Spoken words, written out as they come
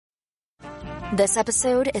This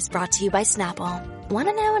episode is brought to you by Snapple. Want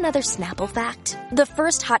to know another Snapple fact? The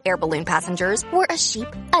first hot air balloon passengers were a sheep,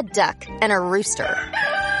 a duck, and a rooster.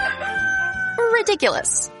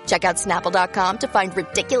 Ridiculous. Check out Snapple.com to find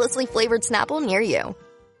ridiculously flavored Snapple near you.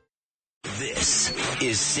 This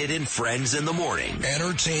is Sid and Friends in the Morning.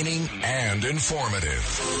 Entertaining and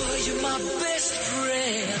informative. Oh, you're my best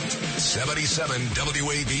friend. 77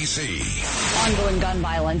 WABC. Ongoing gun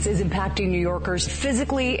violence is impacting New Yorkers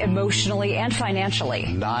physically, emotionally, and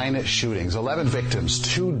financially. 9 shootings, 11 victims,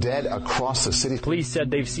 2 dead across the city. Police said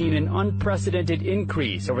they've seen an unprecedented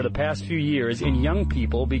increase over the past few years in young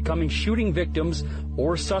people becoming shooting victims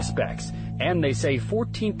or suspects. And they say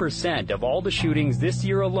 14% of all the shootings this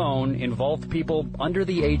year alone involved people under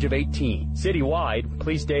the age of 18. Citywide,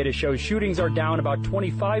 police data shows shootings are down about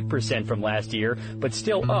 25% from last year, but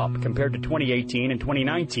still up compared to 2018 and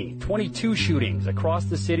 2019. 22 shootings across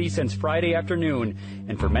the city since Friday afternoon.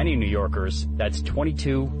 And for many New Yorkers, that's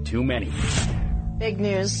 22 too many. Big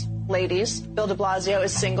news, ladies. Bill de Blasio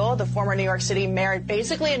is single. The former New York City mayor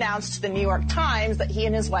basically announced to the New York Times that he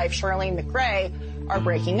and his wife, Charlene McRae, are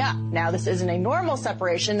breaking up. Now, this isn't a normal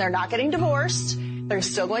separation. They're not getting divorced. They're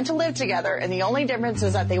still going to live together. And the only difference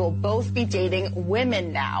is that they will both be dating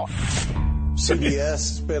women now.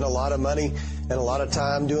 CBS spent a lot of money and a lot of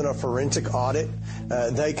time doing a forensic audit.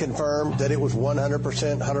 They confirmed that it was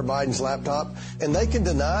 100% Hunter Biden's laptop. And they can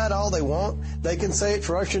deny it all they want. They can say it's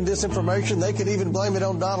Russian disinformation. They could even blame it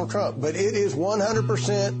on Donald Trump. But it is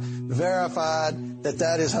 100% verified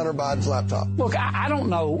that is Hunter Biden's laptop. Look, I don't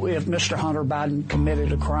know if Mr. Hunter Biden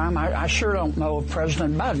committed a crime. I sure don't know if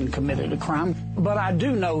President Biden committed a crime. But I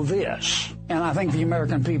do know this, and I think the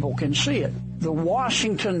American people can see it. The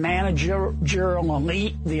Washington managerial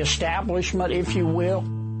elite, the establishment, if you will,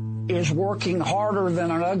 is working harder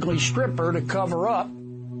than an ugly stripper to cover up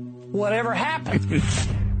whatever happened.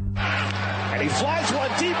 And he flies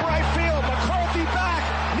one deep right field. McCarthy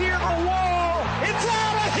back near the wall. It's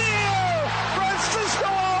out of here. Francisco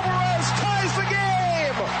Alvarez ties the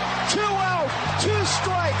game. 2 out, 2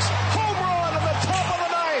 strikes. Home run in the top of the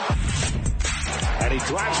ninth. And he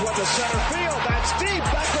drives one to center field. That's deep.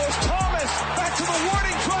 That goes Thomas. Back to the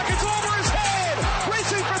warning track. It's over his head.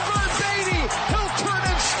 Racing for third, Beatty. He'll turn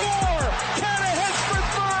and score. Canna heads for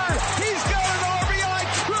third. He's got an RBI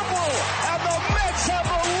triple. And the Mets have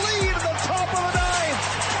the lead at the top of the ninth.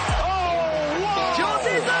 Oh, wow.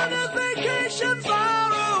 Josie's on a vacation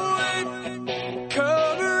far away.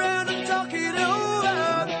 Curve around and talk it over.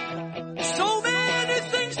 So many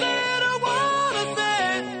things that I want to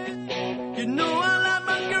say. You know I like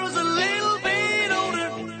my girls a little bit older.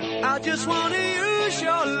 I just want to use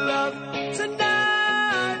your love tonight.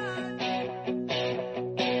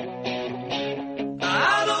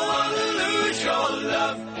 I don't want to lose your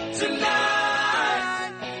love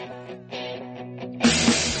tonight.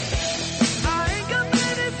 I ain't got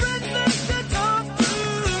many friends left to talk to.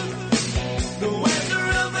 No answer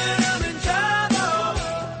of it, I'm in trouble.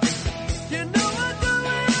 You know I'd do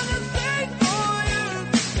anything for you.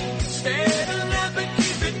 Stay alive and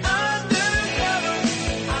keep it undercover.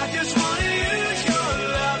 I just want to use your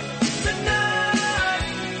love tonight.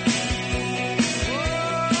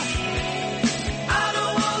 I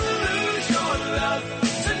don't want to lose your love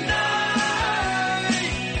tonight.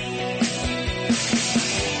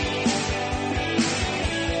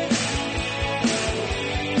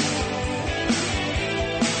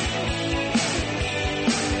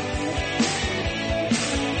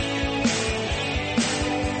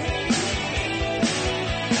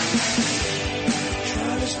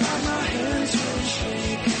 Trying to stop my hands from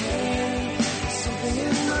shaking. Something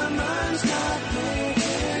in my mind's not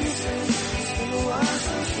making sense. It's been a while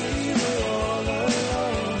since we were all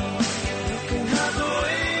alone. Looking at the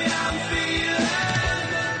way I'm feeling.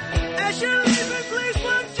 As you leave the place,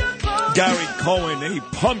 once you're close. Gary Cohen, a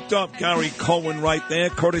pumped up Gary Cohen right there,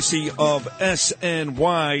 courtesy of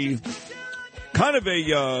SNY. Kind of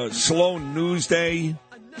a slow news day.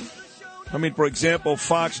 I mean, for example,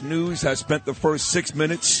 Fox News has spent the first 6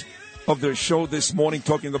 minutes of their show this morning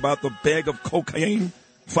talking about the bag of cocaine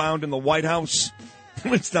found in the White House.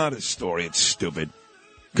 It's not a story. It's stupid.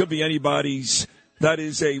 Could be anybody's. That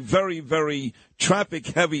is a very, very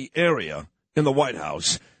traffic-heavy area in the White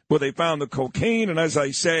House where they found the cocaine. And as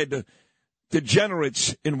I said,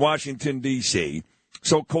 degenerates in Washington, D.C.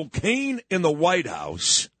 So cocaine in the White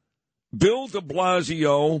House. Bill de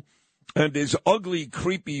Blasio and his ugly,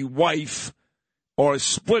 creepy wife are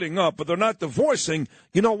splitting up, but they're not divorcing.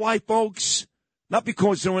 You know why, folks? Not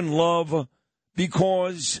because they're in love,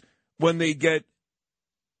 because when they get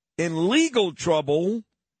in legal trouble,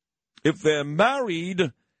 if they're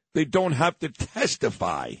married, they don't have to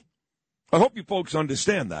testify. I hope you folks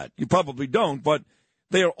understand that. You probably don't, but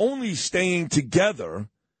they are only staying together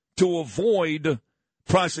to avoid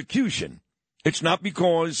prosecution. It's not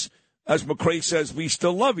because, as McRae says, we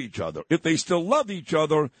still love each other. If they still love each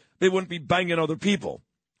other, they wouldn't be banging other people.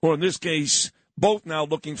 Or in this case, both now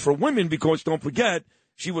looking for women because, don't forget,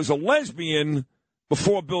 she was a lesbian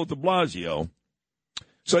before Bill de Blasio.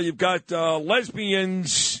 So you've got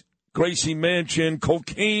lesbians, Gracie Manchin,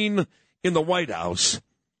 cocaine in the White House.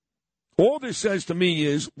 All this says to me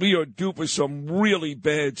is we are due for some really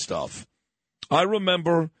bad stuff. I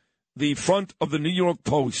remember the front of the New York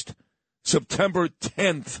Post, September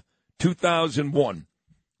 10th, 2001,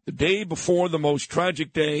 the day before the most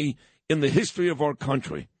tragic day in the history of our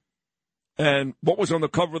country. And what was on the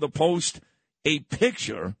cover of the Post? A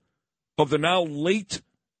picture of the now late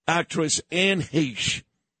actress Anne Heche,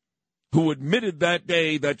 who admitted that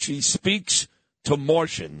day that she speaks to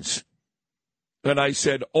Martians. And I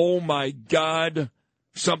said, oh, my God,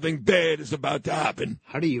 something bad is about to happen.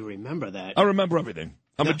 How do you remember that? I remember everything.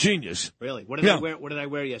 I'm a genius. Really? What did I wear? What did I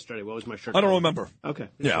wear yesterday? What was my shirt? I don't remember. Okay.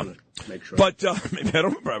 Yeah. Make sure. But maybe I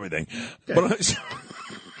don't remember everything. Okay. But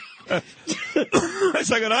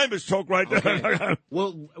it's like an Imus talk right there. Okay.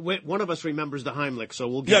 Well, one of us remembers the Heimlich, so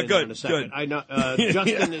we'll get in there in a second. Good. I know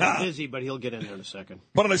Justin is busy, but he'll get in there in a second.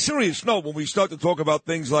 But on a serious note, when we start to talk about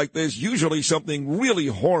things like this, usually something really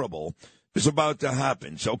horrible is about to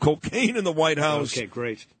happen. So cocaine in the White House. Okay,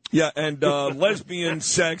 great. Yeah, and lesbian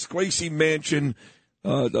sex, Gracie Manchin,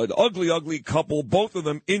 the ugly, ugly couple, both of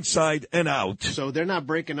them inside and out. So they're not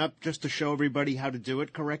breaking up just to show everybody how to do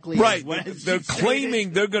it correctly? Right. They're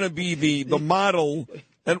claiming they're going to be the model.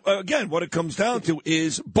 And again, what it comes down to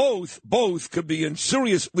is both could be in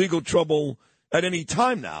serious legal trouble at any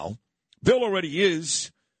time now. Bill already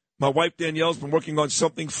is. My wife Danielle's been working on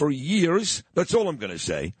something for years. That's all I'm going to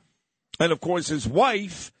say. And, of course, his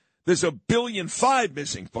wife, there's $1.5 billion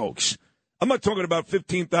missing, folks. I'm not talking about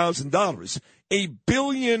 $15,000. $1.5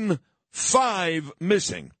 billion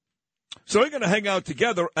missing. So they're going to hang out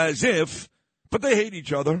together as if, but they hate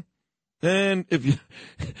each other. And if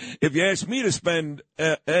you ask me to spend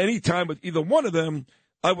any time with either one of them,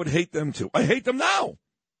 I would hate them too. I hate them now.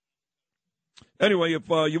 Anyway, if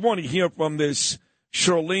you want to hear from this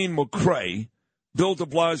Charlene McRae, Bill de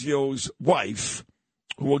Blasio's wife,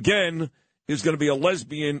 who, again, is going to be a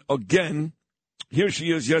lesbian again. Here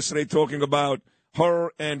she is yesterday talking about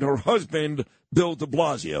her and her husband, Bill de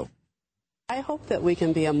Blasio. I hope that we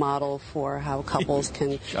can be a model for how couples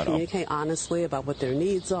can communicate honestly about what their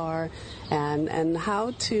needs are and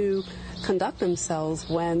how to conduct themselves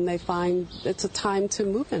when they find it's a time to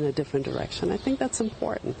move in a different direction. I think that's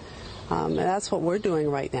important. And that's what we're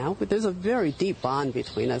doing right now. But there's a very deep bond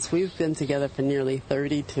between us. We've been together for nearly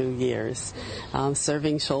 32 years,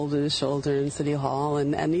 serving shoulder to shoulder in City Hall,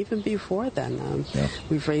 and even before then.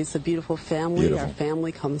 We've raised a beautiful family. Our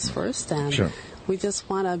family comes first, and we just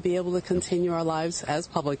want to be able to continue our lives as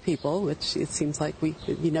public people, which it seems like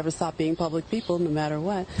you never stop being public people no matter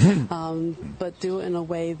what, but do it in a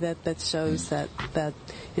way that shows that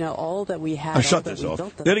all that we have. I shut this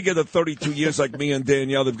off. They're together 32 years like me and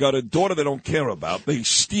Danielle. They've got a daughter they don't care about. They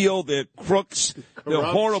steal. They're crooks. They're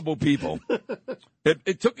horrible people.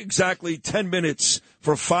 It took exactly 10 minutes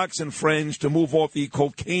for Fox and Friends to move off the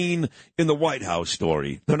cocaine in the White House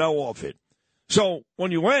story. They're now off it. So when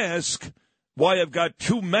you ask why I've got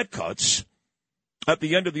 2 Met cuts at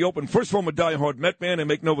the end of the Open. First of all, I'm a diehard Met fan and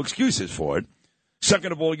make no excuses for it.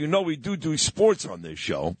 Second of all, we do sports on this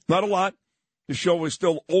show. Not a lot. The show is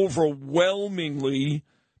still overwhelmingly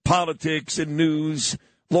politics and news,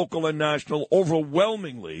 local and national,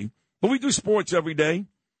 overwhelmingly. But we do sports every day.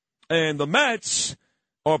 And the Mets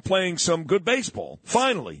are playing some good baseball.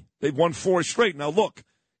 Finally, they've won 4 straight. Now, look,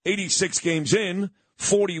 86 games in,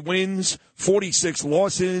 40 wins, 46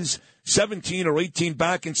 losses, 17 or 18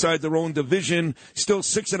 back inside their own division, still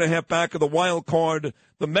 6.5 back of the wild card.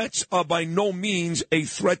 The Mets are by no means a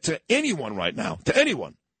threat to anyone right now, to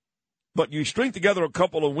anyone. But you string together a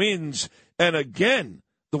couple of wins, and again,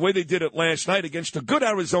 the way they did it last night against a good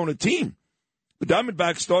Arizona team. The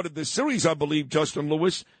Diamondbacks started this series, I believe, Justin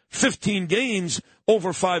Lewis, 15 games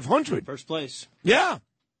over 500. First place. Yeah.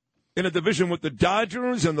 In a division with the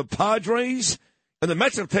Dodgers and the Padres, and the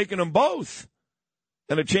Mets have taken them both.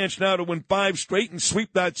 And a chance now to win 5 straight and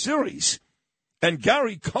sweep that series. And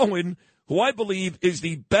Gary Cohen, who I believe is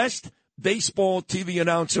the best baseball TV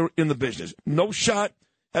announcer in the business. No shot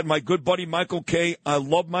at my good buddy Michael Kay. I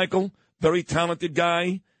love Michael. Very talented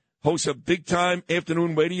guy. Hosts a big-time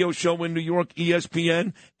afternoon radio show in New York,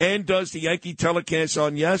 ESPN, and does the Yankee telecast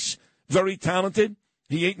on Yes. Very talented.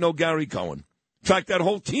 He ain't no Gary Cohen. In fact, that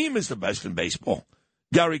whole team is the best in baseball.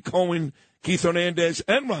 Gary Cohen, Keith Hernandez,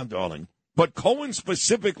 and Ron Darling. But Cohen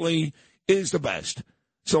specifically is the best.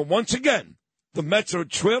 So once again, the Mets are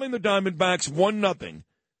trailing the Diamondbacks 1-0.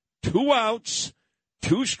 2 outs,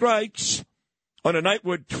 2 strikes on a night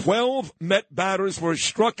where 12 Met batters were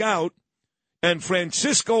struck out, and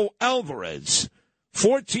Francisco Alvarez,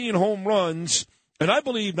 14 home runs, and I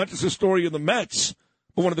believe not just the story of the Mets,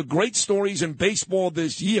 but one of the great stories in baseball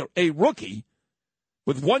this year. A rookie,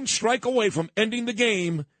 with 1 strike away from ending the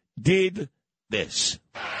game, did this.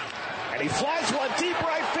 And he flies one deep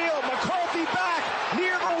right field. McCarthy back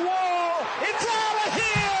near the wall. It's out of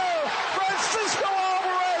here. Francisco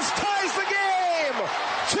Alvarez ties the game.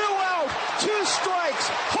 2 out, 2 strikes.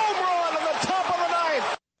 Home run on the top of the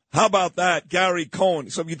ninth. How about that, Gary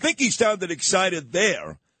Cohen? So if you think he sounded excited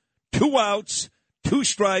there, 2 outs, 2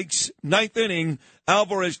 strikes, 9th inning.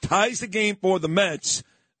 Alvarez ties the game for the Mets.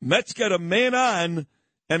 Mets get a man on,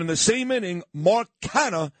 and in the same inning, Mark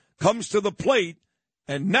Canha comes to the plate.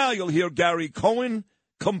 And now you'll hear Gary Cohen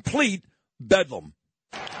complete bedlam.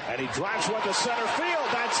 And he drives one to center field.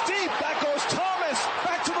 That's deep. That goes Thomas.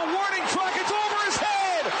 Back to the warning track. It's over his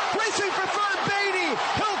head. Racing for third, Beatty.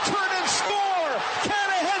 He'll turn and score.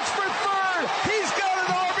 Canha heads for third. He's got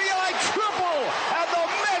an RBI triple. And the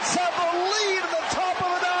Mets have the lead in the top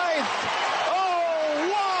of the ninth.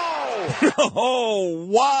 Oh, wow.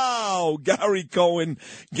 Oh, wow. Gary Cohen,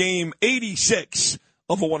 game 86.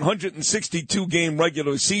 Of a 162-game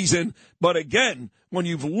regular season. But again, when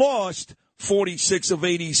you've lost 46 of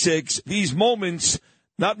 86, these moments,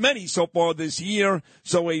 not many so far this year.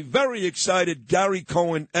 So a very excited Gary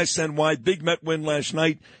Cohen, SNY, big Met win last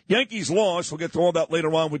night. Yankees lost. We'll get to all that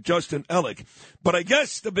later on with Justin Ellick. But I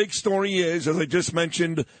guess the big story is, as I just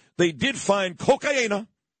mentioned, they did find cocaine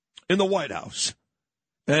in the White House.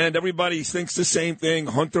 And everybody thinks the same thing,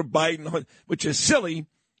 Hunter Biden, which is silly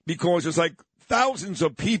because it's like thousands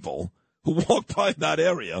of people who walk by that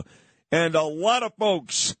area, and a lot of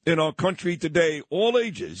folks in our country today, all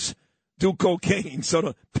ages, do cocaine. So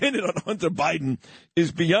to pin it on Hunter Biden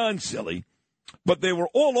is beyond silly. But they were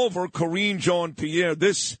all over Karine Jean-Pierre,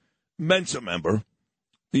 this Mensa member,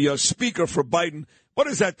 the speaker for Biden. What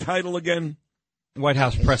is that title again? White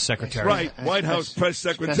House press secretary. Right, White House press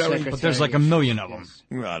secretary. But there's like a million of them.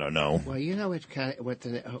 I don't know. Well, you know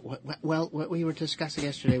what we were discussing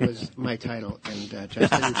yesterday was my title, and Justin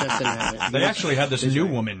had it. They actually had this new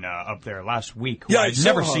woman up there last week who Yeah, I'd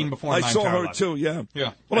never seen before in my I saw entire her life. too, yeah.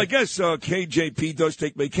 Yeah. Well, I guess KJP does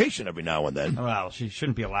take vacation every now and then. Well, she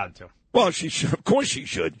shouldn't be allowed to. Well, she should. Of course she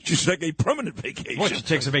should. She should take a permanent vacation. Well, she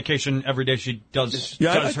takes a vacation every day she does her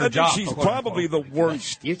I job. think she's probably the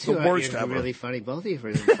worst. You two the worst are ever. really funny. Both of you are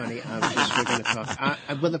really funny. We're going to talk.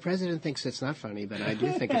 Well, the president thinks it's not funny, but I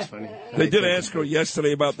do think it's funny. They did ask her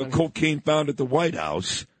yesterday about the cocaine found at the White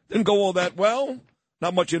House. Didn't go all that well.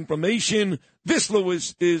 Not much information. This,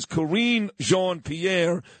 Louis, is Karine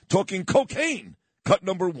Jean-Pierre talking cocaine. Cut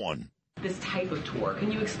number 1. This type of tour.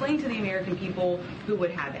 Can you explain to the American people who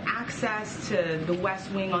would have access to the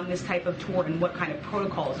West Wing on this type of tour and what kind of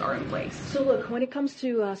protocols are in place? So look, when it comes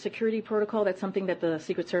to security protocol, that's something that the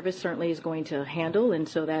Secret Service certainly is going to handle, and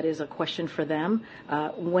so that is a question for them.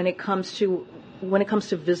 When it comes to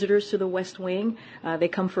visitors to the West Wing, they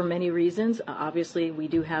come for many reasons. Obviously, we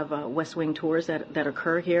do have West Wing tours that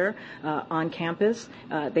occur here on campus.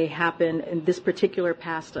 They happen in this particular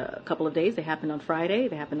past couple of days. They happen on Friday.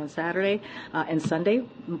 They happen on Saturday and Sunday.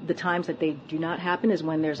 The times that they do not happen is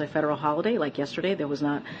when there's a federal holiday, like yesterday. There was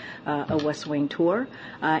not a West Wing tour,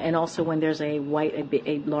 and also when there's a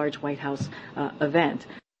large White House event.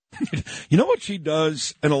 You know what she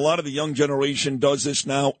does, and a lot of the young generation does this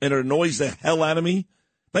now, and it annoys the hell out of me?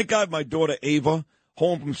 Thank God my daughter Ava,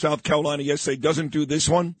 home from South Carolina yesterday, doesn't do this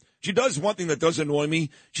one. She does one thing that does annoy me.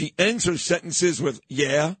 She ends her sentences with,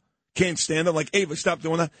 yeah, can't stand it. Like, Ava, stop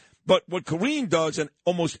doing that. But what Karine does, and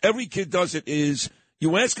almost every kid does it, is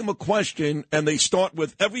you ask them a question, and they start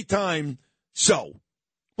with, every time, so.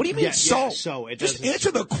 What do you mean, so? Yeah, so. Just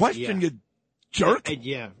answer the question, you jerk.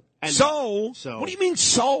 Yeah. And so? What do you mean,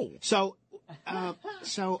 so? So, I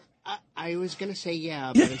was going to say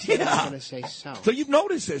yeah, but instead I was going to say so. So you've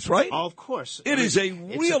noticed this, right? Oh, of course. It is a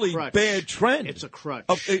really bad trend. It's a crutch.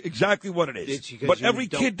 Of exactly what it is. But every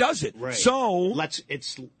kid does it. Right. So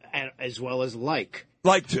it's as well as like.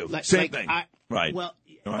 Like to. Same thing. Right. Well,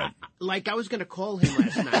 right. I was going to call him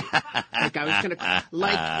last night.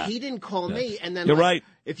 He didn't call me, and then you're right.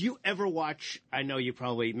 If you ever watch, I know you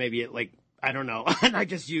probably I don't know, and I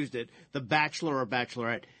just used it. The Bachelor or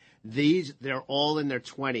Bachelorette. They're all in their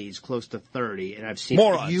 20s, close to 30, and I've seen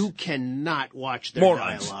morons. You cannot watch their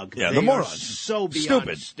morons. dialogue. Yeah, they the morons. Are so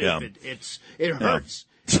beyond stupid. Yeah. It hurts.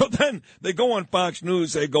 So then they go on Fox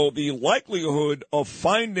News, they go, the likelihood of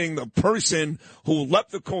finding the person who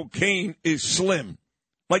left the cocaine is slim.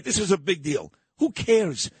 Like, this is a big deal. Who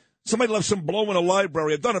cares? Somebody left some blow in a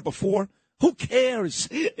library. I've done it before. Who cares?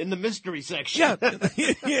 In the mystery section.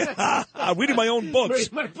 Yeah. Reading my own books.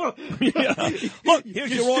 Yeah. Look,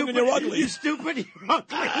 here's your wrong and you're ugly. You're stupid, you're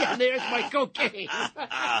ugly, and there's my cocaine.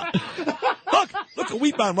 Look, a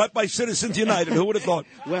wheat bound right by Citizens United. Who would have thought?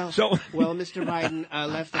 Well, Mr. Biden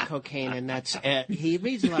left the cocaine, and that's he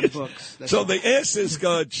reads a lot of books. So they asked this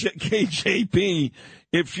KJP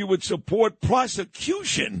if she would support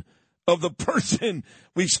prosecution of the person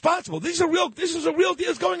responsible. This is a real deal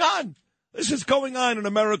that's going on. This is going on in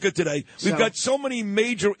America today. We've got so many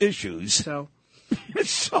major issues. So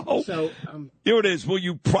here it is. Will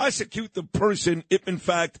you prosecute the person if, in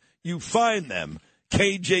fact, you find them?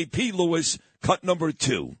 KJP Lewis, cut number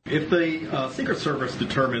 2. If the Secret Service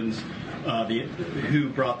determines who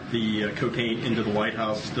brought the cocaine into the White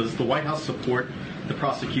House, does the White House support the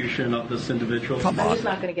prosecution of this individual? I'm just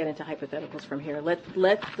not going to get into hypotheticals from here.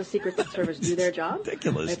 Let the Secret Service do their job.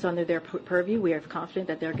 Ridiculous. It's under their purview. We are confident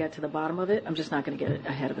that they'll get to the bottom of it. I'm just not going to get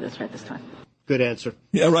ahead of this right this time. Good answer.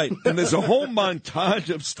 Yeah, right. And there's a whole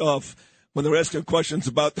montage of stuff when they're asking questions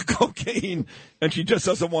about the cocaine, and she just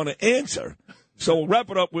doesn't want to answer. So we'll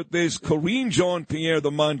wrap it up with this. Karine Jean-Pierre,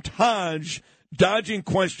 the montage, dodging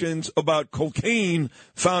questions about cocaine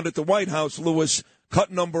found at the White House. Lewis, cut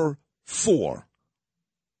number 4.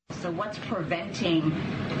 So what's preventing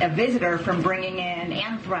a visitor from bringing in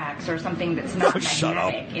anthrax or something that's not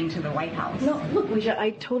magnetic into the White House? No, look, I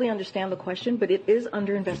totally understand the question, but it is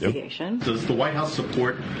under investigation. Does the White House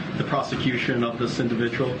support the prosecution of this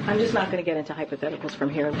individual? I'm just not going to get into hypotheticals from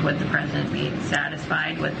here. Would the president be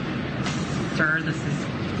satisfied with, sir, this is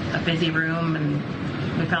a busy room and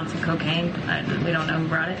we found some cocaine. We don't know who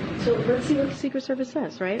brought it. So let's see what the Secret Service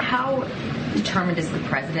says, right? How determined is the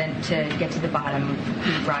president to get to the bottom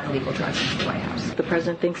who brought illegal drugs into the White House? The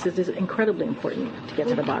president thinks it is incredibly important to get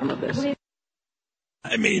to the bottom of this.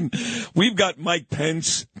 I mean, we've got Mike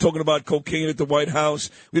Pence talking about cocaine at the White House.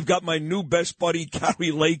 We've got my new best buddy,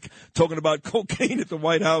 Carrie Lake, talking about cocaine at the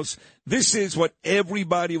White House. This is what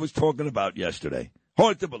everybody was talking about yesterday.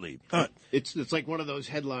 Hard to believe. It's like one of those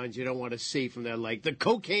headlines you don't want to see from there, like the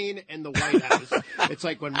cocaine and the White House. It's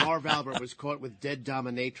like when Marv Albert was caught with dead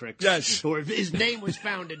dominatrix. Yes. Or his name was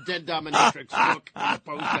found in dead dominatrix book in the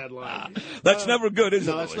post headline. That's never good, is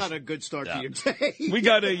it? No, that's not a good start to your day. We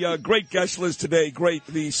got a great guest list today. Great.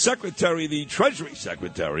 The Treasury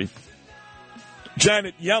Secretary,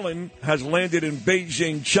 Janet Yellen, has landed in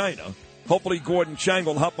Beijing, China. Hopefully Gordon Chang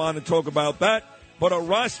will hop on and talk about that. But a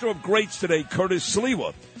roster of greats today: Curtis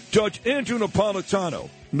Sliwa, Judge Andrew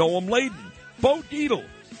Napolitano, Noam Laden, Bo Dietl,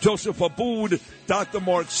 Joseph Abood, Dr.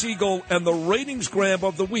 Mark Siegel, and the ratings grab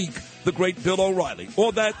of the week, the great Bill O'Reilly.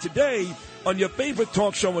 All that today on your favorite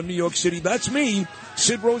talk show in New York City. That's me,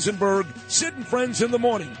 Sid Rosenberg, Sid and Friends in the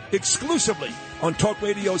Morning, exclusively on Talk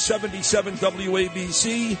Radio 77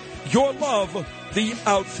 WABC. Your love, the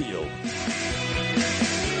outfield.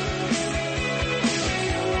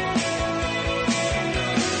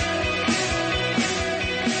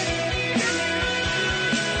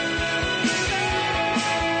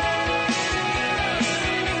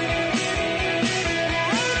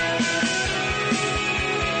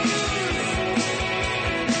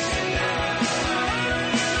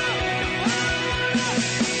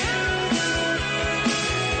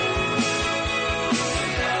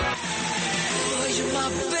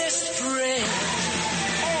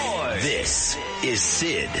 This is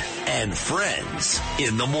Sid and Friends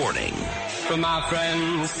in the Morning. For my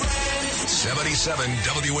friends. 77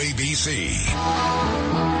 WABC.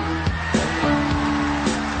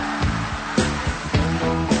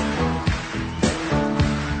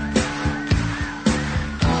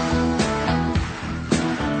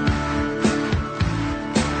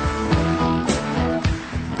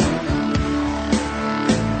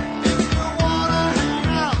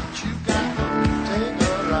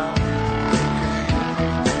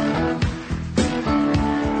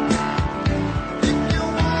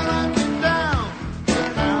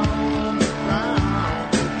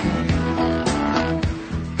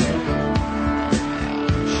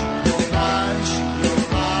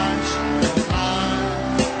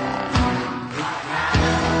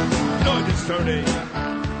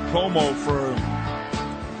 Promo for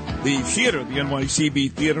the theater, the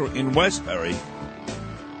NYCB Theater in Westbury.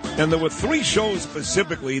 And there were 3 shows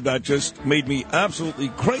specifically that just made me absolutely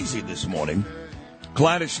crazy this morning.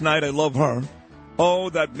 Gladys Knight, I love her. Oh,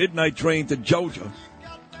 that midnight train to Georgia.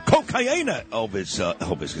 Cocaine, Elvis,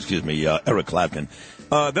 Eric Clapton.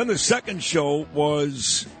 Then the second show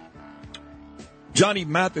was Johnny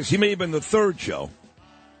Mathis. He may have been the third show.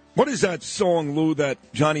 What is that song, Lou,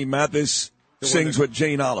 that Johnny Mathis sings with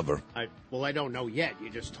Jane Oliver? I don't know yet. You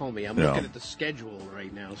just told me. I'm looking at the schedule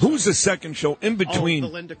right now. Who's the second show in between? Oh,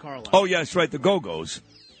 Belinda Carlisle. Oh, yes, right, the Go-Go's.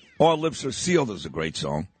 All Lips Are Sealed is a great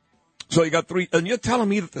song. So you got 3, and you're telling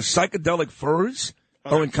me that the Psychedelic Furs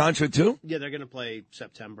are in concert too? Yeah, they're going to play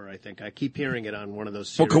September, I think. I keep hearing it on one of those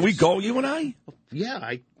series. Well, can we go, you and I?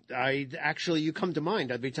 Yeah, I actually, you come to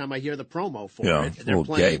mind every time I hear the promo for yeah, it. It's a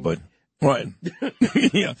little gay, but... Right.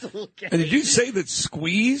 Yeah. And did you say that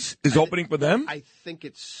Squeeze is opening for them? I think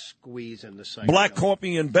it's Squeeze and the Psychedelic. Black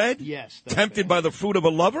Coffee in Bed? Yes. Tempted by the Fruit of a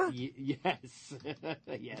Lover? Yes.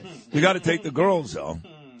 Yes. You got to take the girls, though.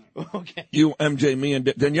 Okay. You, MJ, me,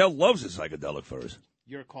 and Danielle loves the Psychedelic Furs.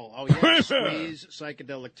 Your call. Oh, yeah. Squeeze,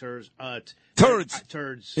 Psychedelic Turds.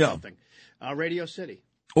 Turds. Yeah. Something. Radio City.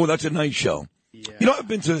 Oh, that's a nice show. Yeah. You know, I've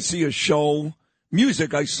been to see a show,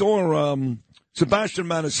 music. I saw Sebastian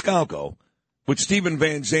Maniscalco with Stephen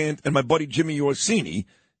Van Zandt and my buddy Jimmy Orsini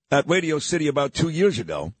at Radio City about 2 years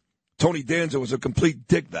ago. Tony Danza was a complete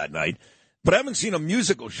dick that night. But I haven't seen a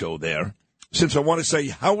musical show there since, I want to say,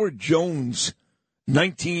 Howard Jones,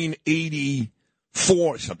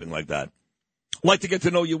 1984, something like that. I'd like to get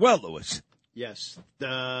to know you well, Louis. Yes.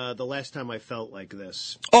 The last time I felt like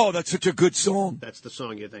this. Oh, that's such a good song. That's the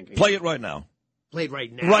song you're thinking. Play it right now. Play it right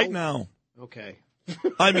now? Right now. Okay.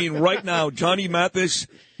 I mean, right now, Johnny Mathis,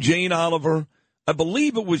 Jane Oliver. I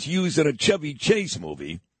believe it was used in a Chevy Chase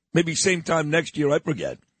movie. Maybe same time next year, I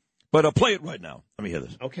forget. But play it right now. Let me hear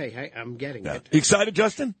this. Okay, hey, I'm getting it. You excited,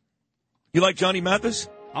 Justin? You like Johnny Mathis?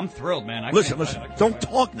 I'm thrilled, man. Listen. Don't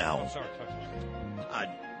talk now. Oh, sorry.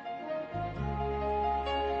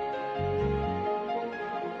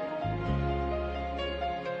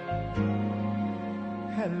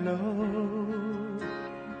 Hello,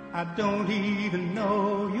 I don't even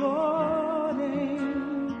know your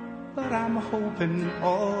name, but I'm hoping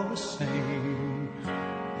all the same.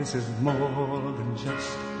 This is more than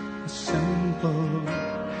just a simple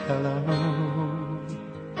hello.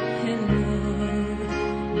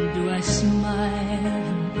 Hello, do I smile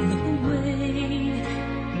and look away?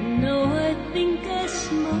 No, I think I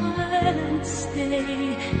smile and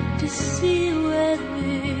stay to see where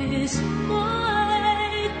this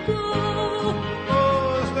might go.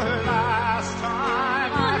 Was the last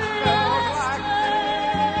time I felt like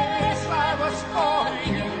this? I was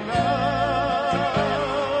falling in love,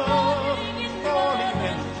 falling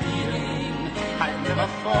and feeling I'd never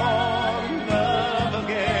fall in love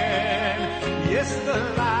again. Yes, the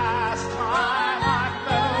last time I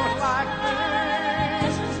felt like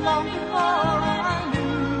this was long before I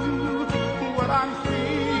knew what I'm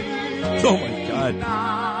feeling. Oh, my God.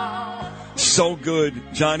 So good.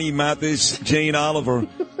 Johnny Mathis, Jane Oliver.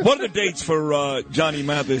 What are the dates for Johnny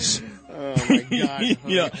Mathis? Oh, my God.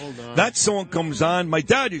 Yeah. Right, hold on. That song comes on. My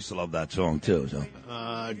dad used to love that song, too. So.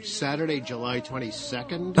 Saturday, July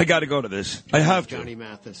 22nd. I got to go to this. I have to. Johnny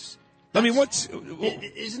Mathis. I mean, what's...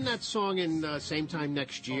 Isn't that song in same time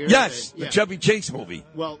next year? Yes, Yeah. the Chevy Chase movie.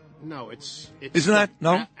 Well, no, it's Isn't that...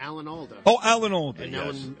 No? Alan Alda. Oh, Alan Alda, And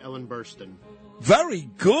yes. Ellen Burstyn. Very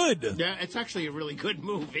good. Yeah, it's actually a really good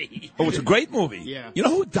movie. Oh, it's a great movie. Yeah. You know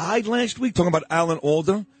who died last week? Talking about Alan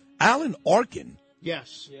Alda? Alan Arkin.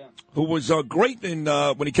 Yes. Yeah. Who was great in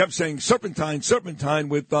when he kept saying serpentine, serpentine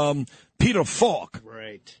with Peter Falk.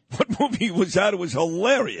 Right. What movie was that? It was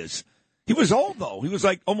hilarious. He was old, though. He was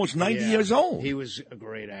like almost 90 years old. He was a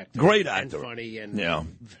great actor. Great actor. And funny and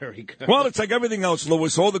very good. Well, it's like everything else,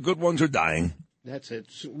 Louis. All the good ones are dying. That's it.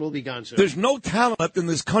 We'll be gone soon. There's no talent left in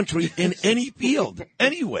this country in any field,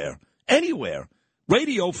 anywhere.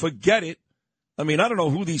 Radio, forget it. I mean, I don't know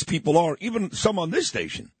who these people are, even some on this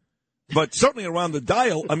station. But certainly around the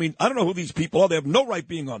dial, I mean, I don't know who these people are. They have no right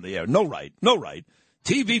being on the air. No right.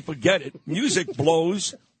 TV, forget it. Music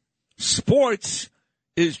blows. Sports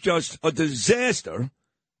is just a disaster.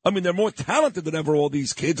 I mean, they're more talented than ever, all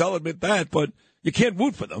these kids. I'll admit that, but you can't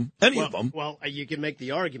root for them, any of them. Well, you can make the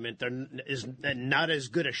argument they're not as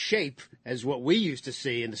good a shape as what we used to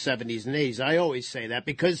see in the 70s and 80s. I always say that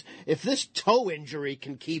because if this toe injury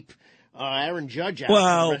can keep Aaron Judge out.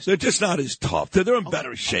 Well, they're just not as tough. They're in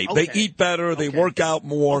better shape. Okay. They eat better. They work out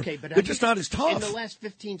more. Okay, but they're just not as tough. In the last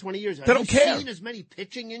 15, 20 years, They don't care. Seen as many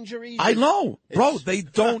pitching injuries? I know. Bro, they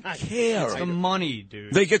don't care. It's the money,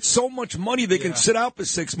 dude. They get so much money they can sit out for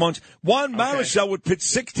 6 months. Juan Marichal would pitch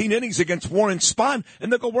 16 innings against Warren Spahn,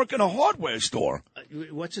 and they'll go work in a hardware store.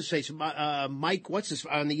 What's his face? Mike, what's his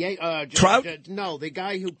on the Trout? No, the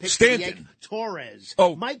guy who pitched Stanton. the Yankees. Torres.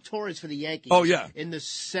 Oh. Mike Torres for the Yankees. Oh, yeah. In the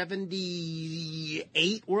 70s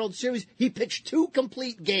 '98 World Series. He pitched 2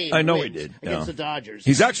 complete games. I know he did. Against the Dodgers.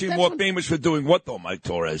 He's actually more famous for doing what, though, Mike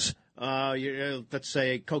Torres? Let's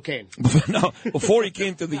say cocaine. No, before he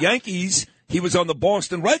came to the Yankees, he was on the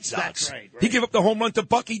Boston Red Sox. That's right. He gave up the home run to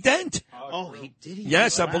Bucky Dent. Oh, he did?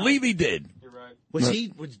 Yes, I believe he did. Was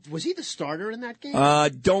he the starter in that game?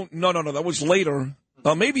 No, that was later.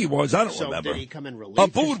 Maybe he was. I don't remember. Did he come in relief?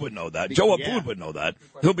 Abood would know that. Joe Abood would know that.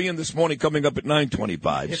 He'll be in this morning coming up at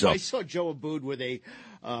 9:25. If I saw Joe Abood with a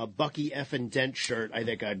Bucky Effin Dent shirt, I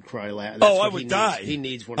think I'd cry loud. I would die. He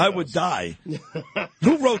needs one of I those. would die.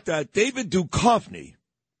 Who wrote that? David Duchovny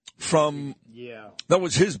from... Yeah. That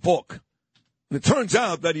was his book. And it turns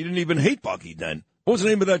out that he didn't even hate Bucky then. What was the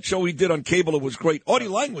name of that show he did on cable? It was great. Artie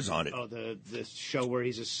Lang was on it. Oh, the show where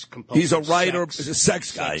he's a compulsive He's a writer, sex, a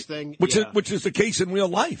sex guy, thing. which is the case in real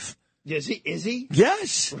life. Is he?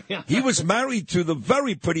 Yes. He was married to the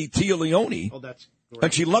very pretty Tia Leone. Oh, that's great.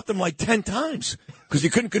 And she left him like 10 times because he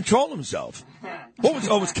couldn't control himself.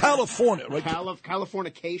 It was California, right?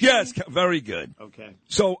 Californication? Yes, very good. Okay.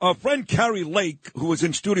 So our friend Carrie Lake, who was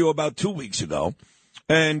in studio about 2 weeks ago,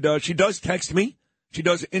 and she does text me. She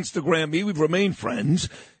does Instagram me. We've remained friends.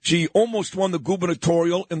 She almost won the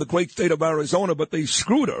gubernatorial in the great state of Arizona, but they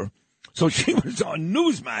screwed her. So she was on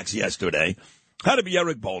Newsmax yesterday. Had to be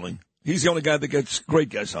Eric Bolling. He's the only guy that gets great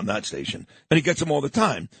guests on that station, and he gets them all the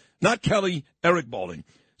time. Not Kelly, Eric Bolling.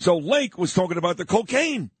 So Lake was talking about the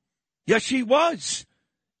cocaine. Yes, she was.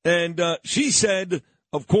 And she said,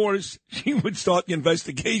 of course, she would start the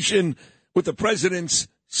investigation with the president's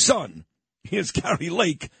son. Here's Carrie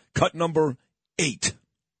Lake, cut number 8.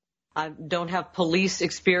 I don't have police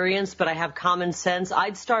experience, but I have common sense.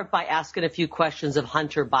 I'd start by asking a few questions of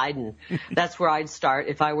Hunter Biden. That's where I'd start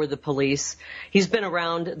if I were the police. He's been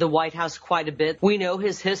around the White House quite a bit. We know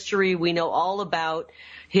his history. We know all about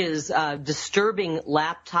his disturbing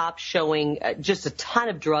laptop showing just a ton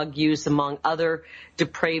of drug use among other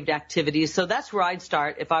depraved activities. So that's where I'd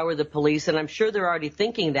start if I were the police, and I'm sure they're already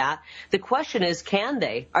thinking that. The question is, can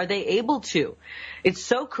they? Are they able to? It's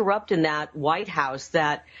so corrupt in that White House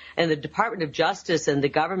that, and the Department of Justice and the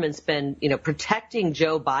government's been, protecting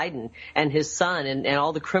Joe Biden and his son and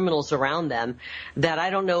all the criminals around them, that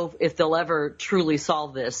I don't know if they'll ever truly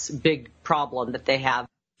solve this big problem that they have.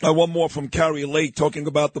 One more from Carrie Lake talking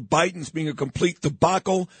about the Bidens being a complete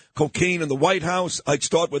debacle, cocaine in the White House. I'd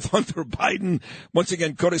start with Hunter Biden. Once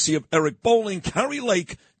again, courtesy of Eric Bolling. Carrie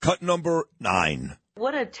Lake, cut number 9.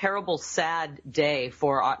 What a terrible, sad day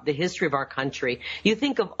for the history of our country. You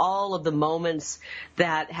think of all of the moments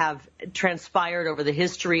that have transpired over the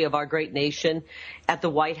history of our great nation at the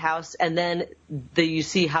White House, and then you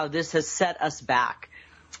see how this has set us back.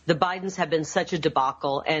 The Bidens have been such a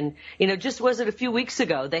debacle. And, just was it a few weeks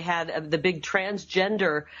ago, they had the big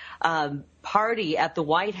transgender party at the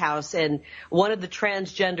White House, and one of the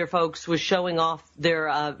transgender folks was showing off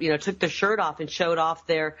their, took their shirt off and showed off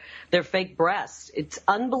their fake breasts. It's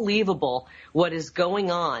unbelievable what is going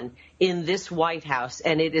on in this White House,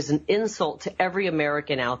 and it is an insult to every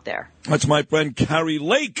American out there. That's my friend Carrie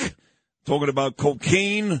Lake talking about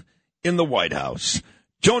cocaine in the White House.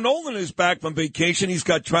 Joe Nolan is back from vacation. He's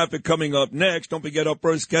got traffic coming up next. Don't forget our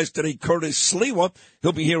first guest today, Curtis Sliwa.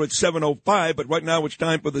 He'll be here at 7:05, but right now it's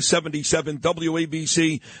time for the 77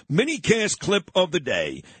 WABC minicast clip of the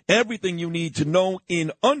day. Everything you need to know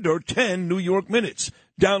in under 10 New York minutes.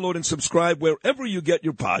 Download and subscribe wherever you get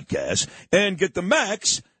your podcasts and get the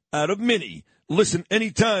max out of Mini. Listen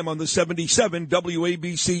anytime on the 77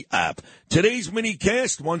 WABC app. Today's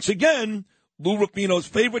minicast, once again, Lou Rufino's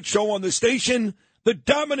favorite show on the station, The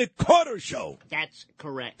Dominic Carter Show. That's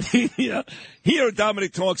correct. Yeah. Here,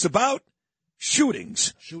 Dominic talks about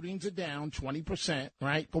shootings. Shootings are down 20%,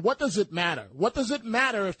 right? But what does it matter? What does it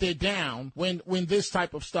matter if they're down when this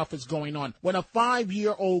type of stuff is going on? When a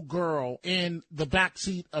 5-year-old girl in the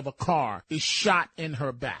backseat of a car is shot in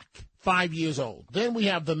her back, 5 years old. Then we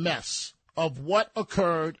have the mess of what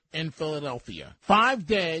occurred in Philadelphia. 5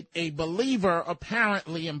 dead, a believer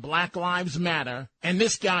apparently in Black Lives Matter, and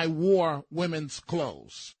this guy wore women's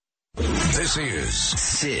clothes. This is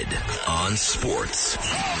Sid on Sports.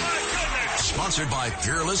 Sponsored by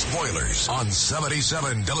Peerless Boilers on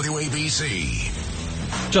 77 WABC.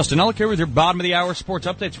 Justin Ellick here with your bottom of the hour sports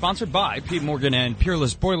update, sponsored by Pete Morgan and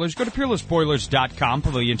Peerless Boilers. Go to peerlessboilers.com,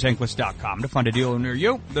 paviliontankless.com to find a dealer near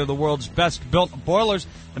you. They're the world's best built boilers.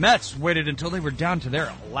 The Mets waited until they were down to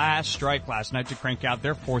their last strike last night to crank out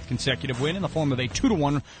their 4th consecutive win in the form of a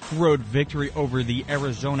 2-1 road victory over the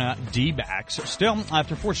Arizona D-backs. Still,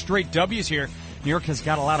 after 4 straight W's here, New York has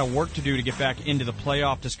got a lot of work to do to get back into the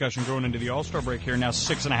playoff discussion going into the All-Star break here. Now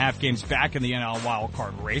 6.5 games back in the NL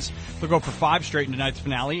wildcard race. They'll go for 5 straight in tonight's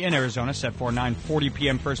finale finale in Arizona, set for 9:40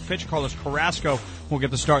 p.m. first pitch. Carlos Carrasco will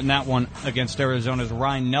get the start in that one against Arizona's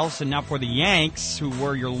Ryan Nelson. Now for the Yanks, who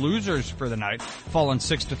were your losers for the night, falling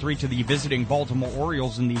 6-3 to the visiting Baltimore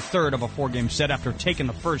Orioles in the third of a 4-game set after taking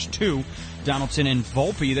the first two. Donaldson and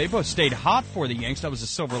Volpe, they both stayed hot for the Yanks. That was a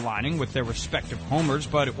silver lining with their respective homers,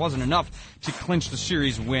 but it wasn't enough to clinch the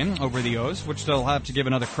series win over the O's, which they'll have to give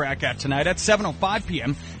another crack at tonight at 7:05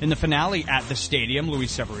 p.m. in the finale at the stadium.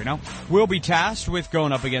 Luis Severino will be tasked with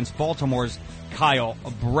going up against Baltimore's Kyle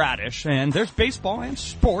Bradish. And there's baseball and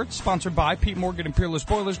sports, sponsored by Pete Morgan and Peerless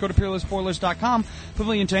Boilers. Go to peerlessboilers.com,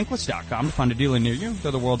 paviliontankless.com to find a dealer near you.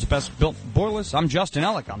 They're the world's best built boilers. I'm Justin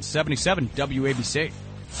Ellick on 77 WABC.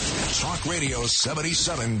 Talk Radio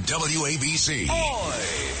 77 WABC. Boy,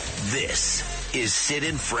 this is Sid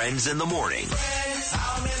and Friends in the Morning.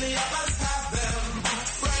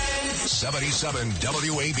 77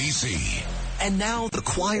 WABC. And now the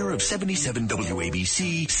choir of 77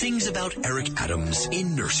 WABC sings about Eric Adams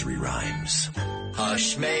in nursery rhymes.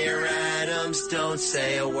 Hush, Mayor Adams, don't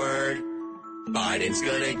say a word. Biden's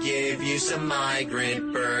gonna give you some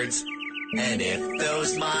migrant birds. And if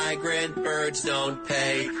those migrant birds don't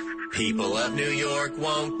pay, people of New York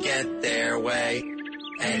won't get their way.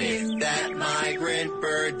 And if that migrant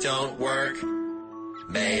bird don't work,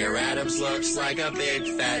 Mayor Adams looks like a big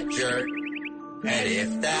fat jerk. And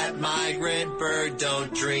if that migrant bird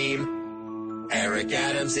don't dream, Eric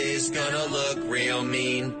Adams is gonna look real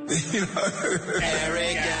mean.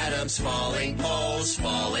 Eric Adams falling poles,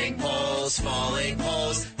 falling poles, falling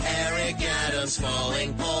poles. Eric Adams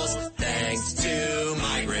falling poles, thanks to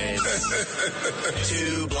migrants.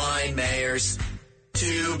 Two blind mayors,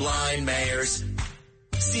 two blind mayors.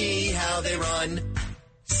 See how they run,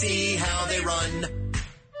 see how they run.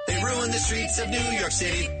 They ruin the streets of New York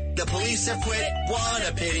City. The police have quit, what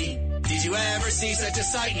a pity. Did you ever see such a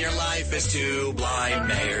sight in your life as two blind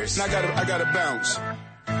mayors? I gotta bounce.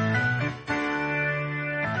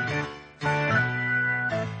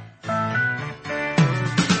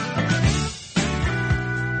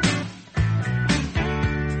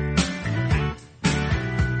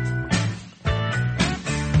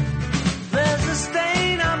 There's a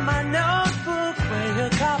stain on my notebook where your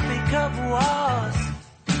coffee cup was.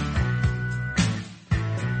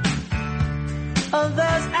 Oh,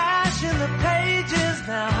 there's ash in the pages,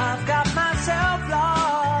 now I've got myself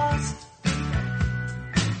lost.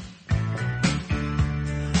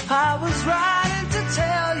 I was writing to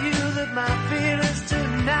tell you that my feelings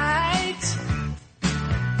tonight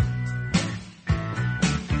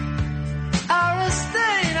are a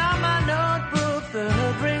stain on my notebook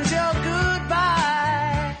that brings your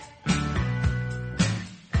goodbye.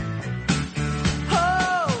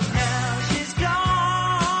 Oh, now she's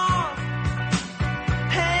gone,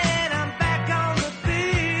 and I'm back on the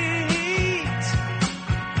beat.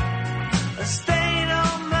 A stain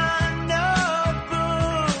on my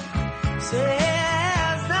notebook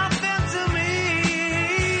says nothing to me.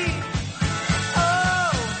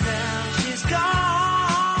 Oh, now she's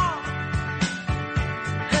gone,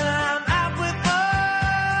 and I'm out with a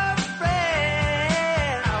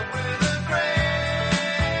friend. Out with a friend.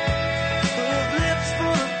 With lips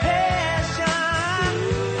full of passion.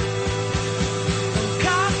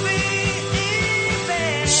 Coffee in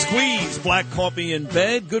bed. Squeeze black coffee in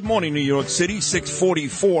bed. Good morning, New York City.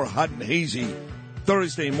 6:44, hot and hazy.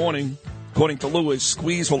 Thursday morning, according to Lewis,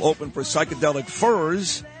 Squeeze will open for Psychedelic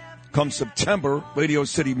Furs come September, Radio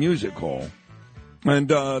City Music Hall. And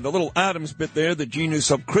the little Adams bit there, the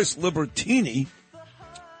genius of Chris Libertini.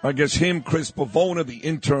 I guess him, Chris Pavona, the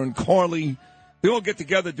intern Carly, they all get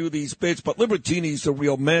together, do these bits, but Libertini's the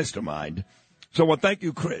real mastermind. So thank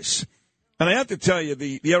you, Chris. And I have to tell you,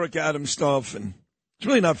 the Eric Adams stuff, and it's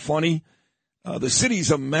really not funny. The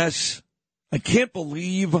city's a mess. I can't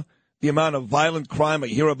believe the amount of violent crime I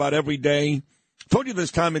hear about every day. I told you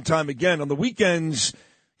this time and time again. On the weekends,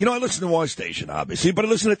 you know, I listen to our station, obviously, but I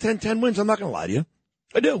listen to 1010 Wins. I'm not going to lie to you.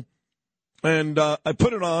 I do. And I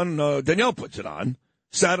put it on, Danielle puts it on,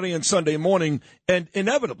 Saturday and Sunday morning, and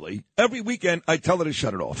inevitably, every weekend, I tell her to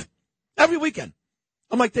shut it off. Every weekend.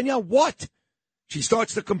 I'm like, Danielle, what? She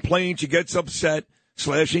starts to complain. She gets upset.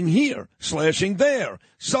 Slashing here, slashing there,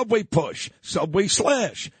 subway push, subway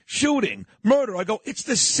slash, shooting, murder. I go, it's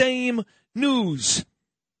the same news.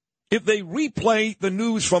 If they replay the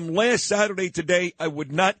news from last Saturday today, I would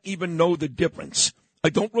not even know the difference. I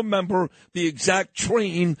don't remember the exact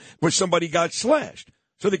train where somebody got slashed.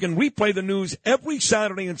 So they can replay the news every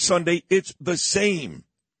Saturday and Sunday. It's the same.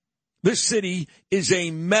 This city is a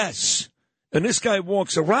mess. And this guy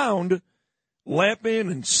walks around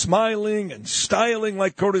laughing and smiling and styling,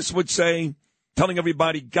 like Curtis would say, telling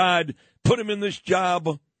everybody God put him in this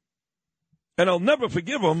job. And I'll never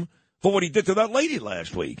forgive him for what he did to that lady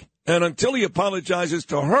last week. And until he apologizes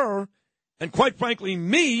to her, and quite frankly,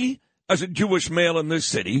 me, as a Jewish male in this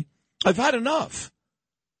city, I've had enough.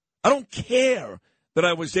 I don't care that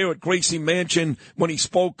I was there at Gracie Mansion when he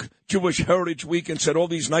spoke Jewish Heritage Week and said all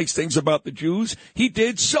these nice things about the Jews. He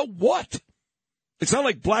did, so what? It's not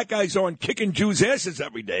like black guys aren't kicking Jews' asses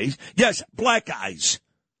every day. Yes, black guys.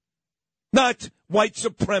 Not white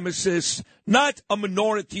supremacists, not a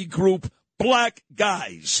minority group, black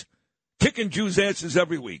guys kicking Jews' asses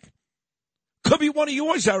every week. Could be one of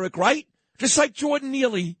yours, Eric, right? Just like Jordan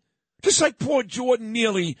Neely. Just like poor Jordan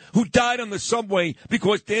Neely, who died on the subway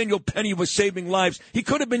because Daniel Penny was saving lives. He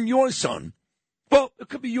could have been your son. Well, it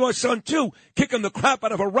could be your son, too, kicking the crap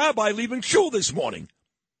out of a rabbi leaving shul this morning.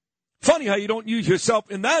 Funny how you don't use yourself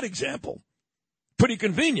in that example. Pretty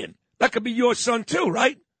convenient. That could be your son, too,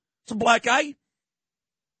 right? It's a black guy.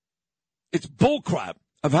 It's bullcrap.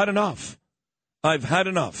 I've had enough. I've had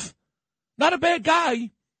enough. Not a bad guy.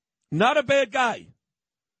 Not a bad guy.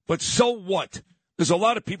 But so what? There's a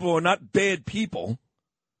lot of people who are not bad people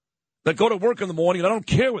that go to work in the morning, and I don't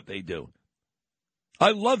care what they do.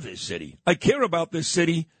 I love this city. I care about this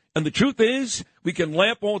city. And the truth is, we can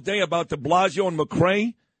laugh all day about de Blasio and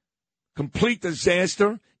McRae. Complete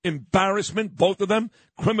disaster, embarrassment, both of them,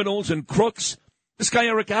 criminals and crooks. This guy,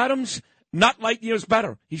 Eric Adams, not light years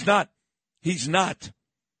better. He's not. He's not.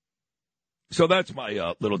 So that's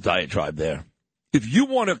my little diatribe there. If you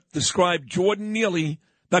want to describe Jordan Neely,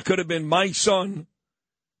 that could have been my son.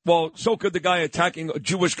 Well, so could the guy attacking a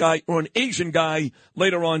Jewish guy or an Asian guy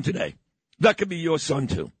later on today. That could be your son,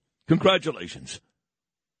 too. Congratulations.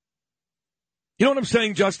 You know what I'm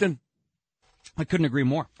saying, Justin? I couldn't agree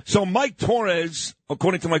more. So Mike Torres,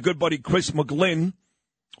 according to my good buddy Chris McGlynn,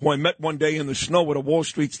 who I met one day in the snow at a Wall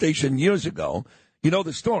Street station years ago, you know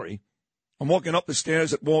the story. I'm walking up the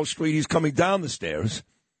stairs at Wall Street. He's coming down the stairs.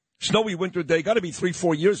 Snowy winter day, got to be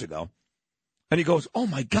 3-4 years ago. And he goes, oh,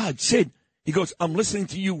 my God, Sid. He goes, I'm listening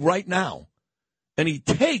to you right now. And he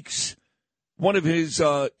takes one of his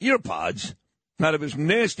earpods out of his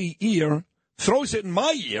nasty ear, throws it in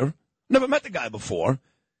my ear. Never met the guy before.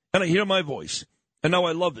 And I hear my voice. And now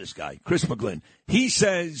I love this guy, Chris McGlynn. He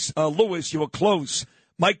says, Lewis, you were close.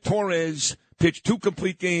 Mike Torres pitched 2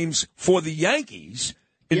 complete games for the Yankees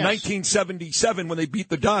in 1977 when they beat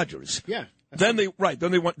the Dodgers. Yeah. Then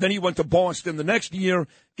he went to Boston the next year,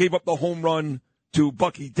 gave up the home run to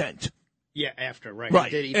Bucky Dent. Yeah, after, right.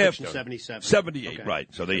 Right, He pitched in 77. 78, okay. right.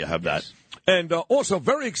 So there you have that. And also,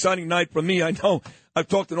 very exciting night for me. I know I've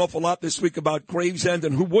talked an awful lot this week about Gravesend,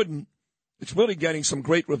 and who wouldn't? It's really getting some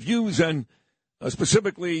great reviews, and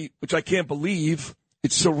specifically, which I can't believe,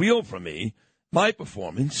 it's surreal for me, my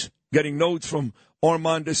performance, getting notes from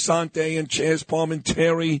Armand DeSante and Chaz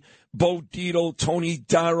Palminteri, Bo Dietl, Tony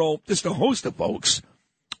Darrow, just a host of folks.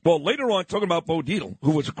 Well, later on, talking about Bo Dietl,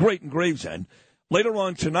 who was great in Gravesend, later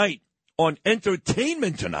on tonight, on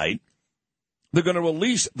Entertainment Tonight, they're going to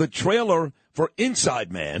release the trailer for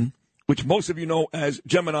Inside Man, which most of you know as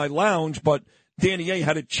Gemini Lounge, but Danny A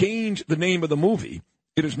had to change the name of the movie.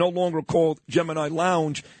 It is no longer called Gemini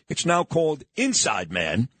Lounge. It's now called Inside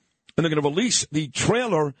Man. And they're going to release the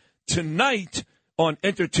trailer tonight on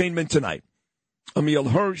Entertainment Tonight. Emile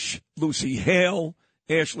Hirsch, Lucy Hale,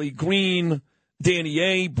 Ashley Green, Danny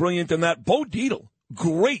A, brilliant in that. Bo Dietl,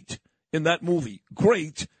 great in that movie.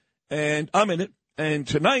 Great. And I'm in it. And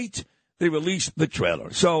tonight, they released the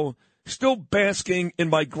trailer. So, still basking in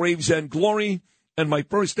my Gravesend glory and my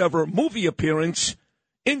first ever movie appearance,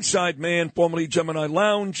 Inside Man, formerly Gemini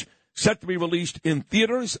Lounge, set to be released in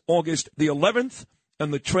theaters August the 11th,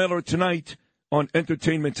 and the trailer tonight on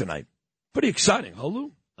Entertainment Tonight. Pretty exciting, huh,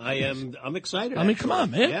 Lou? I'm excited. I mean, come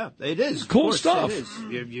on, man. Yeah, it is. Cool stuff. It is.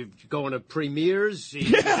 You're going to premieres.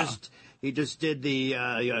 He just did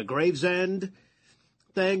the Gravesend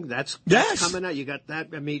thing. That's coming out. You got that.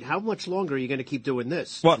 I mean, how much longer are you going to keep doing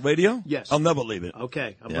this? What, radio? Yes. I'll never leave it.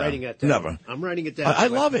 Okay, I'm writing it down. Never. I'm writing it down. I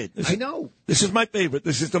love it. I know. This is my favorite.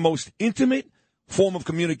 This is the most intimate form of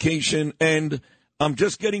communication, and I'm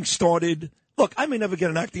just getting started. Look, I may never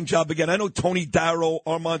get an acting job again. I know Tony Darrow,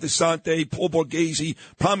 Armand DeSante, Paul Borghese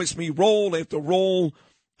promised me role after role,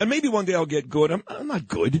 and maybe one day I'll get good. I'm not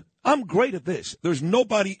good. I'm great at this. There's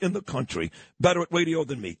nobody in the country better at radio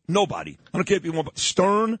than me. Nobody. I don't care if you want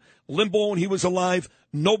Stern, Limbaugh when he was alive.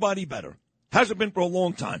 Nobody better. Hasn't been for a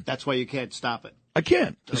long time. That's why you can't stop it. I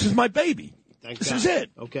can't. This is my baby. This is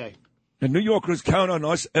it. Okay. And New Yorkers count on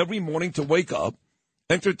us every morning to wake up,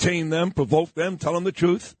 entertain them, provoke them, tell them the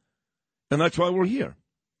truth. And that's why we're here.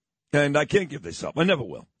 And I can't give this up. I never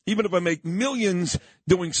will. even if I make millions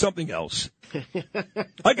doing something else.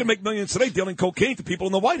 I can make millions today dealing cocaine to people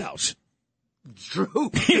in the White House.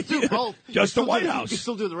 True. Yeah, just the White House. You can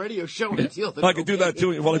still do the radio show and deal with I could do that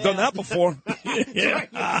too. Well, I've done that before.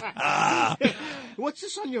 What's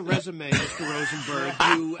this on your resume, Mr. Rosenberg?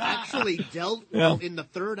 You actually dealt in the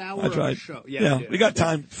third hour of the show. Yeah, we got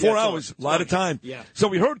time. 4 hours, a lot of time. Yeah. So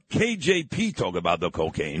we heard KJP talk about the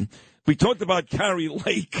cocaine. We talked about Carrie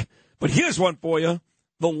Lake. But here's one for you.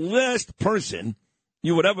 The last person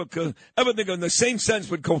you would ever think of in the same sense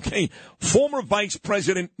with cocaine, former Vice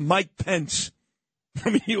President Mike Pence. I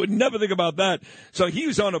mean, you would never think about that. So he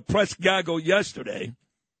was on a press gaggle yesterday.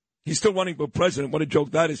 He's still running for president. What a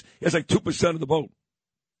joke that is. He has like 2% of the vote.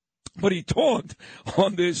 But he talked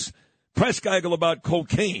on this press gaggle about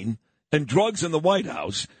cocaine and drugs in the White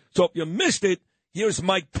House. So if you missed it, here's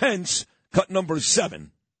Mike Pence, cut number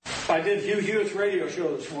 7. I did Hugh Hewitt's radio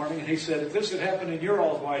show this morning, and he said, if this had happened in your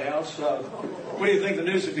old White House, what do you think the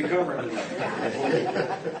news would be covering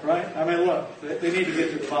today? Right? I mean, look, they need to get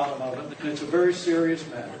to the bottom of it, and it's a very serious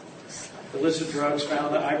matter. Illicit drugs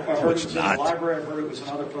found. I heard it was in the library. I heard it was in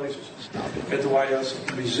other places. At the White House, it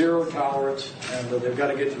can be zero tolerance, and they've got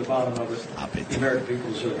to get to the bottom of it. The American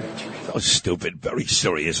people deserve answers. So stupid, very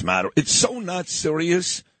serious matter. It's so not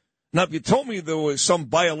serious. Now, if you told me there was some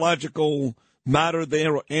biological matter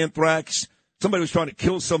there or anthrax, somebody was trying to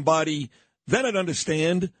kill somebody, then I'd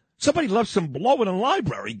understand. Somebody left some blow in a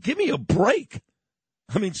library. Give me a break.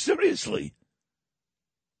 I mean, seriously.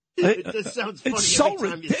 It sounds funny. It's so every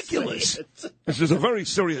time ridiculous. you say it. This is a very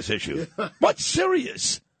serious issue. What's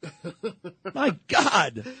serious? My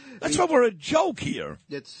God. That's why we're a joke here.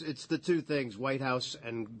 It's the two things, White House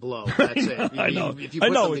and blow. That's it. I know. If you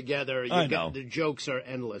put them together, the jokes are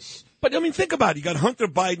endless. But, I mean, think about it. You got Hunter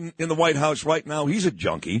Biden in the White House right now. He's a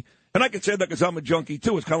junkie. And I can say that because I'm a junkie,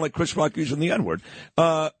 too. It's kind of like Chris Rock using the N-word.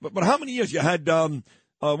 But how many years? You had,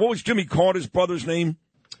 what was Jimmy Carter's brother's name?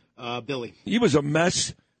 Billy. He was a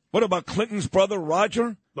mess. What about Clinton's brother,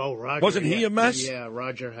 Roger? Oh, Roger. Wasn't he a mess? Yeah,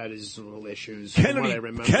 Roger had his little issues. From what I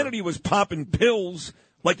remember. Kennedy was popping pills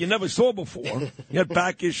like you never saw before. He had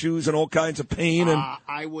back issues and all kinds of pain. And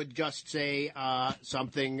I would just say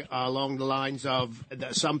something along the lines of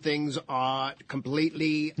some things are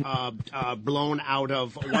completely blown out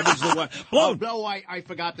of, what is the word? Blown. No, I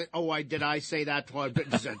forgot that. Did I say that?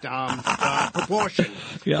 Proportion.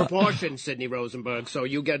 Yeah. Proportion, Sidney Rosenberg. So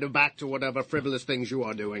you get back to whatever frivolous things you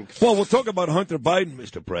are doing. Well, we'll talk about Hunter Biden,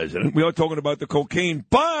 Mr. President. We are talking about the cocaine,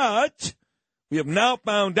 but we have now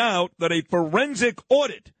found out that a forensic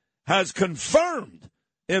audit has confirmed,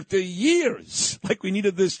 after years, like we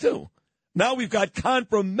needed this too, now we've got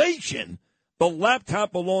confirmation the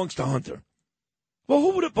laptop belongs to Hunter. Well,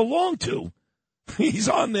 who would it belong to? He's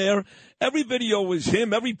on there. Every video was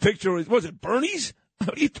him. Every picture was it Bernie's?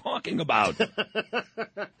 What are you talking about?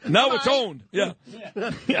 Now it's owned. Yeah.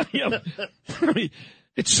 I mean,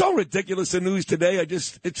 it's so ridiculous, the news today.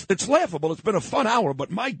 It's laughable. It's been a fun hour,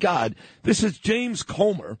 but my God, this is James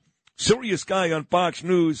Comer, serious guy on Fox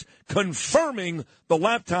News, confirming the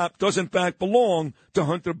laptop does in fact belong to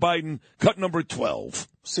Hunter Biden, cut number 12.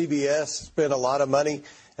 CBS spent a lot of money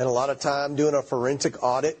and a lot of time doing a forensic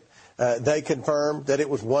audit. They confirmed that it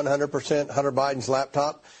was 100% Hunter Biden's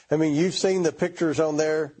laptop. I mean, you've seen the pictures on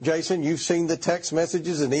there, Jason. You've seen the text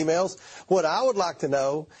messages and emails. What I would like to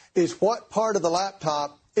know is what part of the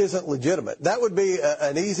laptop isn't legitimate. That would be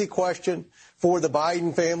an easy question for the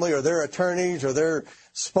Biden family or their attorneys or their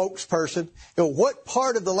spokesperson. You know, what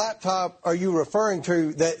part of the laptop are you referring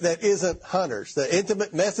to that isn't Hunter's? The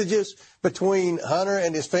intimate messages between Hunter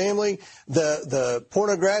and his family, the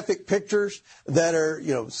pornographic pictures that are,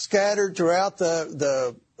 scattered throughout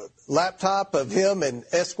the laptop of him and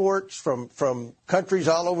escorts from countries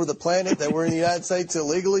all over the planet that were in the United States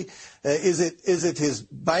illegally. Is it his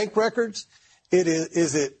bank records?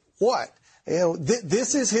 Is it what?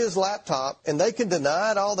 This is his laptop, and they can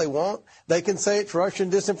deny it all they want. They can say it's Russian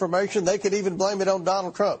disinformation. They could even blame it on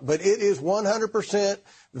Donald Trump. But it is 100%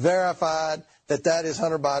 verified that is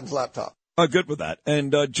Hunter Biden's laptop. Good with that.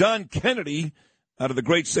 And John Kennedy, out of the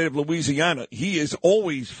great state of Louisiana, he is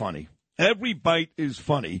always funny. Every bite is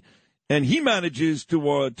funny. And he manages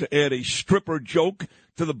to add a stripper joke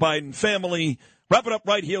to the Biden family. Wrap it up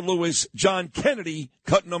right here, Lewis. John Kennedy,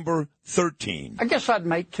 cut number 13. I guess I'd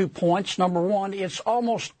make 2 points. Number one, it's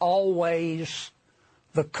almost always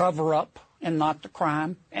the cover-up and not the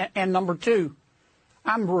crime. And number two,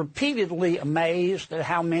 I'm repeatedly amazed at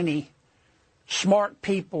how many smart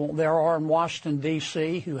people there are in Washington,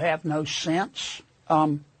 D.C. who have no sense.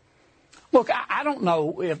 Look, I don't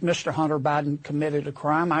know if Mr. Hunter Biden committed a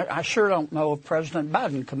crime. I sure don't know if President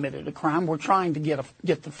Biden committed a crime. We're trying to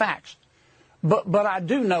get the facts. But I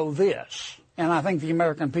do know this, and I think the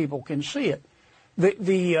American people can see it.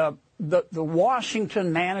 The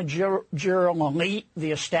Washington managerial elite,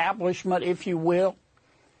 the establishment, if you will,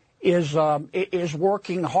 is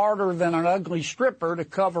working harder than an ugly stripper to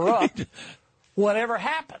cover up whatever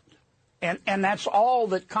happened. And that's all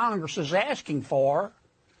that Congress is asking for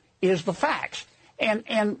is the facts.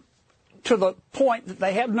 And to the point that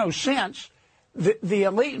they have no sense, the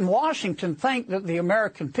elite in Washington think that the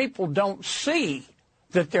American people don't see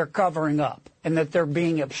that they're covering up and that they're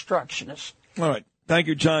being obstructionists. All right. Thank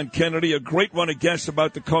you, John Kennedy. A great run of guests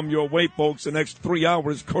about to come your way, folks. The next 3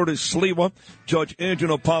 hours, Curtis Sliwa, Judge Andrew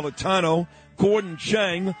Napolitano, Gordon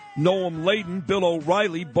Chang, Noam Layden, Bill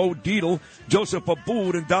O'Reilly, Bo Dietl, Joseph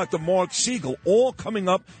Abboud, and Dr. Mark Siegel, all coming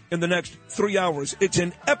up in the next 3 hours. It's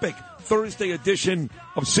an epic Thursday edition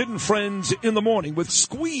of Sid and Friends in the Morning with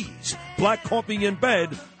Squeeze, Black Coffee in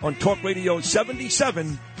Bed on Talk Radio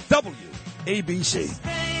 77 WABC.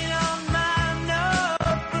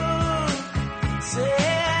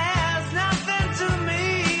 Says nothing to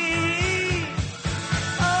me.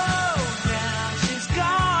 Oh, now she's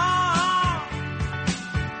gone,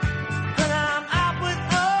 and I'm out with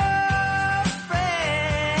a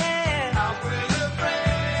friend. Out with a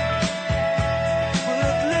friend.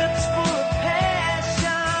 With lips full of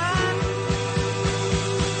passion,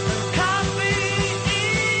 and coffee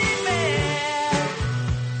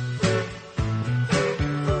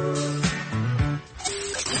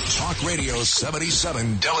Talk Radio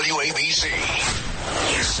 77 WABC.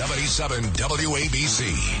 77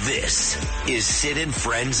 WABC. This is Sid and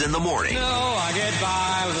Friends in the Morning. No, I get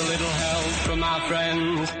by with a little help from my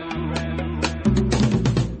friends.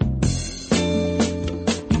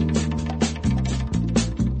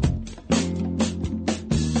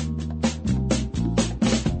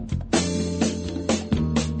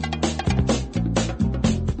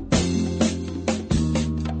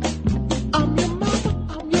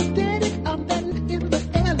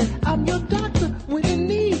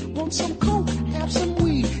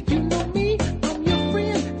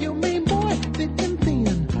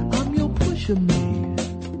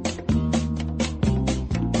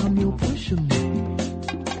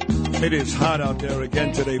 It is hot out there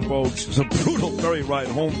again today, folks. It was a brutal ferry ride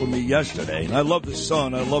home for me yesterday. And I love the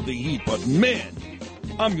sun, I love the heat, but man,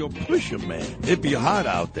 I'm your pusher man. It'd be hot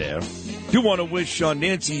out there. Do want to wish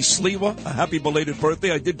Nancy Sliwa a happy belated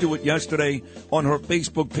birthday. I did do it yesterday on her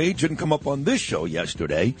Facebook page. Didn't come up on this show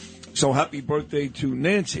yesterday. So happy birthday to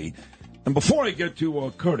Nancy. And before I get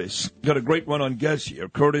to Curtis, got a great run on guests here.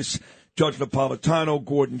 Curtis, Judge Napolitano,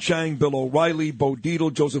 Gordon Chang, Bill O'Reilly, Bo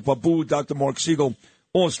Dietl, Joseph Abboud, Dr. Mark Siegel,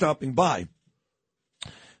 all stopping by.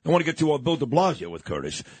 I want to get to Bill de Blasio with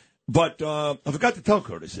Curtis. But I forgot to tell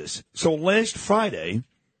Curtis this. So last Friday,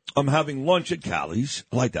 I'm having lunch at Callie's.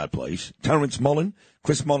 I like that place. Terrence Mullen,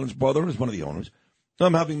 Chris Mullen's brother, is one of the owners.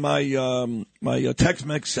 I'm having my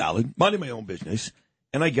Tex-Mex salad, minding my own business,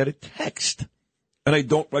 and I get a text. And I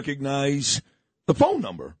don't recognize the phone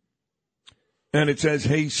number. And it says,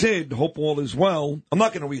 "Hey, Sid, hope all is well." I'm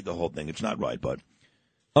not going to read the whole thing. It's not right, but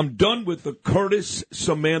I'm done with the Curtis,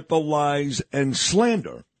 Samantha lies and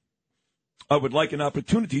slander. I would like an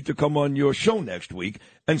opportunity to come on your show next week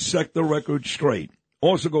and set the record straight.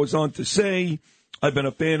 Also goes on to say, I've been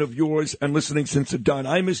a fan of yours and listening since the Don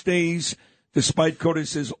Imus days. Despite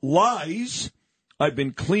Curtis's lies, I've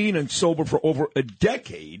been clean and sober for over a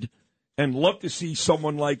decade and love to see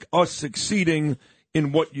someone like us succeeding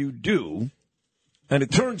in what you do. And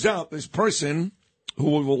it turns out this person,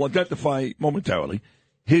 who we will identify momentarily,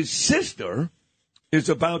 his sister is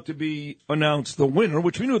about to be announced the winner,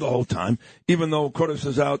 which we knew the whole time, even though Curtis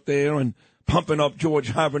is out there and pumping up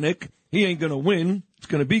George Havernick. He ain't going to win. It's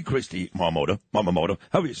going to be Christy Mamamoto,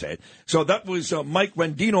 however you say it. So that was Mike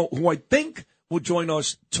Rendino, who I think will join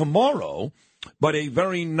us tomorrow. But a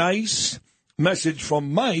very nice message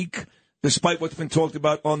from Mike, despite what's been talked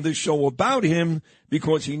about on this show about him,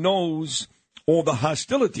 because he knows all the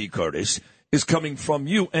hostility, Curtis, is coming from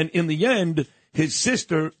you. And in the end, his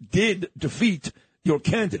sister did defeat your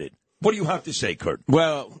candidate. What do you have to say, Kurt?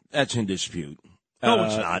 Well, that's in dispute. No,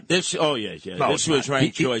 it's not. No, this was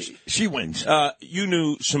ranked choice. She wins. You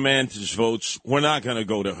knew Samantha's votes were not going to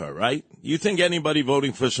go to her, right? You think anybody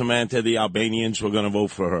voting for Samantha, the Albanians, were going to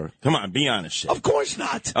vote for her? Come on, be honest. Of course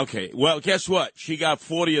not. Okay, well, guess what? She got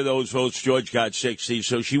 40 of those votes. George got 60,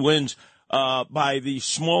 so she wins by the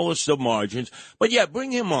smallest of margins. But, yeah,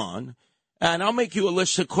 bring him on. And I'll make you a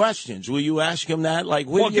list of questions. Will you ask him that? Like,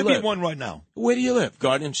 where do you give live? me one right now. Where do you live?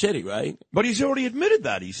 Garden City, right? But he's already admitted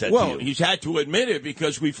that, he said to you. He's had to admit it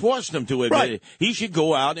because we forced him to admit it. He should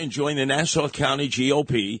go out and join the Nassau County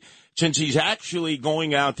GOP since he's actually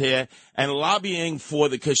going out there and lobbying for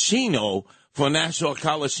the casino for Nassau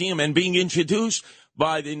Coliseum and being introduced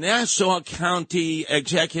by the Nassau County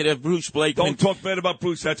Executive Bruce Blakeman. Don't talk bad about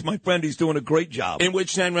Bruce. That's my friend. He's doing a great job. In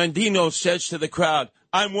which San Rendino says to the crowd,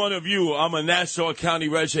 I'm one of you. I'm a Nassau County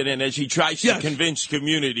resident, as he tries to convince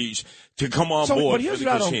communities to come on board. But here's what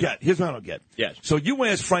I don't get. Here's what I don't get. Yes. So you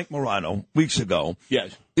asked Frank Morano weeks ago.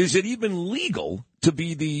 Yes. Is it even legal to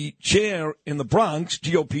be the chair in the Bronx,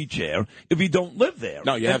 GOP chair, if you don't live there?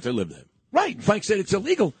 No, you have to live there. Right. Frank said it's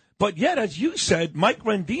illegal. But yet, as you said, Mike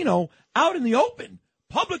Rendino, out in the open,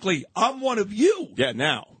 publicly, I'm one of you. Yeah,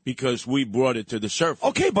 now, because we brought it to the surface.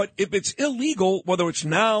 Okay, but if it's illegal, whether it's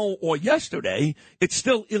now or yesterday, it's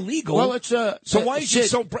still illegal. Well, it's so why is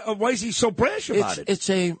he so brash about it? It's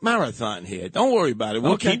a marathon here. Don't worry about it.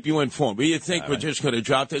 We'll keep you informed. But you think we're just going to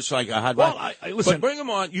drop this like a hot rock? Listen, but bring them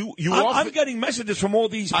on. I'm getting messages from all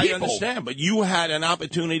these people. I understand, but you had an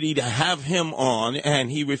opportunity to have him on,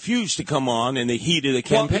 and he refused to come on in the heat of the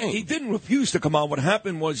campaign. Well, he didn't refuse to come on. What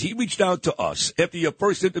happened was he reached out to us after your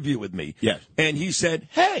first interview with me. Yes. And he said,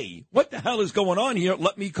 hey, what the hell is going on here?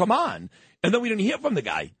 Let me come on. And then we didn't hear from the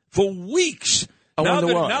guy for weeks. Now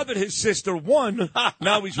that his sister won,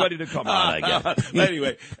 now he's ready to come on, I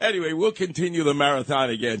guess. Anyway, we'll continue the marathon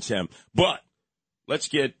against him. But let's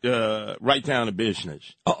get right down to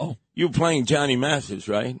business. Uh-oh. You're playing Johnny Mathis,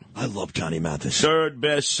 right? I love Johnny Mathis. Third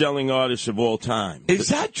best-selling artist of all time. Is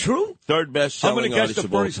that true? Third best-selling artist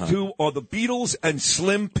of all time. I'm going to guess the first two are the Beatles and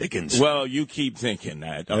Slim Pickens. Well, you keep thinking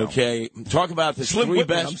that, okay? Talk about the Slim three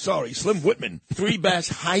Whitman, best. I'm sorry, Slim Whitman. Three best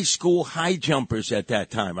high school high jumpers at that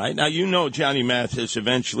time, right? Now, you know Johnny Mathis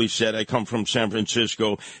eventually said, I come from San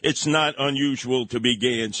Francisco. It's not unusual to be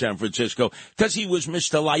gay in San Francisco, because he was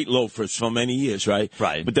Mr. Light Loafers for many years, right?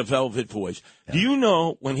 Right. With the Velvet Boys. Yeah. Do you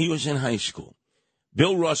know when he was in high school,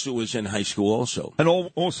 Bill Russell was in high school also. And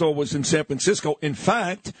also was in San Francisco. In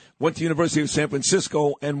fact, went to University of San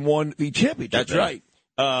Francisco and won the championship. That's right.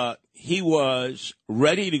 He was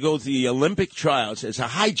ready to go to the Olympic trials as a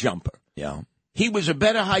high jumper. Yeah. He was a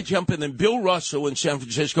better high jumper than Bill Russell in San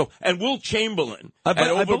Francisco and Will Chamberlain at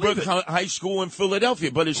Overbrook High School in Philadelphia.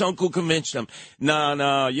 But his uncle convinced him,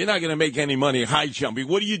 no, you're not going to make any money high jumping.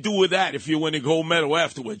 What do you do with that if you win a gold medal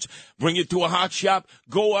afterwards? Bring it to a hot shop?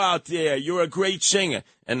 Go out there. You're a great singer.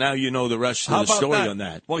 And now you know the rest of the story on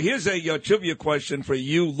that. Well, here's a trivia question for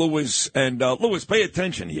you, Lewis. And Lewis, pay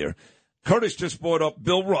attention here. Curtis just brought up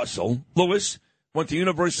Bill Russell. Lewis went to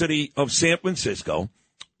University of San Francisco.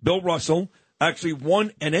 Bill Russell actually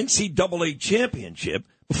won an NCAA championship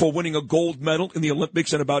before winning a gold medal in the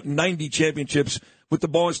Olympics and about 90 championships with the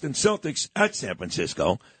Boston Celtics at San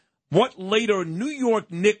Francisco. What later New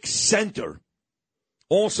York Knicks center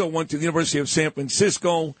also went to the University of San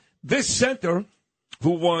Francisco. This center,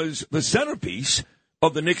 who was the centerpiece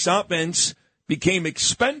of the Knicks offense, became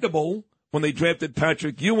expendable when they drafted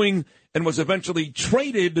Patrick Ewing and was eventually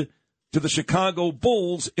traded to the Chicago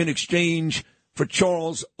Bulls in exchange for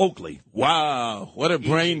Charles Oakley. Wow, what a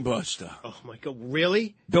brain buster. Oh, my God,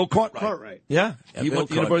 really? Bill Cartwright. Cartwright. Yeah, he went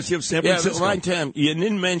to the University of San Francisco. Yeah, right, Tim, you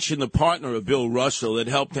didn't mention the partner of Bill Russell that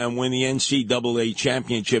helped him win the NCAA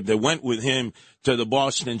championship that went with him to the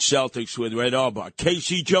Boston Celtics with Red Auerbach.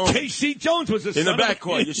 Casey Jones. Casey Jones was in the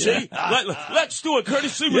backcourt, you see? Let's do a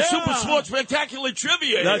courtesy with Super Sports Spectacular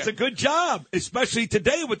Trivia. That's a good job, especially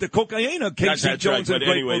today with the cocaine of Casey that's Jones. Right, but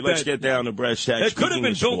anyway, let's get down to brass tacks. It could have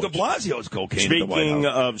been Bill de Blasio's cocaine. Speaking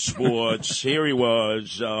of sports, here he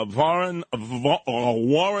was, Warren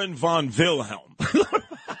von Wilhelm.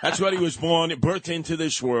 That's what he was born, birthed into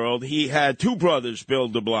this world. He had two brothers, Bill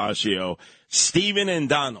de Blasio, Stephen and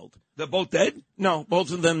Donald. They're both dead? No,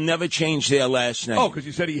 both of them never changed their last name. Oh, because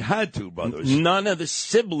you said he had two brothers. None of the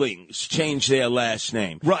siblings changed their last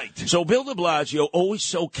name. Right. So Bill de Blasio, always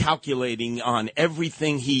so calculating on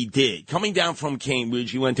everything he did. Coming down from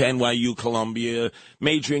Cambridge, he went to NYU, Columbia,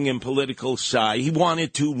 majoring in political science. He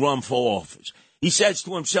wanted to run for office. He says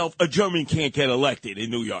to himself, a German can't get elected in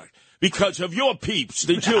New York. Because of your peeps,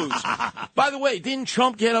 the Jews. By the way, didn't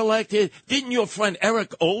Trump get elected? Didn't your friend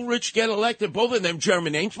Eric Ulrich get elected? Both of them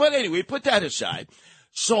German names. But anyway, put that aside.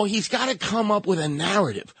 So he's got to come up with a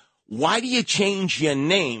narrative. Why do you change your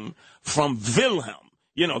name from Wilhelm,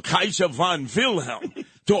 Kaiser von Wilhelm,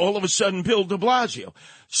 to all of a sudden Bill de Blasio?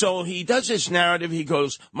 So he does this narrative. He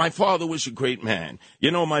goes, my father was a great man.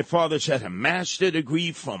 My father's had a master's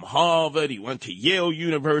degree from Harvard. He went to Yale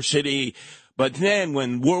University. But then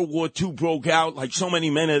when World War II broke out, like so many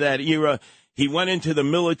men of that era, he went into the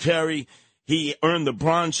military. He earned the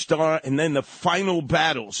Bronze Star, and then the final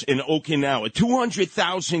battles in Okinawa.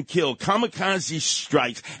 200,000 killed, kamikaze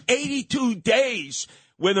strikes, 82 days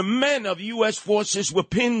where the men of U.S. forces were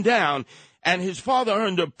pinned down, and his father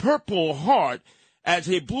earned a Purple Heart as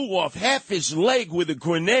he blew off half his leg with a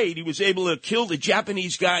grenade. He was able to kill the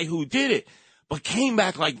Japanese guy who did it, but came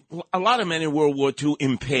back like a lot of men in World War II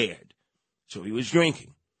impaired. So he was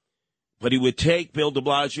drinking. But he would take Bill de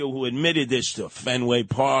Blasio, who admitted this, to Fenway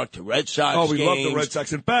Park, to Red Sox games. Oh, we love the Red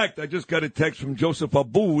Sox. In fact, I just got a text from Joseph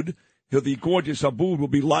Aboud. The gorgeous Aboud will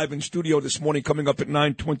be live in studio this morning coming up at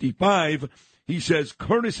 9:25. He says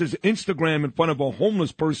Curtis's Instagram in front of a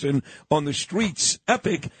homeless person on the streets,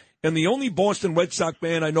 epic. And the only Boston Red Sox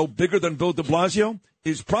fan I know bigger than Bill de Blasio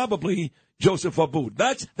is probably Joseph Aboud.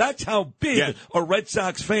 That's how big a Red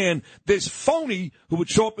Sox fan this phony who would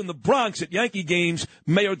show up in the Bronx at Yankee games,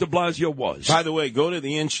 Mayor de Blasio, was. By the way, go to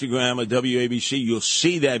the Instagram of WABC. You'll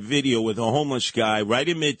see that video with a homeless guy right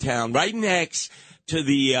in Midtown, right next to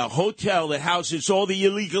the hotel that houses all the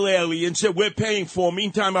illegal aliens that we're paying for.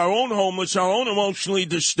 Meantime, our own homeless, our own emotionally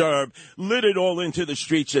disturbed, littered all into the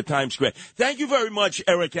streets of Times Square. Thank you very much,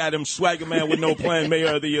 Eric Adams, swagger man with no plan,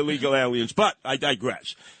 mayor of the illegal aliens. But I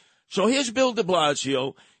digress. So here's Bill de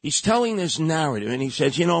Blasio. He's telling this narrative, and he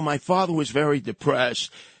says, my father was very depressed,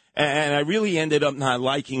 and I really ended up not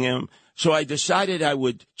liking him. So I decided I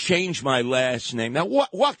would change my last name. Now,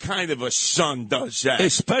 what kind of a son does that?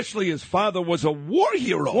 Especially his father was a war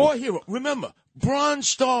hero. War hero. Remember, Bronze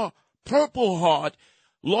Star, Purple Heart,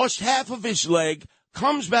 lost half of his leg,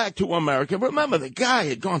 comes back to America. Remember, the guy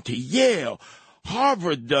had gone to Yale,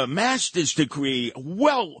 Harvard, master's degree,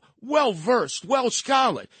 well-versed,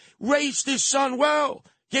 well-scholared, raised his son well.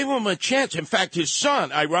 Gave him a chance. In fact, his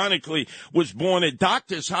son, ironically, was born at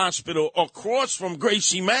Doctors Hospital across from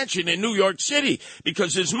Gracie Mansion in New York City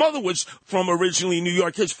because his mother was from originally New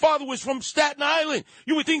York. His father was from Staten Island.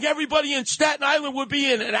 You would think everybody in Staten Island would be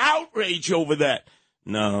in an outrage over that.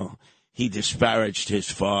 No. He disparaged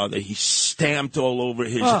his father. He stamped all over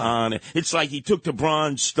his honor. It's like he took the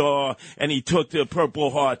Bronze Star and he took the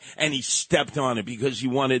Purple Heart and he stepped on it because he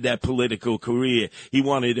wanted that political career. He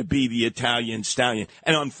wanted to be the Italian stallion.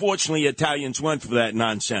 And unfortunately, Italians went for that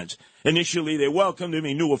nonsense. Initially, they welcomed him.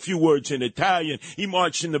 He knew a few words in Italian. He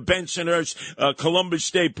marched in the Bensonhurst Columbus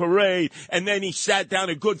Day Parade. And then he sat down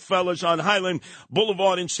at Goodfellas on Highland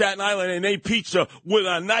Boulevard in Staten Island and ate pizza with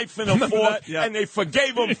a knife and a fork. And they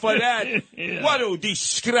forgave him for that. What a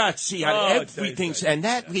disgrazia. Everything's, and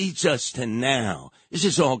that leads us to now. This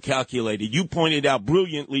is all calculated. You pointed out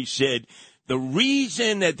brilliantly, Sid, the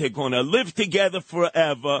reason that they're going to live together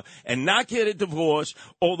forever and not get a divorce,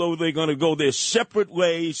 although they're going to go their separate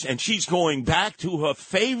ways, and she's going back to her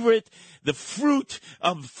favorite, the fruit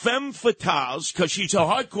of femme fatales, because she's a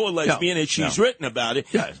hardcore lesbian and she's written about it.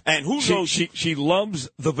 Yes. And who knows? She loves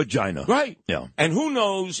the vagina. Right. Yeah. And who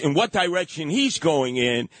knows in what direction he's going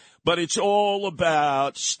in. But it's all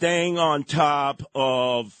about staying on top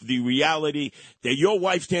of the reality that your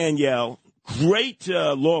wife, Danielle, great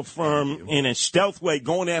law firm in a stealth way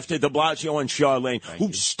going after de Blasio and Charlene,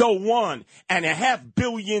 who stole $1.5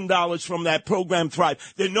 billion from that program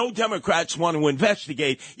Thrive that no Democrats want to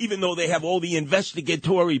investigate, even though they have all the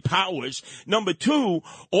investigatory powers. Number two,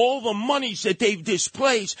 all the monies that they've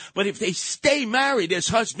displaced, but if they stay married as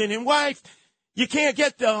husband and wife, you can't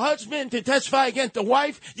get the husband to testify against the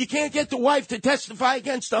wife. You can't get the wife to testify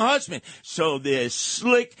against the husband. So they're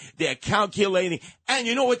slick. They're calculating. And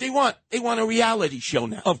you know what they want? They want a reality show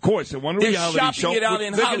now. Of course, they want a reality show. They're shopping it out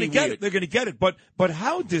in Hollywood. They're going to get it. But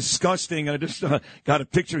how disgusting. I just got a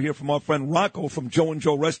picture here from our friend Rocco from Joe and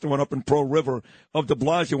Joe Restaurant up in Pearl River of de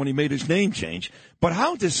Blasio when he made his name change. But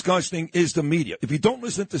how disgusting is the media? If you don't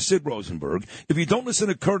listen to Sid Rosenberg, if you don't listen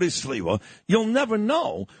to Curtis Sliwa, you'll never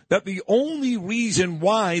know that the only reason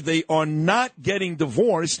why they are not getting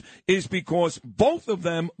divorced is because both of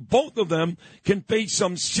them can face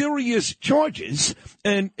some serious charges.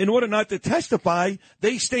 And in order not to testify,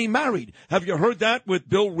 they stay married. Have you heard that with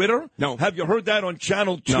Bill Ritter? No. Have you heard that on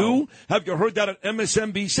Channel 2? No. Have you heard that on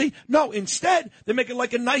MSNBC? No. Instead, they make it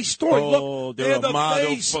like a nice story. Oh, Look, they're the a model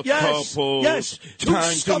face. for Yes. couples. Yes.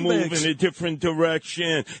 Time to move in a different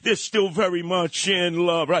direction. They're still very much in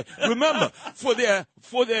love, right? Remember, for their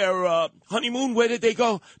honeymoon, where did they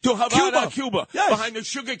go? To Havana, Cuba. Yes. Behind the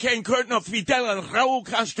sugarcane curtain of Fidel and Raul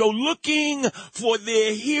Castro, looking for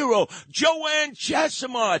their hero, Joanne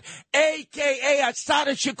Chesimard, a.k.a.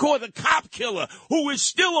 Assata Shakur, the cop killer, who is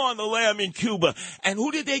still on the lam in Cuba. And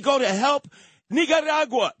who did they go to help?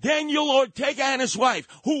 Nicaragua, Daniel Ortega and his wife,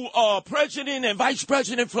 who are president and vice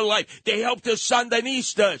president for life. They helped the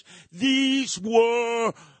Sandinistas. These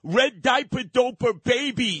were red diaper doper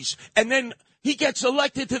babies. And then he gets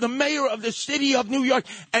elected to the mayor of the city of New York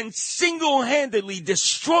and single-handedly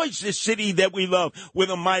destroys the city that we love with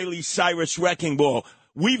a Miley Cyrus wrecking ball.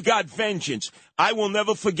 We've got vengeance. I will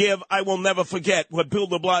never forgive. I will never forget what Bill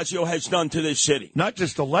de Blasio has done to this city. Not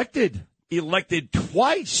just elected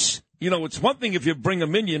twice. You know, it's one thing if you bring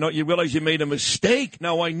them in, you realize you made a mistake.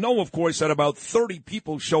 Now, I know, of course, that about 30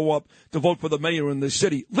 people show up to vote for the mayor in this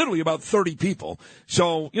city. Literally about 30 people.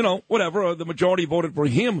 So, whatever, the majority voted for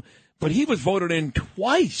him. But he was voted in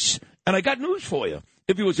twice. And I got news for you.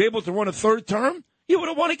 If he was able to run a third term, he would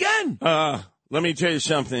have won again. Let me tell you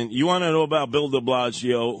something. You want to know about Bill de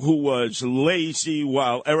Blasio, who was lazy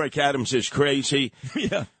while Eric Adams is crazy?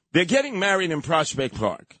 Yeah. They're getting married in Prospect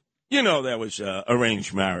Park. You know that was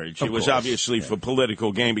arranged marriage. It was obviously for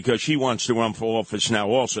political gain because she wants to run for office now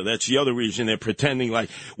also. That's the other reason they're pretending like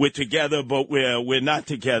we're together, but we're not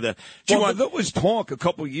together. There was talk a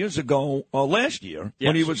couple of years ago, last year,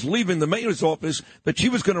 when he was leaving the mayor's office, that she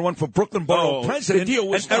was going to run for Brooklyn Borough president, the deal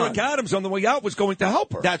was and Eric Adams on the way out was going to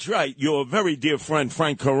help her. That's right. Your very dear friend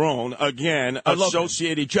Frank Carone, again,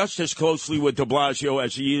 associated just as closely with de Blasio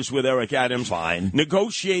as he is with Eric Adams. Fine.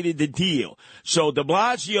 Negotiated the deal. So de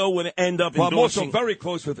Blasio would end up I'm endorsing... also very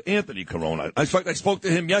close with Anthony Carone. In fact, I spoke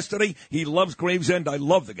to him yesterday. He loves Gravesend. I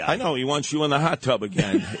love the guy. I know. He wants you in the hot tub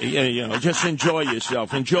again. Just enjoy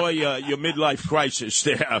yourself. Enjoy your midlife crisis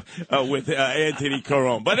there with Anthony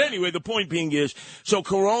Carone. But anyway, the point being is, so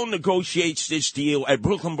Carone negotiates this deal at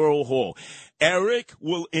Brooklyn Borough Hall. Eric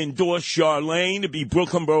will endorse Charlene to be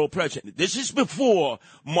Brooklyn Borough president. This is before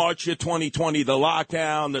March of 2020, the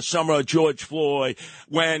lockdown, the summer of George Floyd,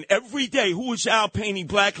 when every day, who was out painting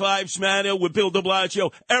Black Lives Matter with Bill de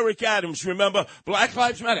Blasio? Eric Adams, remember? Black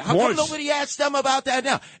Lives Matter. How come nobody asked them about that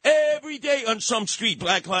now? Every day on some street,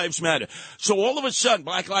 Black Lives Matter. So all of a sudden,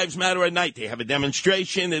 Black Lives Matter at night. They have a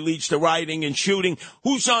demonstration that leads to rioting and shooting.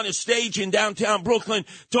 Who's on a stage in downtown Brooklyn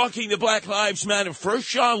talking to Black Lives Matter? First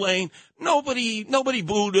Charlene. Nobody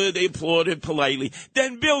booed her. They applauded politely.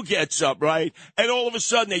 Then Bill gets up, right? And all of a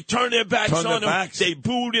sudden, they turn their backs on him. They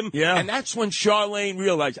booed him. Yeah. And that's when Charlene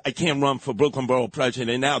realized, I can't run for Brooklyn Borough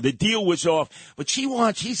president now. The deal was off. But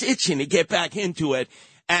she's itching to get back into it.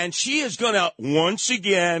 And she is going to, once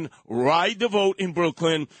again, ride the vote in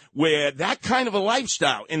Brooklyn, where that kind of a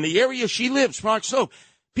lifestyle, in the area she lives, Park Slope,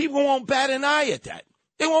 people won't bat an eye at that.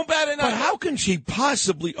 They won't bat an eye. But how can she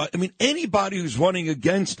possibly, anybody who's running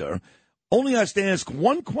against her only has to ask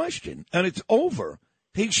one question, and it's over.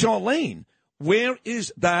 Hey, Charlene, where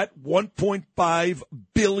is that $1.5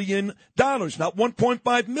 billion? Not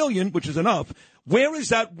 $1.5 million, which is enough. Where is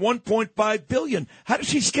that $1.5 billion? How does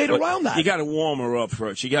she skate around that? You got to warm her up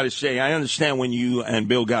first. You got to say, I understand when you and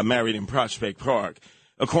Bill got married in Prospect Park.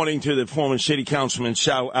 According to the former city councilman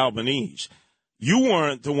Sal Albanese, you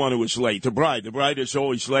weren't the one who was late. The bride is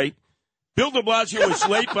always late. Bill de Blasio was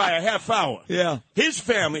late by a half hour. Yeah. His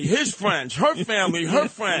family, his friends, her family, her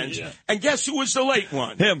friends. Yeah. And guess who was the late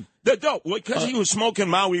one? Him. The dope. Because he was smoking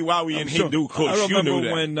Maui Wowie and Hindu Kush. I remember you knew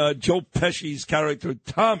that. when Joe Pesci's character,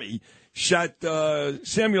 Tommy, shot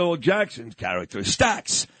Samuel L. Jackson's character,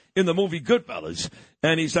 Stax, in the movie Goodfellas.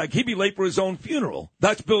 And he's like, he'd be late for his own funeral.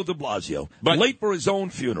 That's Bill de Blasio. But late for his own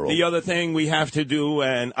funeral. The other thing we have to do,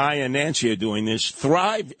 and I and Nancy are doing this,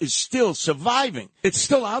 Thrive is still surviving. It's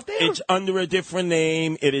still out there? It's under a different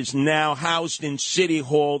name. It is now housed in City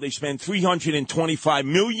Hall. They spent $325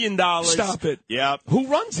 million. Stop it. Yeah. Who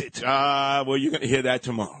runs it? Well, you're going to hear that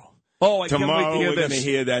tomorrow. Oh, I tomorrow can't wait to hear we're this. going to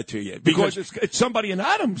hear that to you. Because it's somebody in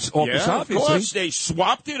Adams' office, yeah, obviously. Of course. They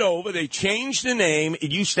swapped it over. They changed the name. It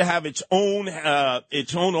used to have its own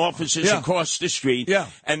offices across the street. Yeah.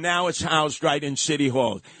 And now it's housed right in City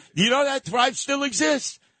Hall. You know that Thrive still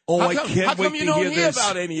exists? Oh, I can't wait to hear this. How come you don't hear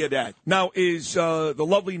about any of that? Now, is the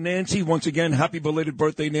lovely Nancy, once again, happy belated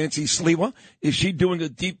birthday, Nancy Sliwa, is she doing a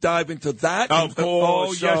deep dive into that? Of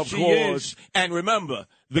course, oh, yes, of she course. is. And remember,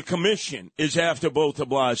 the commission is after both de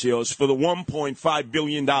Blasios for the $1.5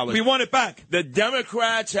 billion. We want it back. The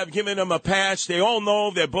Democrats have given them a pass. They all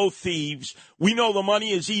know they're both thieves. We know the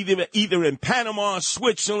money is either in Panama,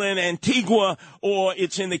 Switzerland, Antigua, or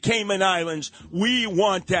it's in the Cayman Islands. We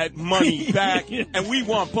want that money back, and we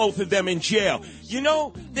want both of them in jail. You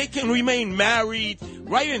know, they can remain married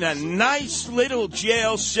right in a nice little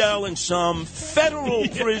jail cell in some federal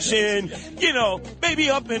prison, maybe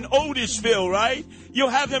up in Otisville, right? You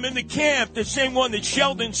have them in the camp, the same one that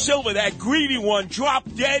Sheldon Silver, that greedy one,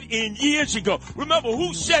 dropped dead in years ago. Remember,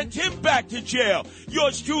 who sent him back to jail?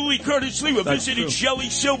 Yours truly, Curtis Lewa, visited Shelley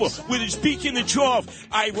Silver with his beak in the trough.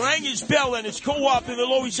 I rang his bell and his co-op in the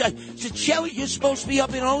Lower East Side. He said, Shelley, you're supposed to be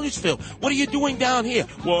up in Otisville. What are you doing down here?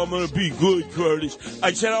 Well, I'm going to be good, Curtis.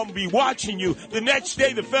 I said, I'm going to be watching you. The next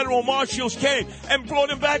day, the federal marshals came and brought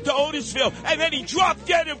him back to Otisville. And then he dropped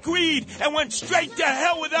dead of greed and went straight to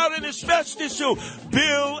hell without an asbestos suit.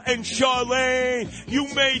 Bill and Charlene, you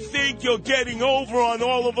may think you're getting over on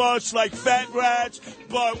all of us like fat rats,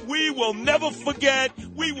 but we will never forget.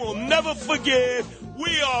 We will never forgive.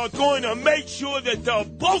 We are going to make sure that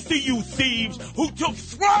both of you thieves who took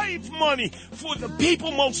Thrive money for the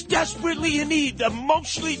people most desperately in need, the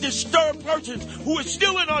mostly disturbed persons who are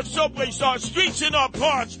still in our subways, our streets, and our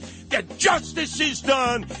parks, that justice is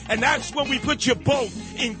done. And that's when we put you both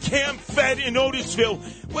in Camp Fed in Otisville,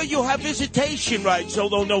 where you'll have visitation rights,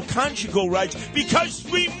 although no conjugal rights, because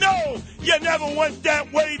we know you never went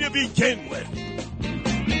that way to begin with.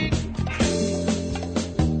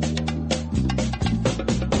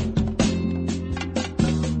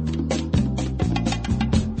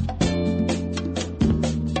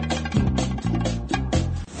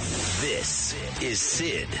 This is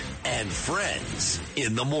Sid and Friends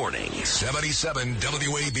in the morning. 77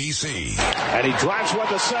 WABC. And he drives one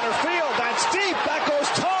to center field. That's deep. That goes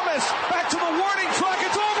Thomas. Back to the warning track.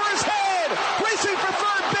 It's over his head. Racing for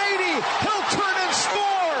third, Beatty. He'll turn and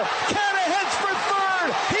score. Canna heads for third.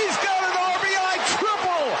 He's got an RBI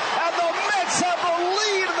triple. And the Mets have the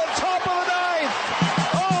lead in the top of the ninth.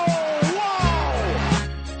 Oh, wow.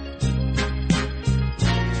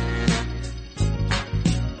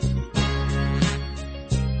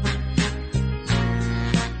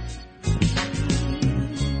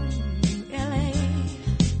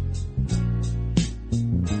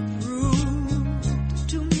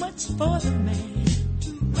 Too much for the man.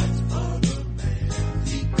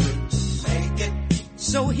 He couldn't make it.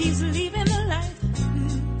 So he's leaving the life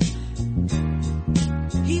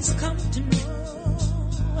he's come to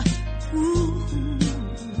know. Ooh.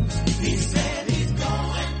 He said he's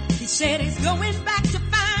going. He said he's going back to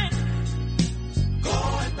find.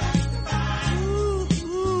 Going back to find.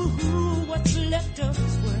 Ooh, what's left of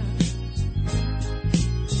his world.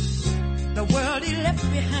 The world he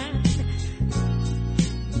left behind.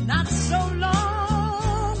 Not so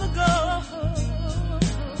long ago.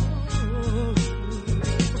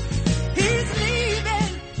 He's leaving.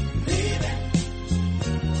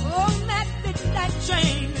 On that midnight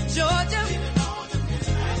train to Georgia.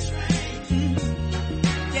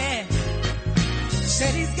 Yeah.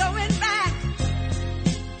 Said he's going back.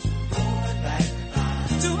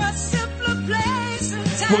 To a simpler place and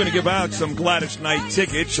time. We're going to give out some Gladys Knight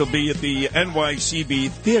tickets. She'll be at the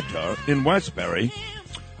NYCB Theater in Westbury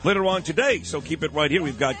later on today, so keep it right here.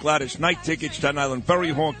 We've got Gladys Knight tickets, Staten Island Ferry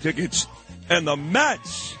Hawk tickets, and the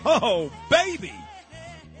Mets. Oh, baby.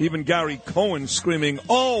 Even Gary Cohen screaming,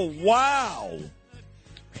 oh, wow.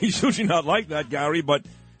 He's usually not like that, Gary, but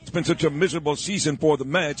it's been such a miserable season for the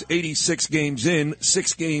Mets. 86 games in,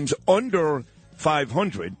 6 games under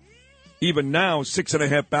 500. Even now,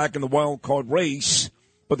 6.5 back in the wild card race,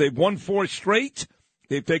 but they've won 4 straight.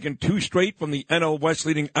 They've taken 2 straight from the NL West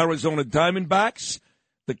leading Arizona Diamondbacks.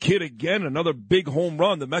 The kid again, another big home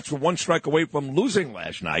run. The Mets were 1 strike away from losing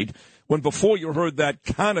last night. When before you heard that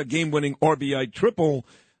kind of game-winning RBI triple,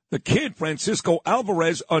 the kid, Francisco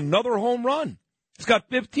Alvarez, another home run. He's got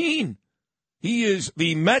 15. He is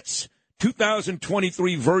the Mets'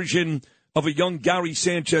 2023 version of a young Gary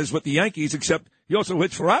Sanchez with the Yankees, except he also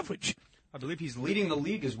hits for average. I believe he's leading the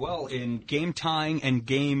league as well in game-tying and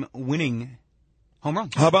game-winning home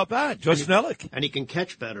runs. How about that? Justin Ellick. And he can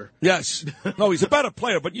catch better. Yes. No, he's a better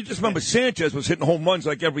player, but you just remember Sanchez was hitting home runs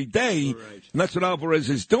like every day, and that's what Alvarez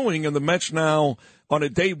is doing. And the Mets now, on a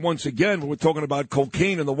day once again, when we're talking about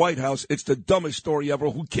cocaine in the White House, it's the dumbest story ever.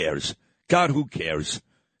 Who cares? God, who cares?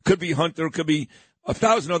 Could be Hunter, could be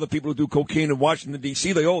 1,000 other people who do cocaine in Washington,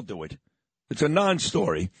 D.C. They all do it. It's a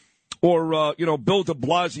non-story. Or, Bill de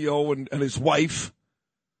Blasio and his wife.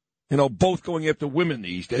 Both going after women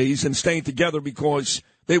these days and staying together because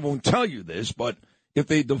they won't tell you this, but if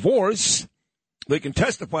they divorce, they can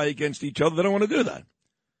testify against each other. They don't want to do that.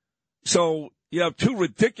 So you have 2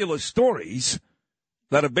 ridiculous stories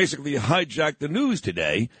that have basically hijacked the news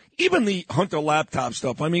today. Even the Hunter laptop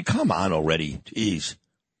stuff. I mean, come on already. Jeez.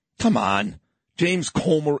 Come on. James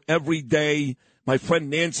Comer every day. My friend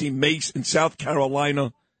Nancy Mace in South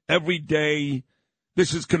Carolina every day.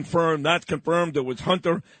 This is confirmed. That's confirmed. It was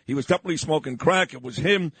Hunter. He was definitely smoking crack. It was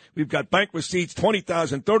him. We've got bank receipts,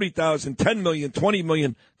 $20,000, $30,000, $10 million, $20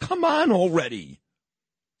 million. Come on already.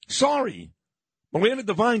 Sorry. Miranda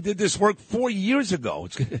Devine did this work 4 years ago.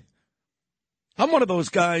 I'm one of those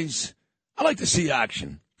guys, I like to see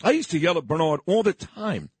action. I used to yell at Bernard all the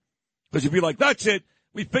time. Because he'd be like, that's it.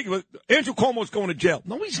 We figured Andrew Cuomo's going to jail.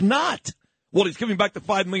 No, he's not. Well, he's giving back the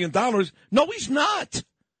 $5 million. No, he's not.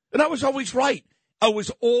 And I was always right. I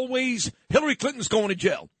was always, Hillary Clinton's going to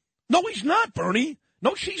jail. No, he's not, Bernie.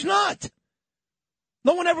 No, she's not.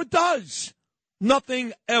 No one ever does.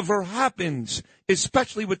 Nothing ever happens,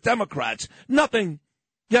 especially with Democrats. Nothing.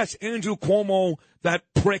 Yes, Andrew Cuomo, that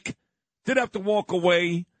prick, did have to walk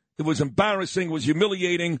away. It was embarrassing. It was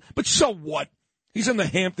humiliating. But so what? He's in the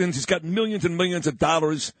Hamptons. He's got millions and millions of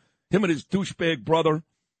dollars. Him and his douchebag brother.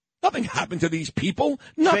 Nothing happened to these people.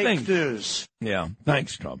 Nothing. Fake news. Yeah,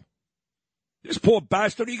 thanks, Trump. This poor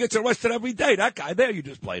bastard, he gets arrested every day. That guy there, you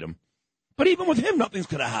just played him. But even with him, nothing's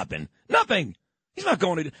going to happen. Nothing. He's not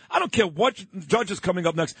going to. I don't care what judge is coming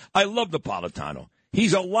up next. I love Napolitano.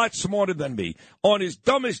 He's a lot smarter than me. On his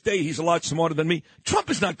dumbest day, he's a lot smarter than me. Trump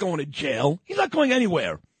is not going to jail. He's not going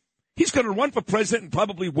anywhere. He's going to run for president and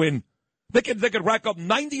probably win. They could rack up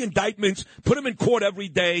 90 indictments, put him in court every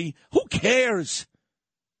day. Who cares?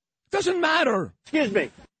 Doesn't matter. Excuse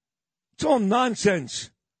me. It's all nonsense.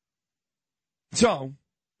 So,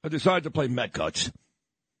 I decided to play Metcuts.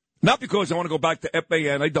 Not because I want to go back to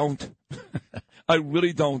FAN. I don't. I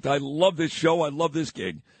really don't. I love this show. I love this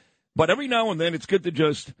gig. But every now and then, it's good to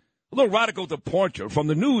just, a little radical departure from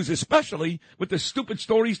the news, especially with the stupid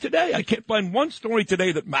stories today. I can't find one story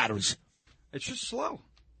today that matters. It's just slow.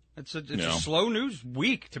 It's a slow news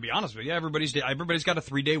week, to be honest with you. Everybody's got a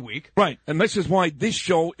 3-day week. Right. And this is why this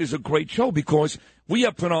show is a great show, because we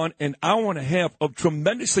have put on an hour and a half of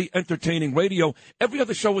tremendously entertaining radio. Every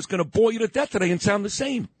other show is going to bore you to death today and sound the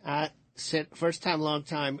same. Sid, first time, long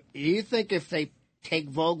time. You think if they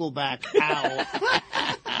take Vogelback out,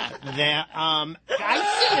 there,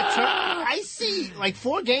 I see like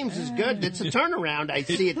 4 games is good. It's a turnaround. I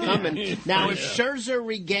see it coming. Now, if Scherzer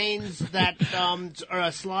regains that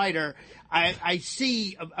slider, I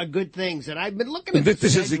see a good things. And I've been looking at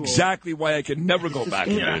this is exactly why I can never go back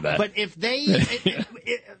and do that. But if they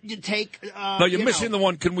you take... no, you're missing the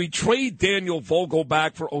one. Can we trade Daniel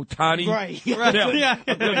Vogelback for Ohtani? Right. Yeah.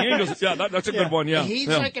 The Angels, that's a good one, yeah. He's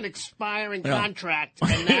like an expiring contract,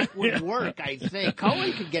 and that would work, I think.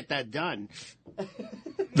 Cohen could get that done.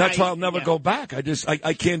 That's why I'll never go back.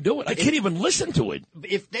 I can't do it. I can't even listen to it.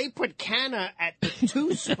 If they put Canna at the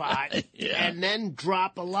 2 spot and then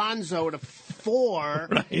drop Alonso to 4,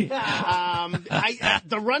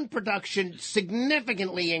 the run production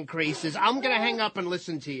significantly increases. I'm going to hang up and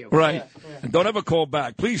listen to you. Right. And don't ever call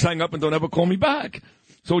back. Please hang up and don't ever call me back.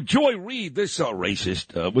 So Joy Reid, this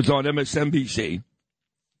racist, was on MSNBC.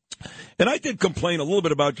 And I did complain a little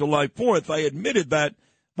bit about July 4th. I admitted that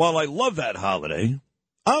while I love that holiday,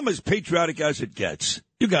 I'm as patriotic as it gets.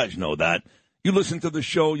 You guys know that. You listen to the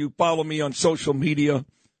show. You follow me on social media.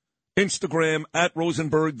 Instagram at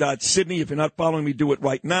Rosenberg.Sydney. If you're not following me, do it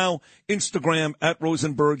right now. Instagram at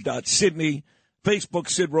Rosenberg.Sydney. Facebook,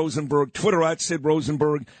 Sid Rosenberg. Twitter at Sid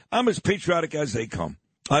Rosenberg. I'm as patriotic as they come.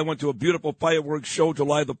 I went to a beautiful fireworks show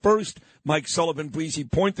July the 1st. Mike Sullivan, Breezy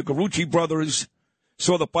Point, the Carucci brothers.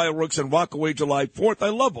 Saw the fireworks in Rockaway July 4th. I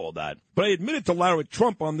love all that. But I admitted to Lara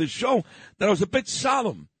Trump on this show that I was a bit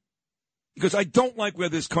solemn because I don't like where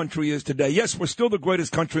this country is today. Yes, we're still the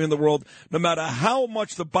greatest country in the world. No matter how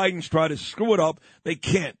much the Bidens try to screw it up, they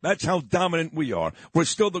can't. That's how dominant we are. We're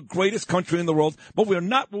still the greatest country in the world, but we're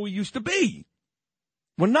not where we used to be.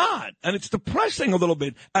 We're not. And it's depressing a little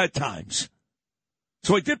bit at times.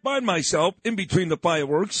 So I did find myself in between the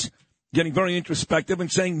fireworks getting very introspective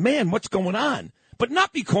and saying, man, what's going on? But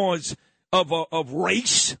not because of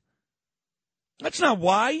race. That's not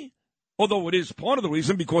why. Although it is part of the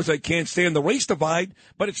reason, because I can't stand the race divide.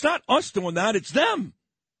 But it's not us doing that. It's them.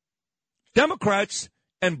 Democrats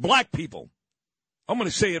and black people. I'm going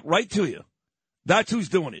to say it right to you. That's who's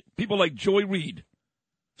doing it. People like Joy Reid.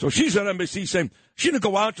 So she's on NBC saying she didn't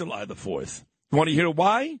go out July the 4th. You want to hear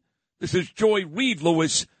why? This is Joy Reid,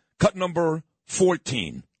 Lewis, cut number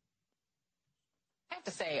 14. I have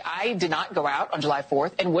to say, I did not go out on July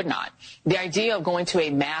 4th and would not. The idea of going to a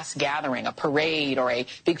mass gathering, a parade, or a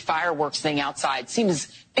big fireworks thing outside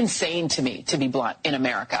seems insane to me, to be blunt, in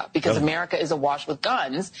America, because America is awash with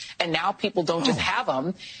guns, and now people don't just have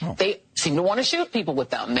them. They seem to want to shoot people with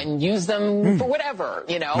them and use them for whatever,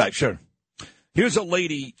 you know. Right, sure. Here's a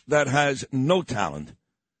lady that has no talent.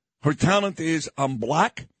 Her talent is, I'm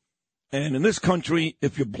black, and in this country,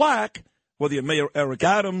 if you're black, whether you're Mayor Eric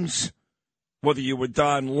Adams, whether you were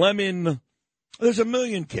Don Lemon, there's a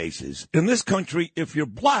million cases. In this country, if you're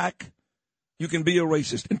black, you can be a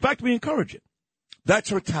racist. In fact, we encourage it. That's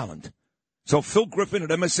her talent. So Phil Griffin at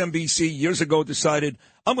MSNBC years ago decided,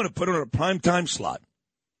 I'm going to put her in a primetime slot.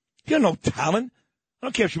 She has no talent. I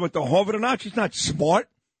don't care if she went to Harvard or not. She's not smart.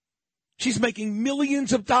 She's making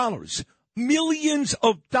millions of dollars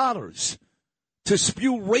to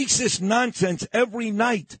spew racist nonsense every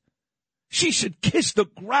night. She should kiss the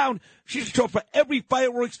ground. She should show up for every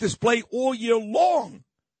fireworks display all year long.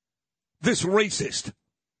 This racist.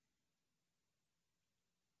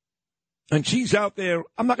 And she's out there.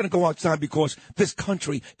 I'm not going to go outside because this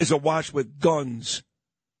country is awash with guns.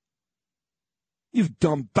 You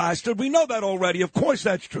dumb bastard. We know that already. Of course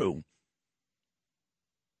that's true.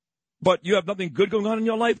 But you have nothing good going on in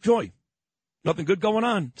your life, Joy. Nothing good going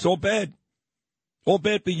on. It's all bad. All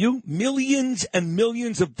bad for you. Millions and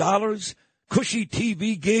millions of dollars. Cushy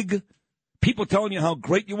TV gig. People telling you how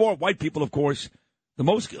great you are. White people, of course, the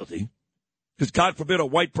most guilty. Because God forbid a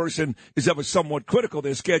white person is ever somewhat critical.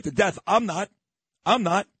 They're scared to death. I'm not.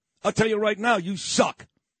 I'll tell you right now, you suck.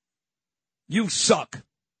 You suck.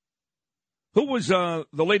 Who was the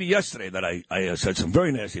lady yesterday that I said some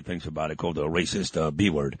very nasty things about? I called her a racist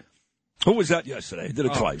B-word. Who was that yesterday? I did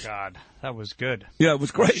it twice. Oh, God. That was good. Yeah, it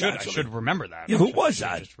was great, I should remember that. Yeah, who was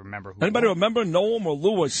that? Just remember who. Anybody remember Noam or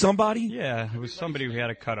Lou or somebody? Yeah, it was somebody we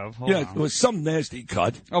had a cut of. It was some nasty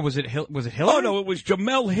cut. Oh, was it Hillary? Oh, no, it was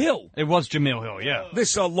Jamel Hill. It was Jamel Hill, yeah.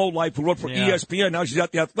 This lowlife who wrote for ESPN, now she's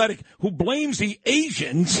at The Athletic, who blames the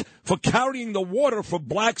Asians for carrying the water for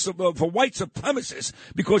for white supremacists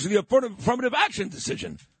because of the affirmative action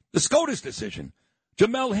decision, the SCOTUS decision.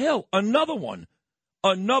 Jamel Hill, another one.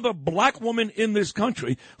 Another black woman in this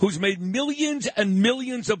country who's made millions and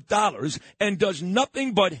millions of dollars and does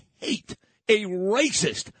nothing but hate. A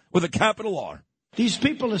racist with a capital R. These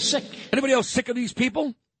people are sick. Anybody else sick of these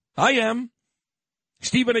people? I am.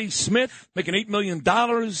 Stephen A. Smith making $8 million.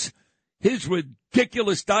 His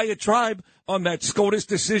ridiculous diatribe on that SCOTUS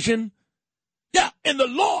decision. Yeah, in the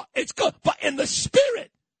law, it's good, but in the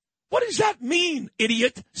spirit. What does that mean,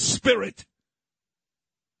 idiot? Spirit.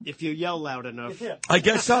 If you yell loud enough. I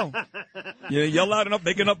guess so. You yell loud enough,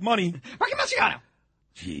 make enough money. Rocky Marciano.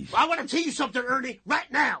 Jeez. I want to tell you something, Ernie,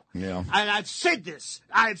 right now. Yeah. And I've said this.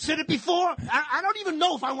 I've said it before. I don't even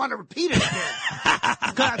know if I want to repeat it again.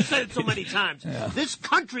 Because I've said it so many times. Yeah. This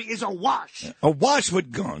country is awash. Awash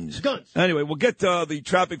with guns. Anyway, we'll get the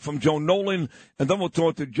traffic from Joe Nolan, and then we'll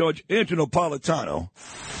talk to Judge Andrew Napolitano.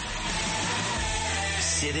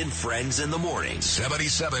 Sid and Friends in the morning.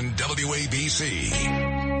 77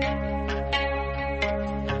 WABC.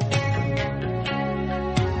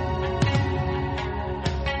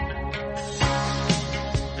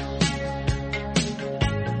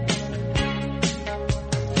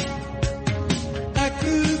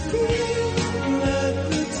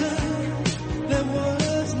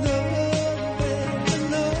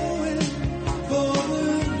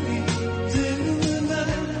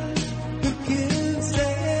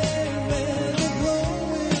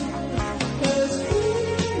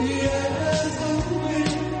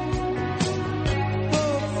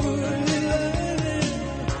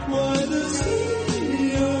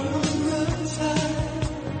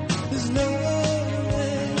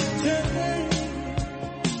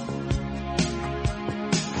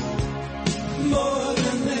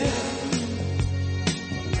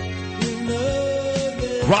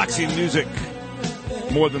 Roxy Music.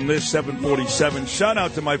 More Than This, 747. Shout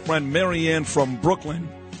out to my friend Marianne from Brooklyn,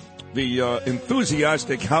 the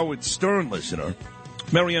enthusiastic Howard Stern listener.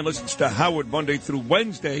 Marianne listens to Howard Monday through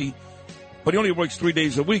Wednesday, but he only works 3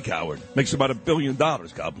 days a week, Howard. Makes about $1 billion,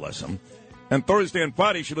 God bless him. And Thursday and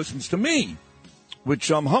Friday she listens to me, which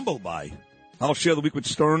I'm humbled by. I'll share the week with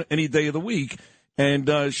Stern any day of the week.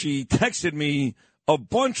 And she texted me a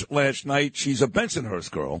bunch last night. She's a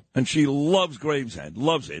Bensonhurst girl, and she loves Gravesend,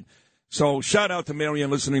 loves it. So shout out to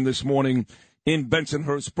Marianne listening this morning in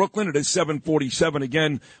Bensonhurst, Brooklyn. It is 7:47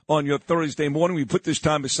 again on your Thursday morning. We put this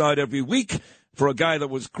time aside every week for a guy that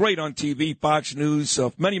was great on TV, Fox News,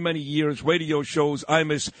 many, many years, radio shows.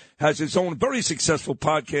 Imus has his own very successful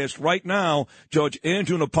podcast right now, Judge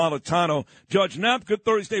Andrew Napolitano. Judge Knapp, good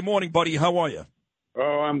Thursday morning, buddy. How are you?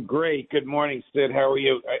 Oh, I'm great. Good morning, Sid. How are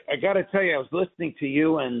you? I got to tell you, I was listening to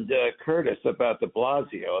you and Curtis about de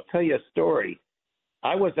Blasio. I'll tell you a story.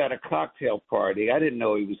 I was at a cocktail party. I didn't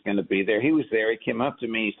know he was going to be there. He was there. He came up to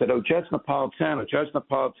me. He said, "Oh, Judge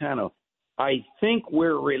Napolitano, I think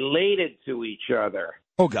we're related to each other."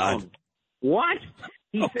 Oh, God. What?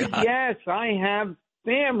 He said, God. "Yes, I have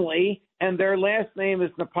family, and their last name is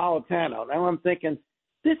Napolitano." Now I'm thinking,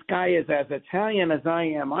 this guy is as Italian as I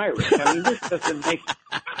am Irish. I mean, this doesn't make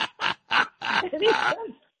any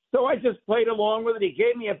sense. So I just played along with it. He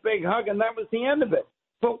gave me a big hug, and that was the end of it.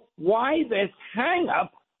 But why this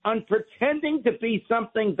hang-up on pretending to be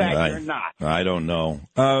something that you're not? I don't know.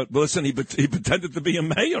 Listen, he pretended to be a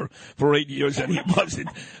mayor for 8 years, and he wasn't.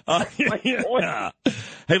 Yeah.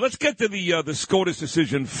 Hey, let's get to the SCOTUS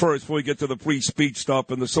decision first before we get to the free speech stuff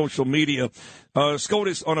and the social media.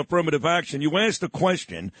 SCOTUS on affirmative action. You asked the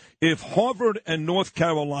question, if Harvard and North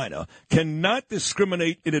Carolina cannot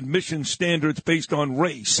discriminate in admission standards based on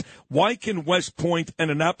race, why can West Point and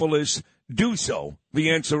Annapolis do so? The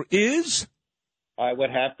answer is? I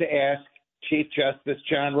would have to ask Chief Justice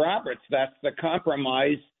John Roberts. That's the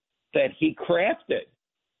compromise that he crafted.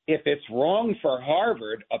 If it's wrong for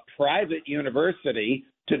Harvard, a private university,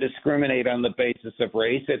 to discriminate on the basis of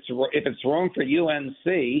race, if it's wrong for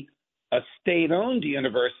UNC, a state-owned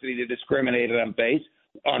university, to discriminate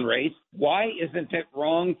on race, why isn't it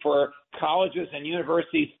wrong for colleges and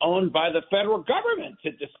universities owned by the federal government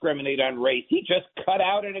to discriminate on race? He just cut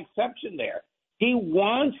out an exception there. He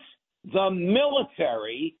wants the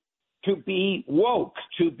military to be woke,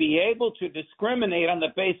 to be able to discriminate on the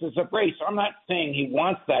basis of race. I'm not saying he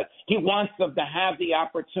wants that. He wants them to have the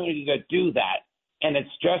opportunity to do that, and it's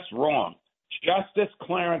just wrong. Justice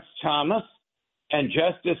Clarence Thomas and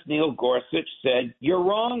Justice Neil Gorsuch said, you're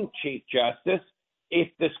wrong, Chief Justice. If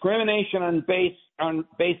discrimination based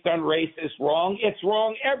on race is wrong, it's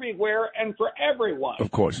wrong everywhere and for everyone. Of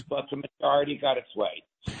course. But the majority got its way.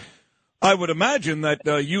 I would imagine that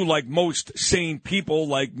you, like most sane people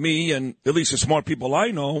like me and at least the smart people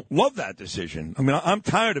I know, love that decision. I mean, I'm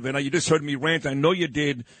tired of it. You just heard me rant. I know you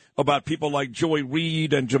did, about people like Joy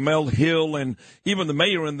Reid and Jamel Hill and even the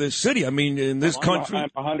mayor in this city. I mean, in this country. I'm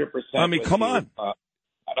 100%. I mean, come on.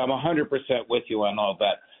 I'm 100% with you on all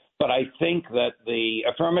that. But I think that the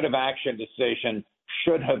affirmative action decision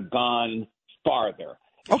should have gone farther.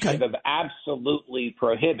 Okay. Should have absolutely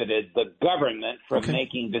prohibited the government from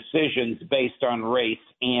making decisions based on race,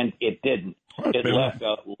 and it didn't. It left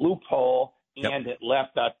a loophole, and it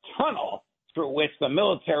left a tunnel through which the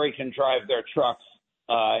military can drive their trucks,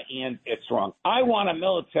 and it's wrong. I want a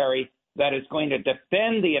military that is going to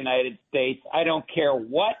defend the United States. I don't care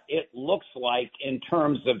what it looks like in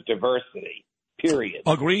terms of diversity, period.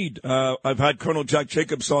 Agreed. I've had Colonel Jack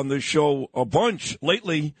Jacobs on this show a bunch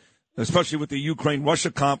lately, especially with the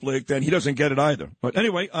Ukraine-Russia conflict, and he doesn't get it either. But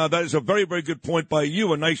anyway, that is a very, very good point by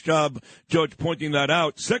you. A nice job, Judge, pointing that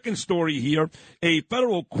out. Second story here, a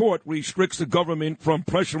federal court restricts the government from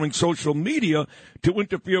pressuring social media to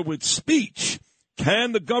interfere with speech.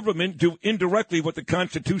 Can the government do indirectly what the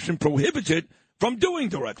Constitution prohibits it from doing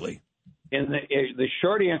directly? And the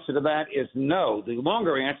short answer to that is no. The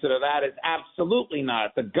longer answer to that is absolutely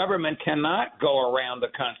not. The government cannot go around the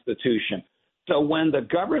Constitution. So when the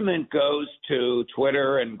government goes to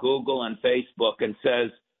Twitter and Google and Facebook and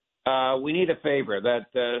says, we need a favor,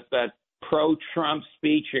 that pro-Trump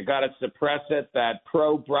speech, you got to suppress it. That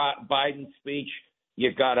pro-Biden speech,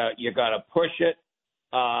 you gotta push it.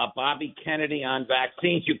 Bobby Kennedy on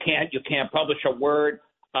vaccines, you can't publish a word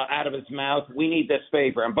out of his mouth. We need this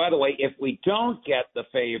favor. And by the way, if we don't get the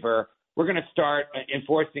favor, we're going to start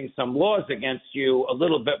enforcing some laws against you a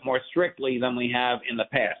little bit more strictly than we have in the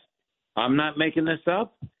past. I'm not making this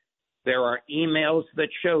up. There are emails that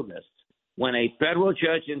show this. When a federal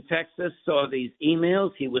judge in Texas saw these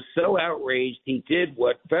emails, he was so outraged, he did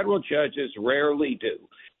what federal judges rarely do.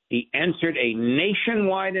 He entered a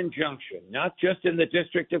nationwide injunction, not just in the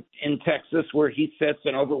district in Texas where he sits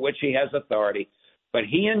and over which he has authority, but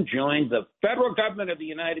he enjoined the federal government of the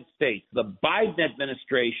United States, the Biden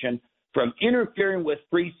administration, from interfering with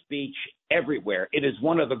free speech everywhere. It is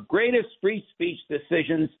one of the greatest free speech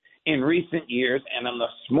decisions in recent years, and on this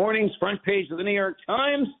morning's front page of the New York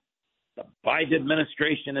Times, the Biden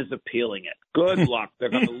administration is appealing it. Good luck.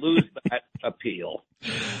 They're going to lose that appeal.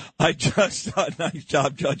 Nice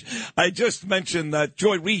job, Judge. I just mentioned that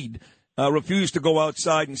Joy Reid refused to go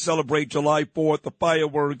outside and celebrate July 4th, the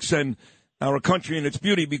fireworks, and our country and its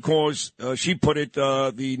beauty because she put it,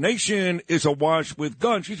 the nation is awash with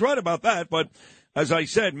guns. She's right about that, but as I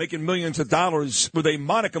said, making millions of dollars with a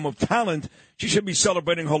modicum of talent, she should be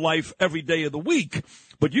celebrating her life every day of the week.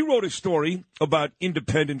 But you wrote a story about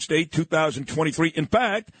Independence Day 2023. In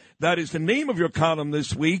fact, that is the name of your column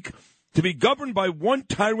this week, to be governed by one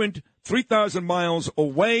tyrant 3,000 miles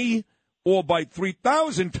away or by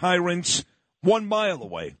 3,000 tyrants 1 mile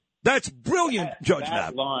away. That's brilliant, Judge Knapp.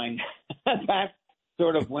 That line, that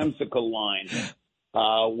sort of whimsical line,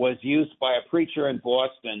 was used by a preacher in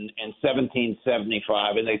Boston in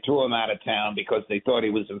 1775, and they threw him out of town because they thought he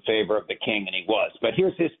was in favor of the king, and he was. But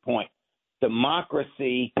here's his point.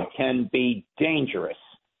 Democracy can be dangerous,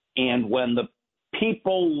 and when the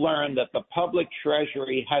people learn that the public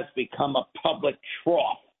treasury has become a public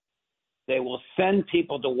trough, they will send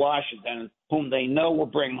people to Washington whom they know will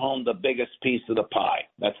bring home the biggest piece of the pie.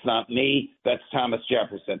 That's not me. That's Thomas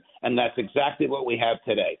Jefferson. And that's exactly what we have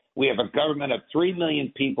today. We have a government of 3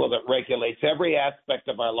 million people that regulates every aspect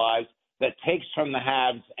of our lives, that takes from the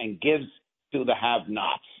haves and gives to the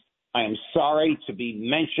have-nots. I am sorry to be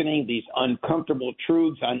mentioning these uncomfortable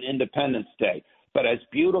truths on Independence Day, but as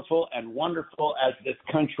beautiful and wonderful as this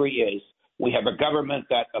country is, we have a government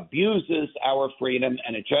that abuses our freedom,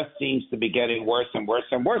 and it just seems to be getting worse and worse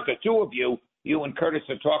and worse. The two of you and Curtis,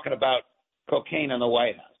 are talking about cocaine in the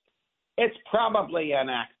White House. It's probably an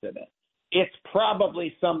accident. It's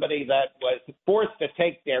probably somebody that was forced to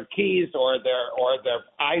take their keys or their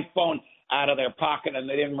iPhone out of their pocket, and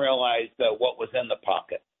they didn't realize what was in the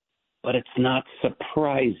pocket. But it's not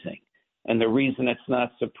surprising. And the reason it's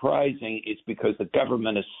not surprising is because the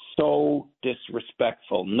government is so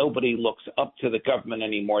disrespectful. Nobody looks up to the government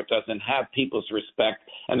anymore. It doesn't have people's respect.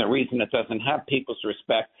 And the reason it doesn't have people's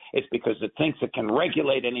respect is because it thinks it can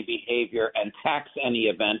regulate any behavior and tax any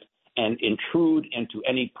event and intrude into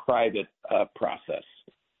any private process.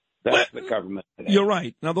 That's the government today. You're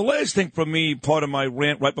right. Now, the last thing for me, part of my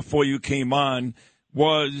rant right before you came on,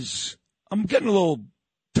 was I'm getting a little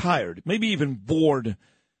tired, maybe even bored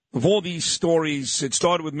of all these stories. It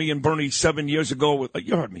started with me and Bernie 7 years ago with,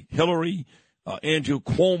 you heard me, Hillary, Andrew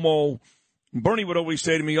Cuomo. Bernie would always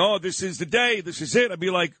say to me, oh, this is the day, this is it. I'd be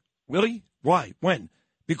like, really? Why? When?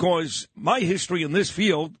 Because my history in this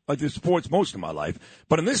field, I did sports most of my life,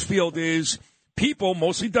 but in this field is people,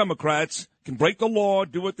 mostly Democrats, can break the law,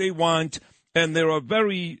 do what they want, and there are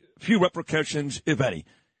very few repercussions, if any.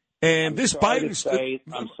 And I'm sorry to say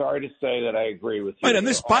that I agree with you. Right, and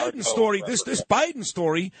this Biden story, this Biden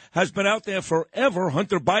story has been out there forever.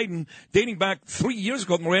 Hunter Biden, dating back 3 years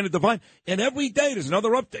ago, Miranda Devine, and every day there's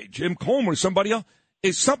another update. Jim Comer, somebody else.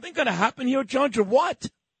 Is something going to happen here, Judge, or what?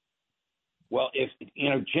 Well,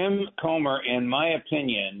 Jim Comer, in my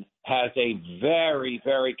opinion, has a very,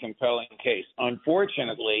 very compelling case.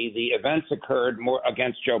 Unfortunately, the events occurred more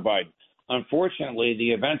against Joe Biden. Unfortunately,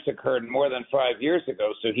 the events occurred more than 5 years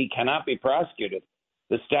ago, so he cannot be prosecuted.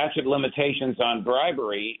 The statute of limitations on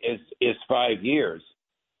bribery is 5 years.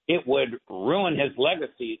 It would ruin his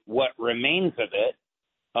legacy, what remains of it.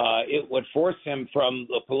 It would force him from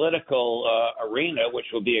the political arena, which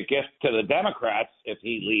will be a gift to the Democrats if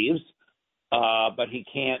he leaves. But he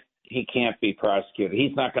can't be prosecuted.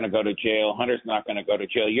 He's not going to go to jail. Hunter's not going to go to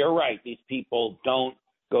jail. You're right. These people don't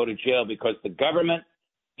go to jail because the government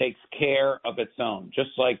takes care of its own. Just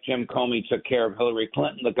like Jim Comey took care of Hillary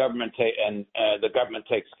Clinton, the government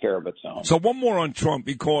takes care of its own. So one more on Trump,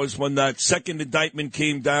 because when that second indictment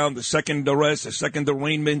came down, the second arrest, the second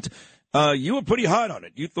arraignment, you were pretty hard on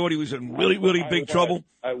it. You thought he was in really, really big trouble.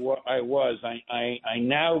 I was. I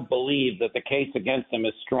now believe that the case against him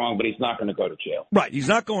is strong, but he's not going to go to jail. Right. He's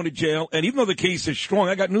not going to jail. And even though the case is strong,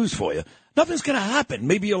 I got news for you. Nothing's going to happen.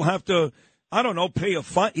 Maybe he'll have to, I don't know, pay a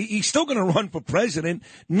fine. He's still going to run for president.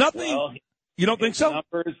 Nothing. Well, you don't think so?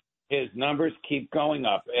 His numbers keep going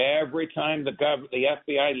up. Every time the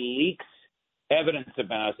FBI leaks evidence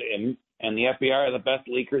about him, and the FBI are the best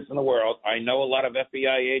leakers in the world. I know a lot of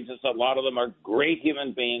FBI agents. A lot of them are great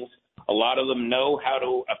human beings. A lot of them know how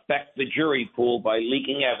to affect the jury pool by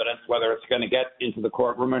leaking evidence, whether it's going to get into the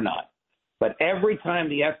courtroom or not. But every time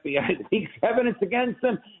the FBI leaks evidence against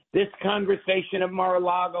them, this conversation at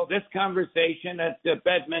Mar-a-Lago, this conversation at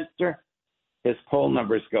Bedminster, his poll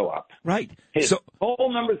numbers go up. Right. His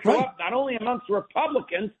poll numbers go up not only amongst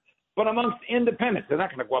Republicans, but amongst independents. They're not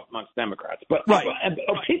going to go up amongst Democrats, but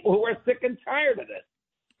people who are sick and tired of this.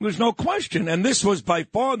 There's no question. And this was by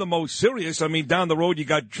far the most serious. I mean, down the road, you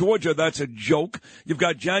got Georgia. That's a joke. You've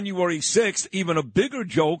got January 6th, even a bigger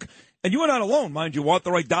joke. And you were not alone, mind you.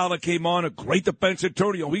 Arthur Aidala came on, a great defense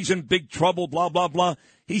attorney. Oh, he's in big trouble, blah, blah, blah.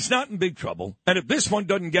 He's not in big trouble. And if this one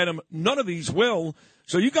doesn't get him, none of these will.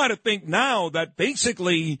 So you got to think now that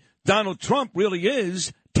basically Donald Trump really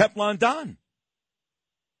is Teflon Don.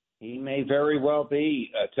 He may very well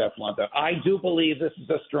be Teflon Don. I do believe this is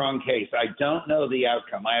a strong case. I don't know the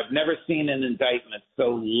outcome. I have never seen an indictment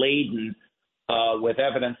so laden with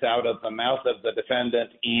evidence out of the mouth of the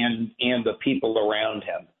defendant and the people around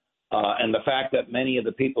him. And the fact that many of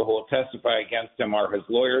the people who will testify against him are his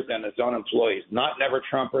lawyers and his own employees, not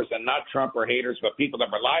never-Trumpers and not Trumper haters, but people that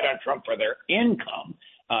relied on Trump for their income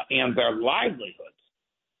and their livelihoods,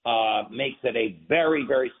 makes it a very,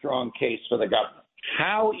 very strong case for the government.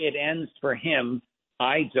 How it ends for him,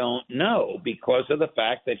 I don't know, because of the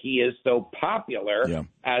fact that he is so popular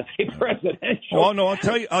as a presidential. Oh no, I'll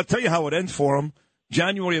tell you how it ends for him.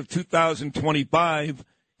 January of 2025,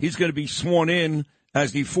 he's going to be sworn in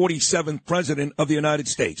as the 47th president of the United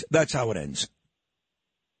States. That's how it ends.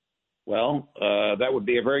 Well, that would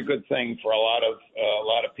be a very good thing for a lot of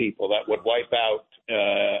people. That would wipe out,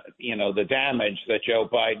 the damage that Joe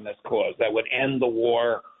Biden has caused. That would end the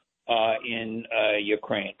war in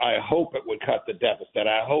Ukraine. I hope it would cut the deficit.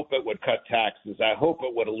 I hope it would cut taxes. I hope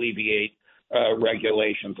it would alleviate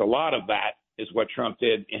regulations. A lot of that is what Trump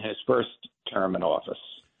did in his first term in office.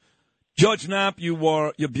 Judge Knapp,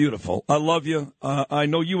 you're beautiful. I love you. I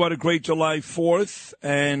know you had a great July 4th,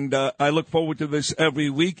 and I look forward to this every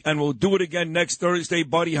week, and we'll do it again next Thursday,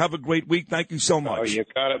 buddy. Have a great week. Thank you so much. Oh, you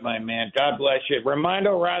got it, my man. God bless you. Remind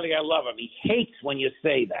O'Reilly I love him. He hates when you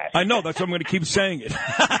say that. I know. That's why I'm going to keep saying it.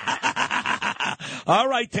 All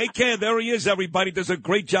right, take care. There he is, everybody. Does a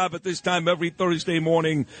great job at this time every Thursday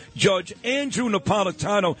morning. Judge Andrew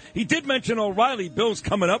Napolitano. He did mention O'Reilly. Bill's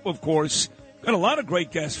coming up, of course. Got a lot of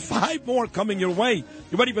great guests. 5 more coming your way.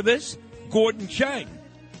 You ready for this? Gordon Chang,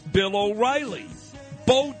 Bill O'Reilly,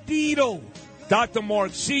 Bo Dietl, Dr.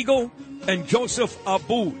 Mark Siegel, and Joseph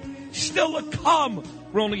Abboud. Still to come.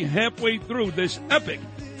 We're only halfway through this epic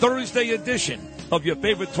Thursday edition of your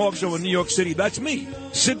favorite talk show in New York City. That's me,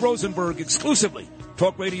 Sid Rosenberg, exclusively.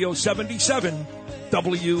 Talk Radio 77,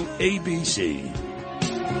 WABC.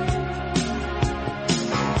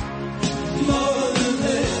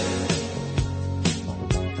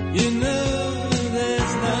 You know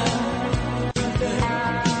there's nothing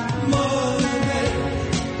more than that.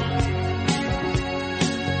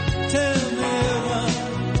 Tell me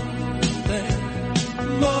one thing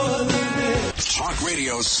more than that. Talk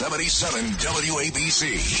Radio 77 WABC.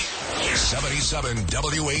 77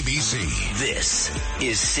 WABC. This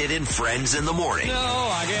is Sid and Friends in the Morning. No,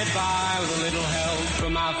 I get by with a little help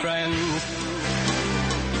from my friends.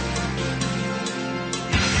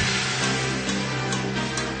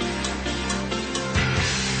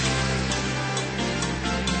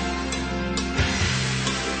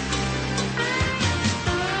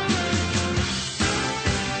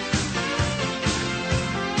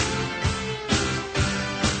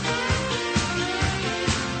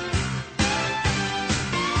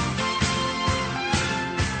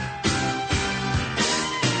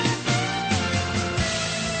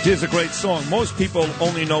 Here's a great song. Most people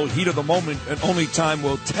only know Heat of the Moment and Only Time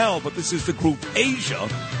Will Tell, but this is the group Asia,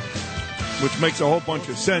 which makes a whole bunch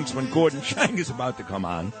of sense when Gordon Chang is about to come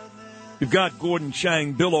on. You've got Gordon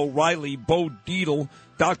Chang, Bill O'Reilly, Bo Dietl,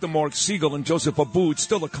 Dr. Mark Siegel, and Joseph Abboud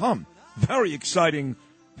still to come. Very exciting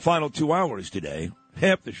final 2 hours today.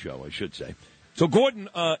 Half the show, I should say. So Gordon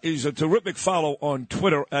is a terrific follow on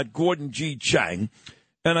Twitter at Gordon G. Chang.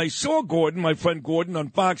 And I saw Gordon, my friend Gordon, on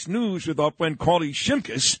Fox News with our friend Carly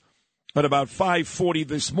Shimkus at about 5:40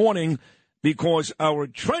 this morning because our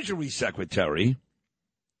Treasury Secretary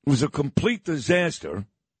was a complete disaster.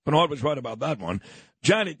 Bernard was right about that one.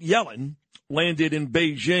 Janet Yellen landed in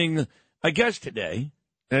Beijing, I guess today,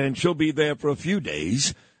 and she'll be there for a few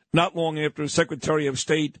days, not long after Secretary of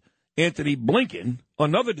State Antony Blinken,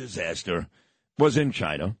 another disaster, was in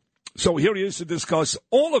China. So here he is to discuss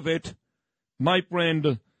all of it. My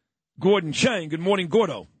friend Gordon Chang. Good morning,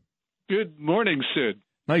 Gordo. Good morning, Sid.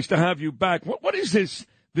 Nice to have you back. What is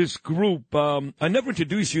this group? I never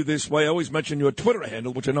introduce you this way. I always mention your Twitter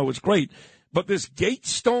handle, which I know is great. But this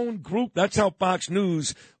Gatestone Group, that's how Fox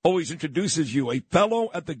News always introduces you. A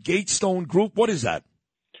fellow at the Gatestone Group. What is that?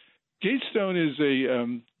 Gatestone is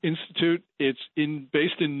a institute. It's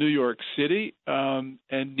based in New York City, and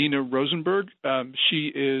Nina Rosenberg,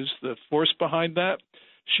 she is the force behind that.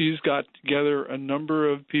 She's got together a number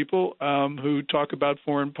of people who talk about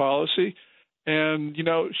foreign policy. And, you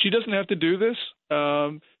know, she doesn't have to do this.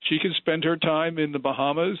 She can spend her time in the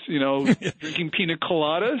Bahamas, drinking pina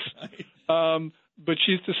coladas. But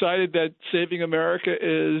she's decided that saving America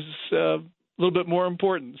is a little bit more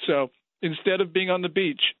important. So instead of being on the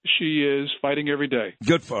beach, she is fighting every day.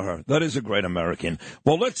 Good for her. That is a great American.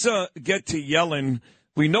 Well, let's get to Yellen.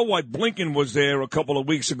 We know why Blinken was there a couple of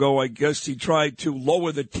weeks ago. I guess he tried to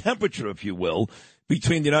lower the temperature, if you will,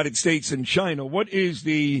 between the United States and China. What is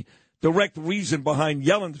the direct reason behind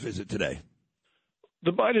Yellen's visit today?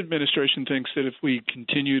 The Biden administration thinks that if we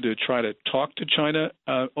continue to try to talk to China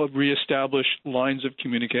or reestablish lines of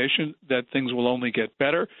communication, that things will only get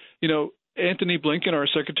better. You know, Antony Blinken, our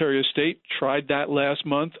Secretary of State, tried that last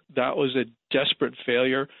month. That was a desperate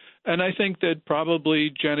failure. And I think that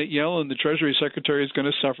probably Janet Yellen, the Treasury Secretary, is going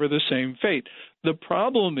to suffer the same fate. The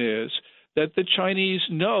problem is that the Chinese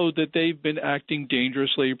know that they've been acting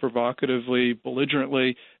dangerously, provocatively,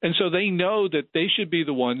 belligerently, and so they know that they should be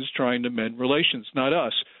the ones trying to mend relations, not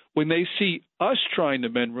us. When they see us trying to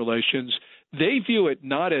mend relations, they view it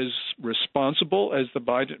not as responsible as the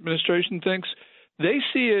Biden administration thinks. They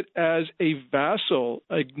see it as a vassal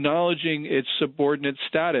acknowledging its subordinate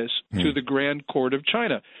status to the Grand Court of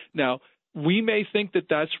China. Now, we may think that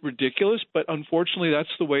that's ridiculous, but unfortunately that's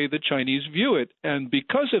the way the Chinese view it. And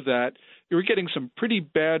because of that, you're getting some pretty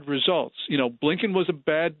bad results. You know, Blinken was a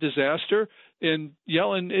bad disaster, and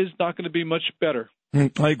Yellen is not going to be much better.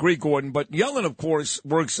 I agree, Gordon. But Yellen, of course,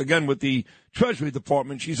 works, again, with the Treasury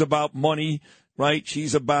Department. She's about money, right?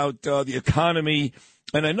 She's about the economy.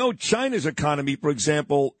 And I know China's economy, for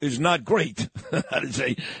example, is not great. That is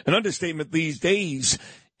an understatement these days.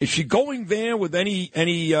 Is she going there with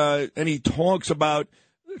any talks about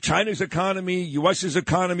China's economy, U.S.'s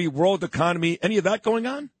economy, world economy, any of that going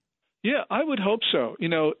on? Yeah, I would hope so. You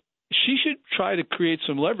know, she should try to create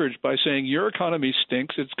some leverage by saying your economy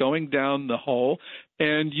stinks, it's going down the hole,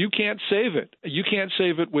 and you can't save it. You can't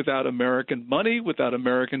save it without American money, without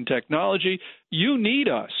American technology. You need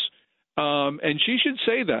us. And she should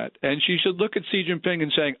say that, and she should look at Xi Jinping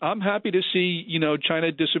and saying, I'm happy to see,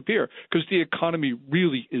 China disappear, because the economy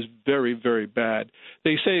really is very, very bad.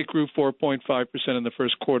 They say it grew 4.5% in the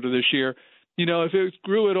first quarter this year. If it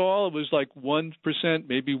grew at all, it was like 1%,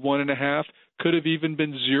 maybe 1.5%, could have even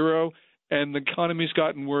been 0%, and the economy's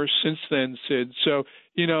gotten worse since then, Sid. So,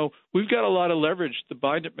 we've got a lot of leverage. The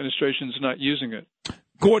Biden administration's not using it.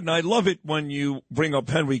 Gordon, I love it when you bring up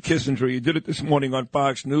Henry Kissinger. You did it this morning on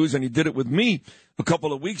Fox News, and you did it with me a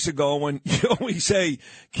couple of weeks ago when you always say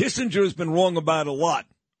Kissinger has been wrong about a lot,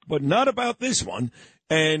 but not about this one.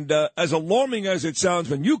 And as alarming as it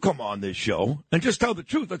sounds when you come on this show, and just tell the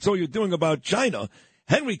truth, that's all you're doing about China,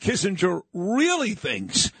 Henry Kissinger really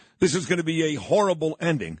thinks this is going to be a horrible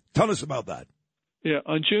ending. Tell us about that. Yeah,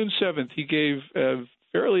 on June 7th, he gave a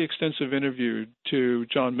fairly extensive interview to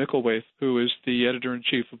John Micklethwait, who is the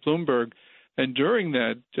editor-in-chief of Bloomberg. And during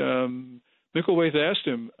that, Micklethwait asked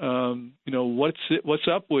him, what's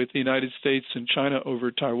up with the United States and China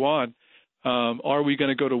over Taiwan? Are we going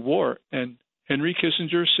to go to war? And Henry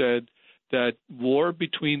Kissinger said that war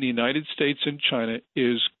between the United States and China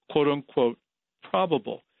is, quote-unquote,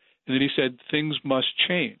 probable. And then he said things must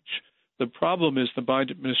change. The problem is the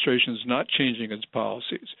Biden administration is not changing its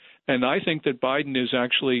policies. And I think that Biden is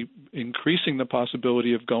actually increasing the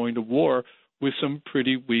possibility of going to war with some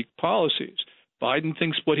pretty weak policies. Biden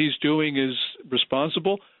thinks what he's doing is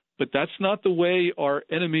responsible, but that's not the way our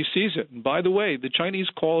enemy sees it. And by the way, the Chinese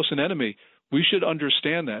call us an enemy. We should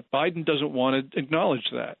understand that. Biden doesn't want to acknowledge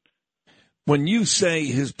that. When you say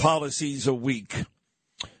his policies are weak,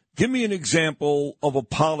 give me an example of a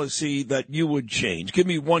policy that you would change. Give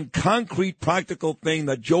me one concrete, practical thing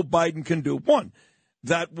that Joe Biden can do. One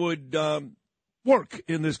that would work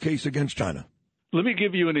in this case against China. Let me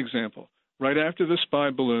give you an example. Right after the spy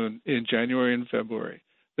balloon in January and February,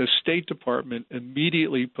 the State Department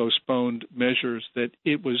immediately postponed measures that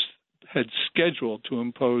it had scheduled to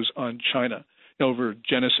impose on China over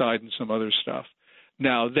genocide and some other stuff.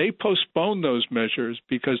 Now, they postponed those measures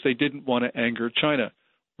because they didn't want to anger China.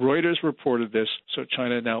 Reuters reported this, so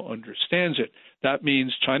China now understands it. That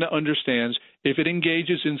means China understands if it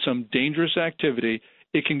engages in some dangerous activity,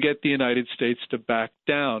 it can get the United States to back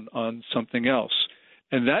down on something else.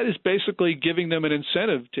 And that is basically giving them an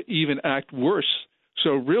incentive to even act worse.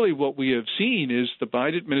 So really what we have seen is the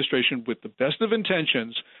Biden administration, with the best of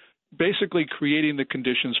intentions, basically creating the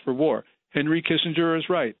conditions for war. Henry Kissinger is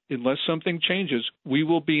right. Unless something changes, we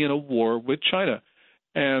will be in a war with China.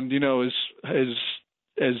 And,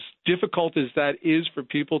 as difficult as that is for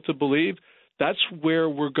people to believe, that's where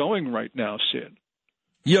we're going right now, Sid.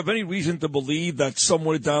 You have any reason to believe that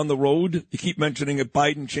somewhere down the road, you keep mentioning if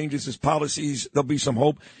Biden changes his policies, there'll be some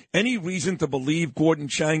hope. Any reason to believe Gordon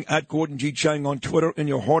Chang, at Gordon G. Chang on Twitter, in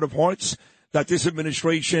your heart of hearts, that this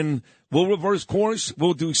administration will reverse course,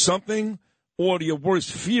 will do something, or do your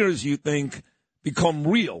worst fears, you think, become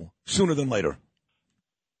real sooner than later?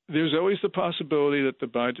 There's always the possibility that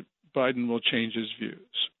Biden will change his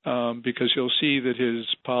views because he'll see that his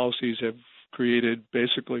policies have created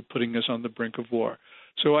basically putting us on the brink of war.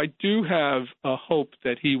 So I do have a hope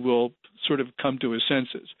that he will sort of come to his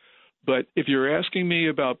senses. But if you're asking me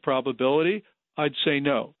about probability, I'd say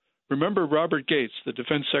no. Remember Robert Gates, the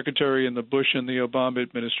defense secretary in the Bush and the Obama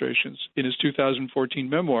administrations, in his 2014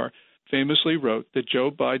 memoir, famously wrote that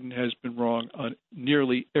Joe Biden has been wrong on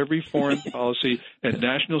nearly every foreign policy and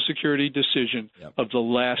national security decision of the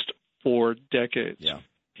last 4 decades. Yeah.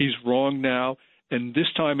 He's wrong now, and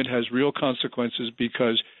this time it has real consequences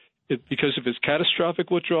because of his catastrophic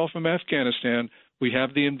withdrawal from Afghanistan, we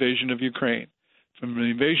have the invasion of Ukraine. From the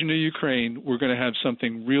invasion of Ukraine, we're going to have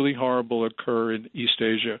something really horrible occur in East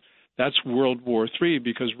Asia. That's World War III,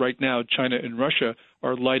 because right now China and Russia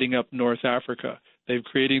are lighting up North Africa. They're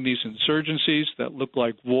creating these insurgencies that look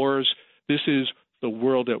like wars. This is the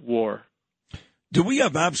world at war. Do we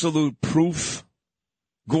have absolute proof,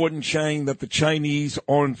 Gordon Chang, that the Chinese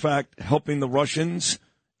are in fact helping the Russians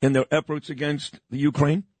in their efforts against the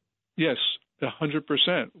Ukraine? Yes,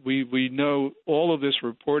 100%. We know all of this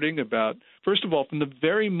reporting about, first of all, from the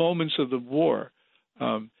very moments of the war,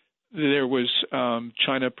 there was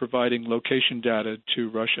China providing location data to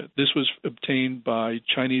Russia. This was obtained by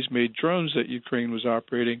Chinese-made drones that Ukraine was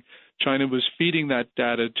operating. China was feeding that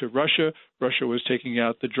data to Russia. Russia was taking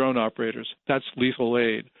out the drone operators. That's lethal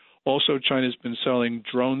aid. Also, China's been selling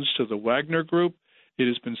drones to the Wagner Group. It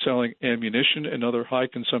has been selling ammunition and other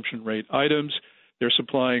high-consumption rate items. They're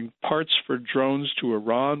supplying parts for drones to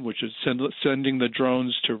Iran, which is sending the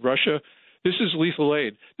drones to Russia. This is lethal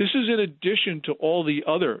aid. This is in addition to all the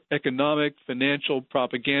other economic, financial,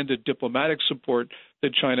 propaganda, diplomatic support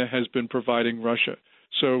that China has been providing Russia.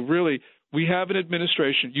 So really, we have an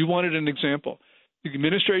administration. You wanted an example.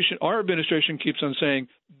 Our administration keeps on saying,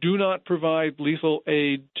 do not provide lethal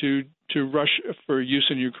aid to Russia for use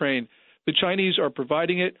in Ukraine. The Chinese are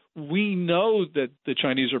providing it. We know that the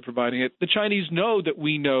Chinese are providing it. The Chinese know that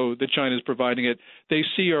we know that China is providing it. They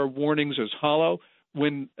see our warnings as hollow.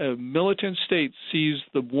 When a militant state sees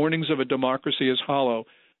the warnings of a democracy as hollow,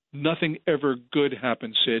 nothing ever good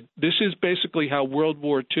happens, Sid. This is basically how World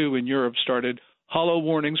War II in Europe started. Hollow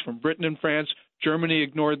warnings from Britain and France. Germany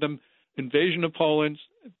ignored them. Invasion of Poland,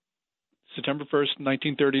 September 1st,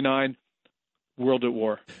 1939, world at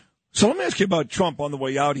war. So let me ask you about Trump on the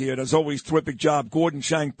way out here. As always, terrific job. Gordon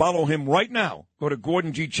Chang, follow him right now. Go to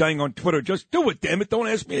Gordon G. Chang on Twitter. Just do it, damn it. Don't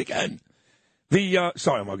ask me again.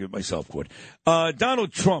 Sorry, I'm arguing with myself, Gord.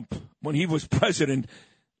 Donald Trump, when he was president,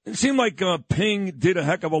 it seemed like Ping did a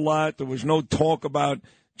heck of a lot. There was no talk about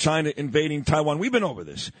China invading Taiwan. We've been over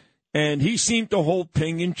this. And he seemed to hold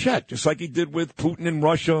Ping in check, just like he did with Putin in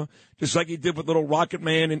Russia, just like he did with little Rocket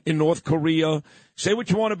Man in North Korea. Say what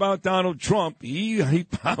you want about Donald Trump. He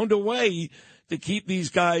found a way to keep these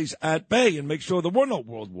guys at bay and make sure there were no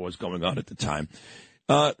world wars going on at the time.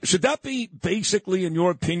 Should that be basically, in your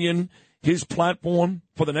opinion, his platform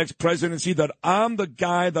for the next presidency, that I'm the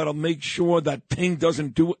guy that'll make sure that Ping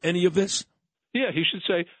doesn't do any of this? Yeah, he should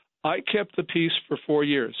say, I kept the peace for 4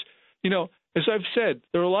 years. You know, as I've said,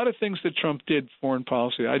 there are a lot of things that Trump did foreign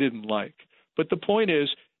policy I didn't like. But the point is...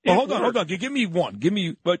 Well, hold on. Give me one.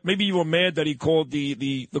 But maybe you were mad that he called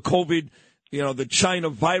the COVID, the China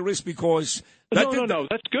virus, because... No,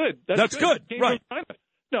 that's good. That's good, right.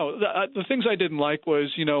 No, the things I didn't like was,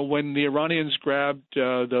 when the Iranians grabbed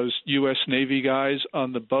those U.S. Navy guys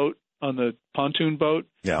on the boat, on the pontoon boat.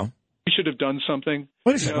 Yeah. He should have done something.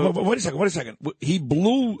 Wait a second. He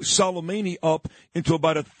blew Soleimani up into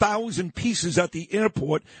about 1,000 pieces at the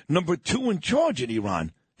airport, number 2 in charge in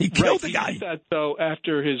Iran. He killed the guy. He did that, though,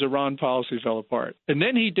 after his Iran policy fell apart. And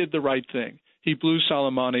then he did the right thing. He blew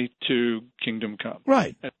Soleimani to Kingdom Come.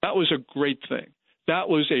 Right. And that was a great thing. That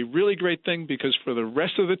was a really great thing, because for the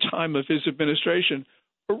rest of the time of his administration,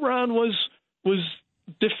 Iran was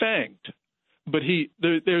defanged. But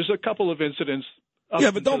there's a couple of incidents.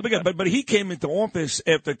 Yeah, but don't forget, but he came into office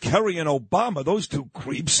after Kerry and Obama. Those two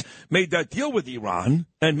creeps made that deal with Iran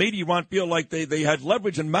and made Iran feel like they had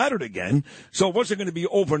leverage and mattered again. So it wasn't going to be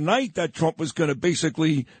overnight that Trump was going to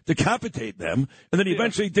basically decapitate them. And then he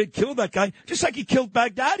eventually did kill that guy, just like he killed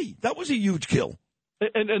Baghdadi. That was a huge kill.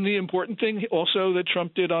 And the important thing also that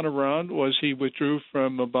Trump did on Iran was he withdrew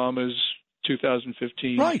from Obama's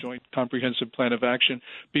 2015 Joint Comprehensive Plan of Action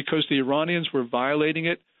because the Iranians were violating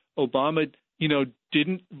it. Obama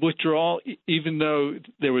didn't withdraw, even though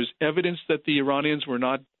there was evidence that the Iranians were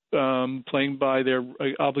not playing by their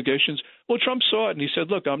obligations. Well, Trump saw it, and he said,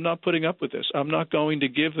 look, I'm not putting up with this. I'm not going to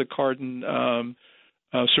give the Cardin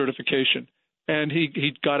certification. And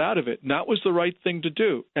he got out of it. And that was the right thing to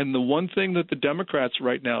do. And the one thing that the Democrats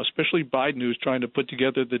right now, especially Biden, who's trying to put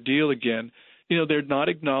together the deal again, they're not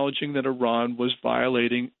acknowledging that Iran was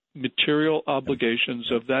violating material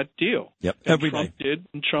obligations of that deal. Yep, Trump did,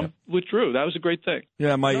 and Trump withdrew. That was a great thing.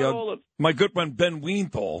 Yeah, my good friend Ben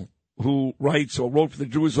Weinthal, who wrote for the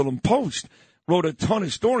Jerusalem Post, wrote a ton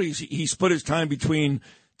of stories. He split his time between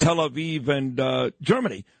Tel Aviv and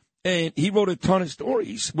Germany. And he wrote a ton of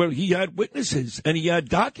stories where he had witnesses and he had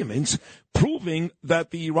documents proving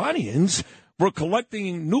that the Iranians were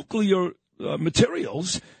collecting nuclear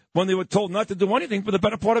materials when they were told not to do anything for the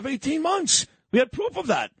better part of 18 months. We had proof of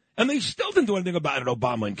that. And they still didn't do anything about it,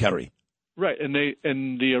 Obama and Kerry. Right. And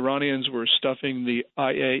the Iranians were stuffing the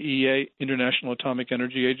IAEA, International Atomic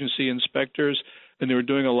Energy Agency inspectors, and they were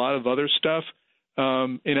doing a lot of other stuff.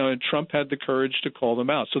 And Trump had the courage to call them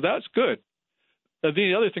out. So that's good.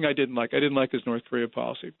 The other thing I didn't like his North Korea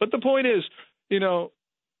policy. But the point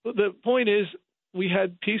is we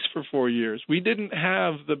had peace for 4 years. We didn't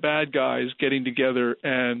have the bad guys getting together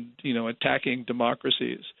and, attacking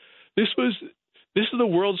democracies. This is the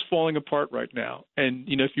world's falling apart right now. And,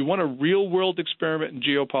 if you want a real world experiment in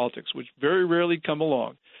geopolitics, which very rarely come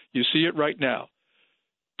along, you see it right now.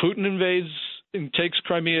 Putin invades and takes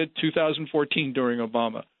Crimea 2014 during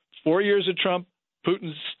Obama. 4 years of Trump,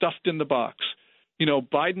 Putin's stuffed in the box.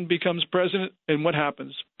 Biden becomes president, and what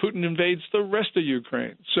happens? Putin invades the rest of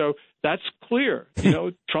Ukraine. So that's clear.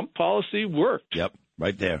 Trump policy worked. Yep,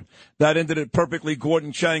 right there. That ended it perfectly.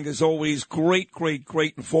 Gordon Chang, as always, great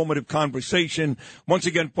informative conversation. Once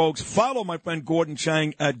again, folks, follow my friend Gordon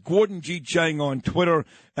Chang at Gordon G. Chang on Twitter.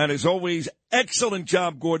 And as always, excellent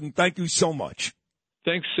job, Gordon. Thank you so much.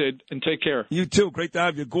 Thanks, Sid, and take care. You too. Great to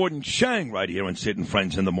have you. Gordon Chang right here on Sid and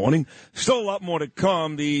Friends in the Morning. Still a lot more to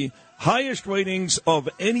come. The highest ratings of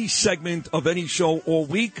any segment of any show all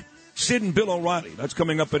week, Sid and Bill O'Reilly. That's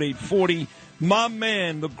coming up at 8:40. My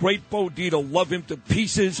man, the great Bo Dietl, love him to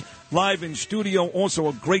pieces, live in studio. Also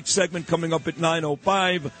a great segment coming up at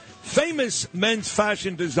 9:05. Famous men's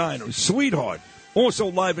fashion designer, Sweetheart. Also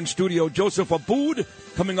live in studio, Joseph Aboud,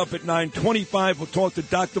 coming up at 9:25. We'll talk to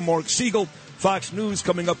Dr. Mark Siegel. Fox News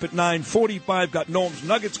coming up at 9:45. Got Noam's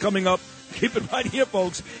Nuggets coming up. Keep it right here,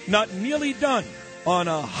 folks. Not nearly done on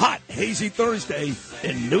a hot, hazy Thursday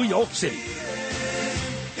in New York City.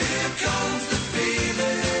 Here comes the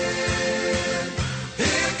feeling.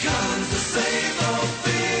 Here comes the same old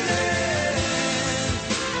feeling.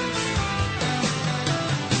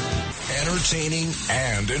 Entertaining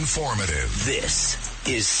and informative. This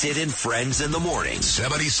is Sid and Friends in the Morning.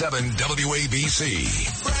 77 WABC.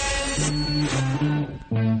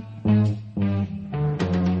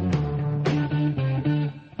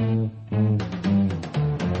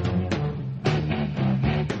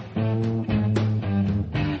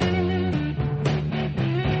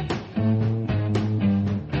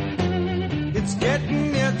 It's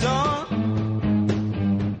getting near dawn.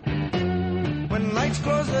 When lights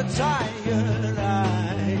close the tired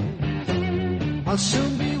eyes, I'll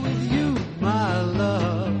soon be with you, my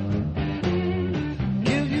love.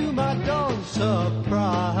 Give you my dawn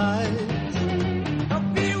surprise. I'll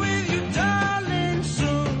be with you, darling,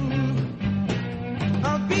 soon.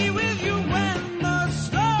 I'll be with you when the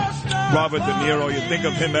stars start. Robert De Niro, you think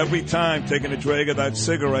of him every time taking a drag of that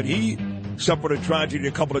cigarette. He suffered a tragedy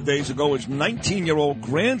a couple of days ago. His 19-year-old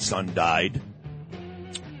grandson died.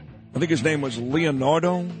 I think his name was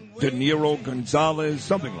Leonardo De Niro Gonzalez,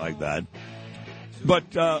 something like that.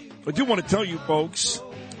 But I do want to tell you, folks,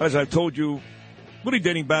 as I told you, really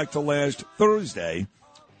dating back to last Thursday,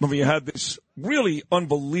 when we had this really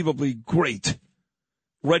unbelievably great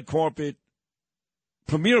red carpet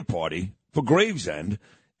premiere party for Gravesend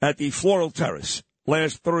at the Floral Terrace.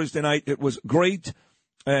 Last Thursday night, it was great,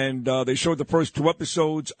 and they showed the first 2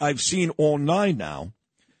 episodes. I've seen all 9 now,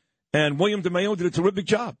 and William DeMeo did a terrific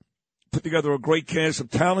job. Put together a great cast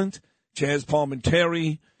of talent, Chaz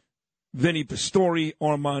Palminteri, Vinny Pastore,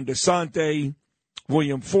 Armand Asante,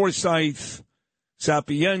 William Forsythe,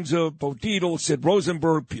 Sapienza, Bo Dietl, Sid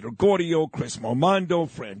Rosenberg, Peter Gaudio, Chris Marmondo,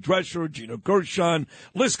 Fran Drescher, Gina Gershon.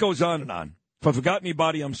 List goes on and on. If I forgot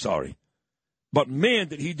anybody, I'm sorry. But, man,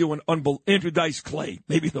 did he do an unbelievable... Andrew Dice Clay,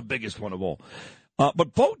 maybe the biggest one of all.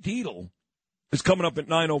 But Bo Dietl is coming up at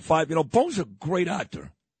 9:05. Bo's a great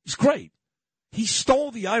actor. He's great. He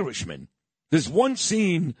stole The Irishman. There's one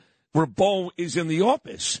scene where Bo is in the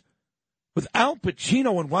office with Al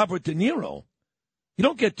Pacino and Robert De Niro. You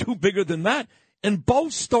don't get too bigger than that. And Bo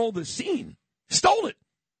stole the scene. Stole it.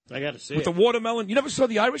 I got to see with it. The watermelon. You never saw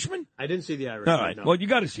The Irishman? I didn't see The Irishman. All right. No. Well, you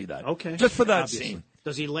got to see that. Okay. Just for that Obviously. scene.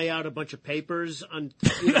 Does he lay out a bunch of papers on?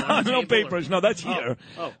 No papers. No, that's here.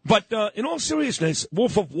 Oh. But in all seriousness,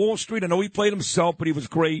 Wolf of Wall Street, I know he played himself, but he was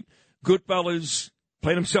great. Goodfellas,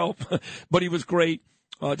 played himself, but he was great.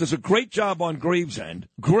 Does a great job on Gravesend.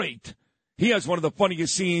 Great. He has one of the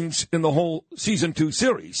funniest scenes in the whole season 2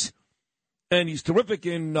 series. And he's terrific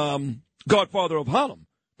in Godfather of Harlem,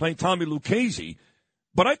 playing Tommy Lucchese.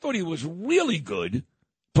 But I thought he was really good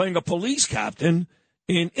playing a police captain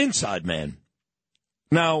in Inside Man.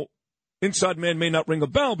 Now, Inside Man may not ring a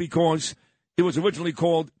bell because it was originally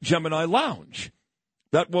called Gemini Lounge.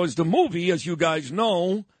 That was the movie, as you guys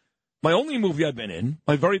know, my only movie I've been in,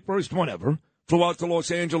 my very first one ever. Flew out to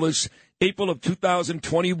Los Angeles April of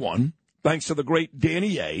 2021, thanks to the great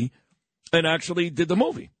Danny A., and actually did the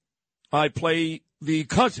movie. I play the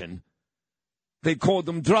cousin. They called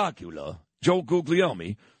him Dracula, Joe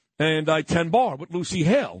Guglielmi, and I 10 bar with Lucy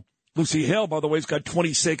Hale. Lucy Hale, by the way, has got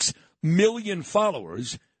 26 million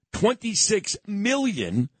followers. 26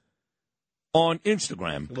 million on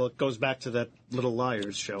Instagram. Well, it goes back to that Little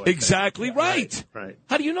Liars show. Exactly right. Right.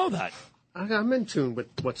 How do you know that? I'm in tune with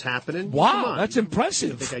what's happening. Wow, Come on. that's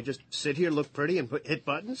impressive. You think I just sit here, look pretty, and hit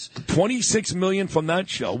buttons? 26 million from that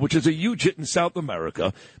show, which is a huge hit in South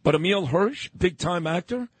America. But Emil Hirsch, big-time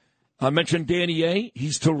actor. I mentioned Danny A.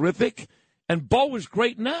 He's terrific. And Bo is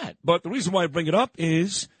great in that. But the reason why I bring it up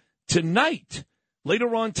is tonight,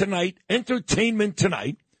 later on tonight, Entertainment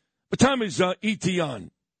Tonight. What time is E.T.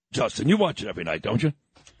 on, Justin? You watch it every night, don't you?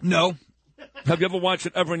 No. Have you ever watched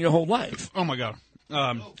it ever in your whole life? Oh, my God.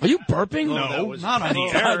 Are you burping? No, not on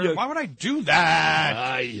the air. Why would I do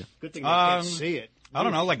that? Good thing you can't see it. I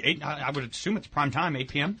don't know, like 8, I would assume it's prime time, 8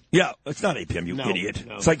 p.m. Yeah, it's not 8 p.m., you idiot.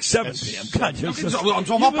 No. It's like 7 p.m. God, So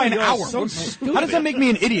I'm off by an hour. So How does that make me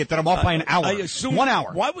an idiot that I'm off by an hour? I assume 1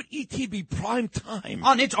 hour. Why would E.T. be prime time?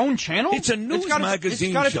 On its own channel? It's a news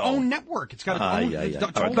magazine It's got its show. own network. It's got its own. Yeah. Its All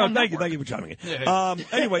right, own thank you network. for chiming in. Yeah.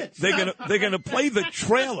 Anyway, they're gonna play the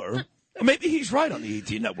trailer. Maybe he's right on the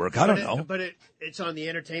ET network. I don't know. But it's on the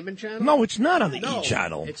entertainment channel? No, it's not on the No, E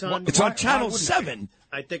channel. it's on- It's why- on channel why wouldn't 7.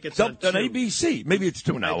 I think it's on on 2. ABC. Maybe it's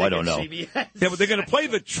 2 now. I don't know. CBS. Yeah, but they're going to play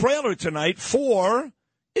the trailer tonight for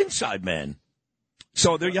Inside Man.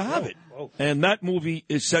 So there you have it. And that movie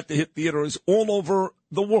is set to hit theaters all over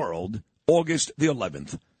the world August the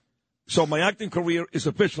 11th. So my acting career is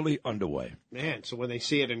officially underway. Man, so when they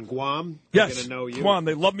see it in Guam, Yes, they're going to know you. Guam.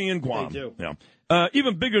 They love me in Guam. They do. Yeah.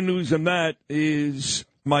 Even bigger news than that is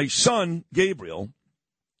my son, Gabriel.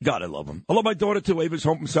 God, I love him. I love my daughter, too. Ava's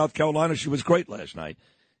home from South Carolina. She was great last night.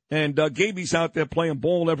 And Gaby's out there playing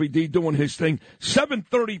ball every day, doing his thing.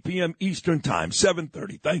 7:30 p.m. Eastern Time.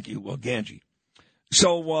 7:30. Thank you, Ganji.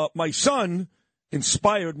 So my son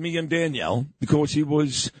inspired me and Danielle because he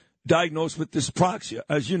was diagnosed with dyspraxia,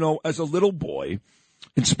 as you know, as a little boy.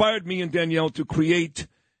 Inspired me and Danielle to create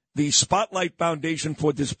the Spotlight Foundation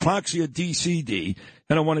for Dyspraxia DCD.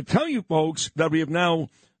 And I want to tell you folks that we have now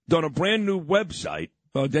done a brand new website.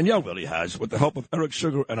 Danielle really has, with the help of Eric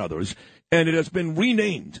Sugar and others. And it has been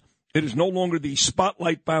renamed. It is no longer the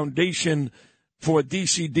Spotlight Foundation for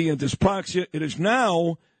DCD and Dyspraxia. It is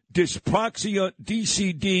now Dyspraxia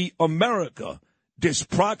DCD America.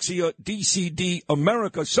 Dyspraxia DCD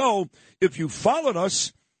America. So if you followed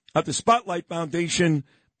us at the Spotlight Foundation,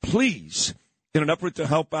 please, in an effort to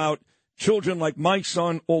help out children like my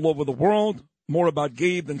son all over the world, more about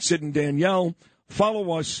Gabe than Sid and Danielle,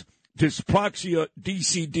 follow us, Dyspraxia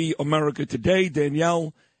DCD America today.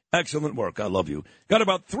 Danielle, excellent work. I love you. Got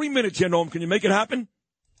about 3 minutes here, Noam. Can you make it happen?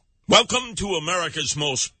 Welcome to America's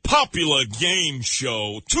most popular game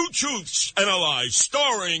show, Two Truths and a Lie,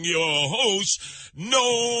 starring your host,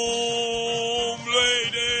 Noam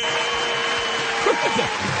Lady.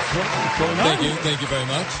 Thank you very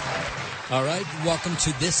much. All right, welcome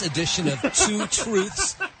to this edition of Two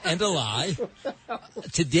Truths and a Lie.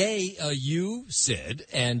 Today, you, Sid,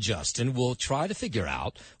 and Justin will try to figure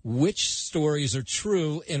out which stories are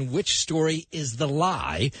true and which story is the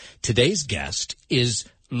lie. Today's guest is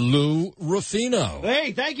Lou Rufino.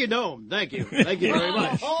 Hey, thank you, Noam. Thank you. Thank you very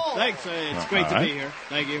much. Thanks. It's great to be here.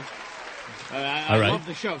 Thank you. I love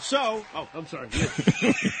the show. So, I'm sorry.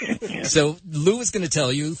 So Lou is going to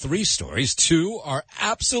tell you 3 stories. 2 are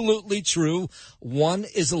absolutely true. 1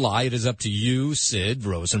 is a lie. It is up to you, Sid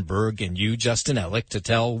Rosenberg, and you, Justin Ellick, to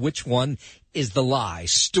tell which one is the lie.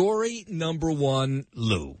 Story number 1,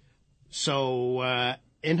 Lou. So,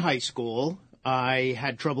 in high school, I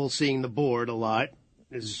had trouble seeing the board a lot,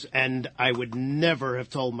 and I would never have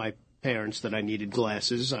told my parents that I needed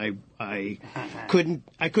glasses. I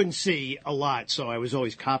couldn't see a lot, so I was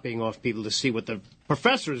always copying off people to see what the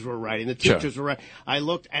professors were writing, the teachers were writing. I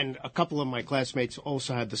looked, and a couple of my classmates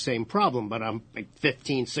also had the same problem, but I'm like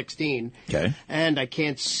 15, 16, and I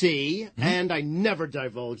can't see, and I never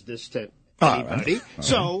divulged this to anybody. Right.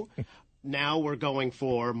 So now we're going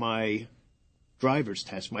for my driver's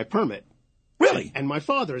test, my permit. Really? And my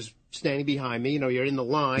father's standing behind me. You know, you're in the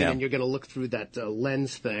line, and you're going to look through that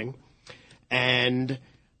lens thing. And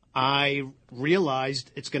I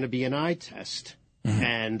realized it's going to be an eye test.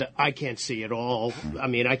 And I can't see at all. I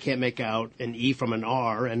mean, I can't make out an E from an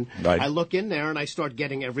R. And I look in there, and I start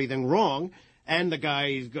getting everything wrong. And the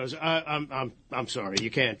guy goes, I'm sorry,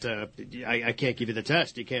 you can't, I can't give you the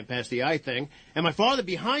test. You can't pass the eye thing. And my father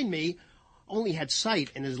behind me only had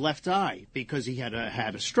sight in his left eye because he had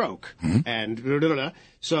a stroke. And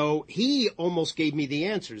so he almost gave me the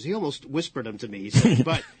answers. He almost whispered them to me. He said,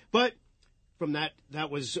 but from that.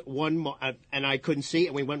 That was one, and I couldn't see,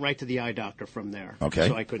 and we went right to the eye doctor from there. Okay.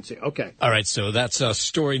 So I couldn't see. Okay. All right, so that's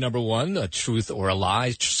story number one, a truth or a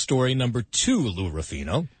lie. Story number two, Lou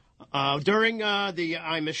Ruffino. During the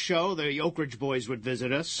Imus show, the Oak Ridge Boys would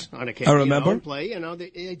visit us on occasion. I remember. And play,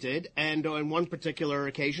 they did. And on one particular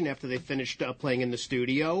occasion, after they finished playing in the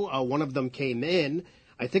studio, one of them came in.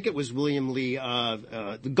 I think it was William Lee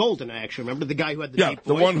the Golden, I actually remember, the guy who had the deep voice.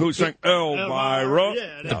 The one who sang Elvira.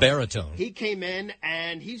 Yeah, the baritone. He came in,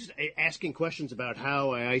 and he's asking questions about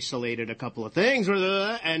how I isolated a couple of things,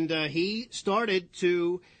 and he started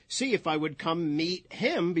to see if I would come meet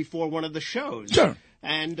him before one of the shows. Sure.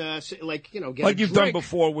 And, get like a you've done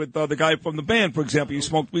before with the guy from the band, for example. You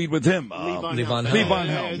smoked weed with him. Levon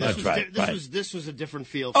Helm. That's right. This was a different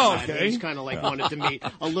feel. Okay. He's kind of like wanted to meet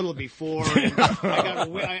a little before. And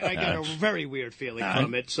I got a very weird feeling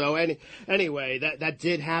from it. So anyway, that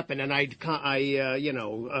did happen, and I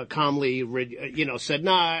calmly said,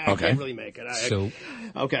 "Nah, I can't really make it."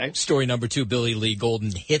 Okay. Story number two, Billy Lee Golden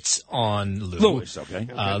hits on Lewis. Okay.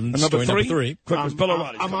 Story number three.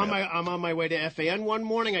 I'm on my way to FAN. One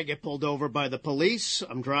morning, I get pulled over by the police.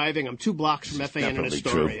 I'm driving. I'm 2 blocks from FAN in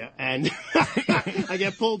Astoria. True. And I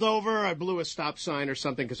get pulled over. I blew a stop sign or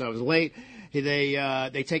something because I was late.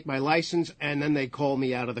 They take my license, and then they call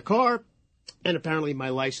me out of the car. And apparently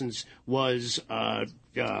my license was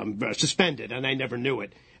suspended, and I never knew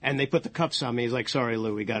it. And they put the cuffs on me. He's like, "Sorry,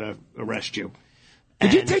 Lou, we got to arrest you."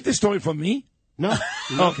 Did you take the story from me? No.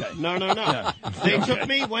 Okay. No. Yeah. They took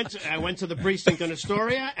me. I went to the precinct in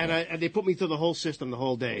Astoria, and they put me through the whole system the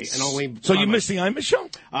whole day. And only. So you missed the Imus show?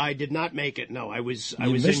 I did not make it. No, I was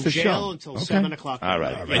in missed the jail show. until 7 o'clock. All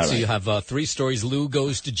right. All right, so you have 3 stories. Lou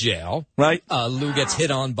goes to jail. Right. Lou gets hit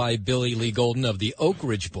on by Billy Lee Golden of the Oak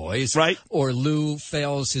Ridge Boys. Right. Or Lou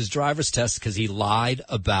fails his driver's test because he lied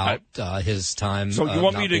about his time. So you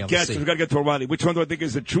want me to guess? We've got to get to O'Reilly. Which one do I think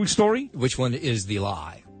is the true story? Which one is the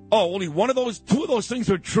lie? Oh, only two of those things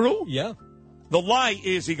are true? Yeah. The lie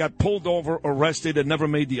is he got pulled over, arrested, and never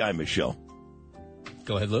made the Imus show.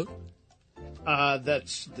 Go ahead, Lou.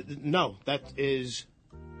 That's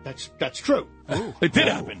true. It did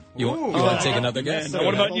happen. You want to take another guess? Now,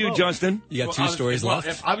 what about you, Justin? You got 2 stories left.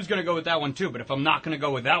 If I was going to go with that one too, but if I'm not going to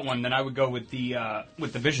go with that one, then I would go with the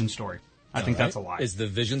Vision story. I think that's a lie. Is the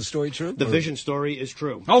Vision story true? The Vision story is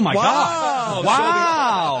true. Oh, my God.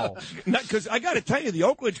 Wow. Because I got to tell you, the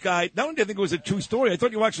Oak Ridge guy, not only did I think it was a true story, I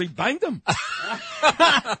thought you actually banged him.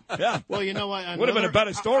 Yeah. Well, you know what? Would have been a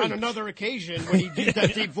better story. On another occasion, when he did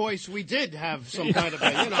that deep voice, we did have some kind of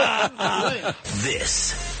a,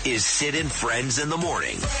 This is Sid and Friends in the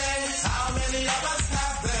Morning.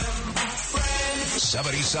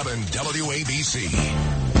 77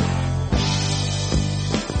 WABC.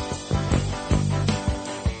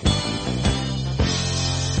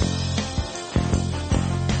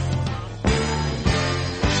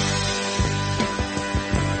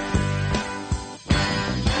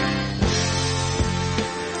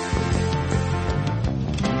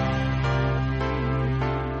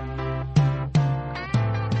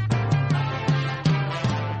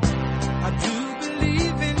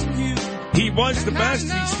 He was the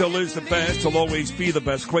best. He still is the best. He'll always be the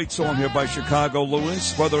best. Great song here by Chicago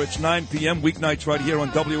Lewis. Whether it's 9 p.m. weeknights right here on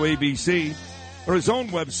WABC or his own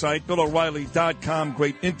website, BillO'Reilly.com.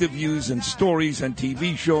 Great interviews and stories and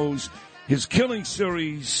TV shows. His Killing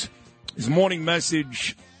series, his Morning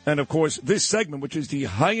Message, and, of course, this segment, which is the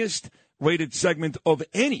highest-rated segment of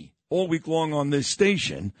any all week long on this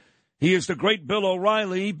station. He is the great Bill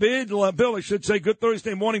O'Reilly. Bill, I should say, good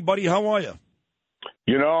Thursday morning, buddy. How are you?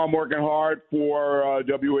 You know, I'm working hard for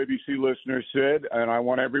WABC listeners, Sid, and I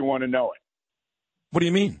want everyone to know it. What do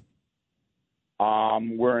you mean?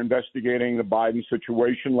 We're investigating the Biden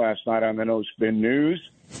situation last night on the No Spin News.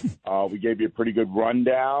 We gave you a pretty good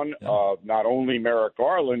rundown of not only Merrick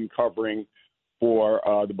Garland covering for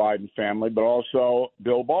the Biden family, but also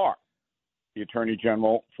Bill Barr, the Attorney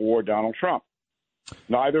General for Donald Trump.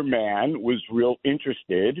 Neither man was real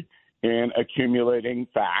interested in accumulating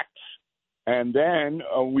facts. And then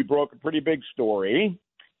we broke a pretty big story.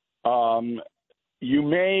 You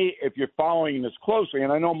may, if you're following this closely,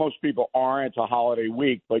 and I know most people aren't, it's a holiday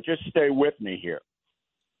week, but just stay with me here.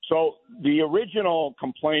 So the original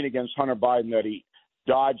complaint against Hunter Biden that he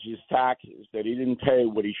dodged his taxes, that he didn't pay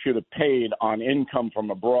what he should have paid on income from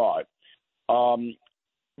abroad,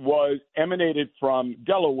 was emanated from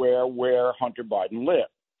Delaware, where Hunter Biden lived.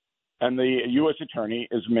 And the U.S. attorney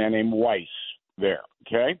is a man named Weiss there,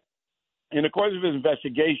 okay? In the course of his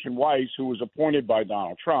investigation, Weiss, who was appointed by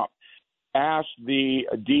Donald Trump, asked the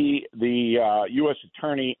U.S.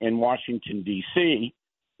 attorney in Washington, D.C.,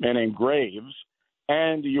 a man named Graves,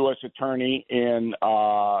 and the U.S. attorney in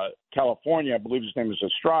California, I believe his name is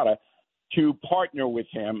Estrada, to partner with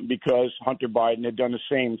him because Hunter Biden had done the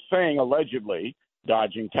same thing, allegedly,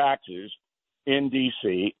 dodging taxes in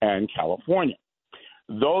D.C. and California.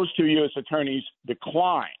 Those two U.S. attorneys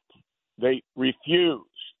declined. They refused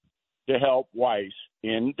to help Weiss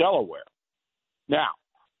in Delaware. Now,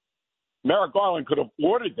 Merrick Garland could have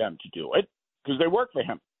ordered them to do it because they work for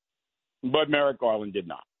him, but Merrick Garland did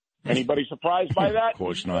not. Anybody surprised by that? Of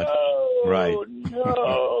course not. No, Right.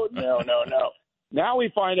 No. Now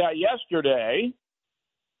we find out yesterday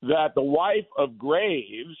that the wife of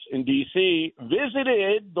Graves in D.C.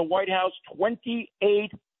 visited the White House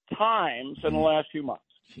 28 times in the last few months.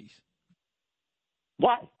 Jeez.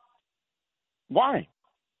 Why?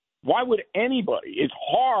 Why would anybody? It's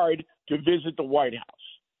hard to visit the White House,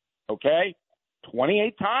 okay?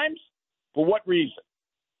 28 times? For what reason?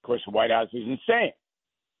 Of course, the White House isn't saying.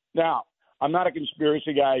 Now, I'm not a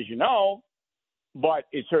conspiracy guy, as you know, but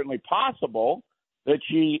it's certainly possible that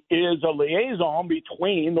she is a liaison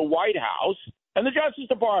between the White House and the Justice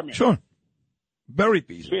Department. Sure. Very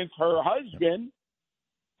feasible. Since her husband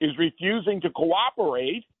is refusing to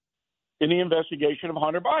cooperate in the investigation of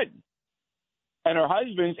Hunter Biden. And her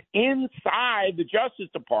husband's inside the Justice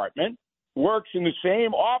Department, works in the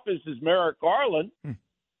same office as Merrick Garland,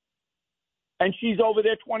 and she's over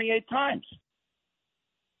there 28 times.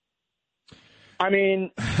 I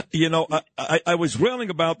mean... You know, I was railing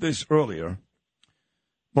about this earlier.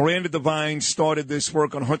 Miranda Devine started this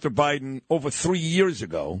work on Hunter Biden over 3 years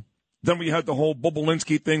ago. Then we had the whole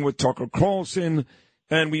Bobulinski thing with Tucker Carlson,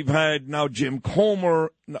 and we've had now Jim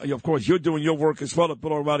Comer. Of course, you're doing your work as well at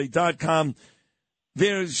BillO'Reilly.com.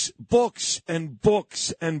 There's books and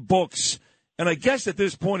books and books, and I guess at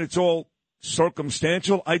this point it's all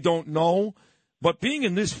circumstantial. I don't know. But being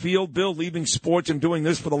in this field, Bill, leaving sports and doing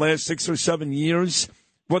this for the last 6 or 7 years,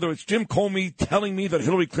 whether it's Jim Comey telling me that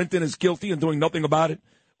Hillary Clinton is guilty and doing nothing about it,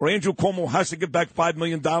 or Andrew Cuomo has to give back $5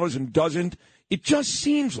 million and doesn't, it just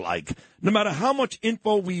seems like no matter how much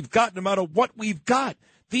info we've got, no matter what we've got,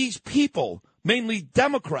 these people, mainly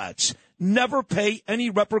Democrats, never pay any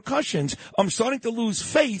repercussions. I'm starting to lose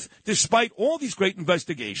faith, despite all these great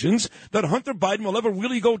investigations, that Hunter Biden will ever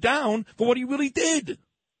really go down for what he really did.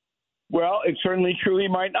 Well, it's certainly true he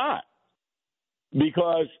might not.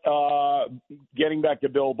 Because getting back to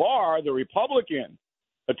Bill Barr, the Republican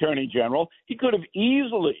Attorney General, he could have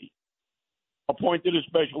easily appointed a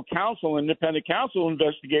special counsel, independent counsel, to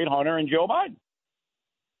investigate Hunter and Joe Biden.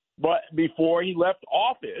 But before he left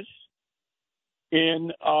office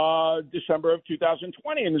in December of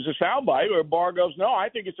 2020, and there's a soundbite where Barr goes, no, I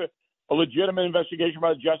think it's a legitimate investigation by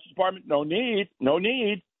the Justice Department. No need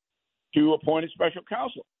to appoint a special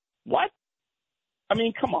counsel. What? I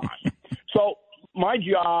mean, come on. So my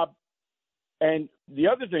job, and the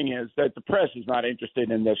other thing is that the press is not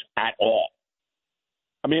interested in this at all.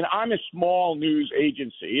 I mean, I'm a small news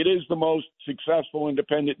agency. It is the most successful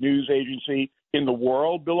independent news agency in the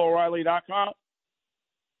world, BillO'Reilly.com.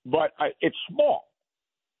 But it's small.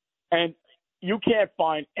 And you can't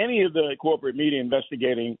find any of the corporate media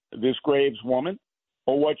investigating this Graves woman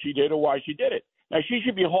or what she did or why she did it. Now, she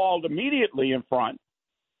should be hauled immediately in front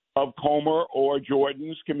of Comer or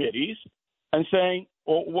Jordan's committees and saying,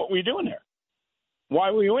 well, what were you doing there?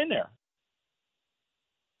 Why were you in there?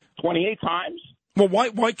 28 times? Well,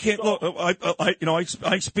 why can't look?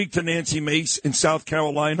 I speak to Nancy Mace in South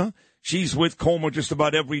Carolina. She's with Comer just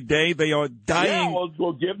about every day. They are dying. Yeah,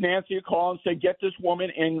 we'll give Nancy a call and say, get this woman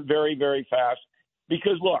in very, very fast.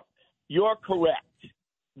 Because, look, you're correct.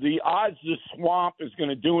 The odds the swamp is going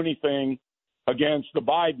to do anything against the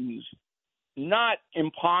Bidens, not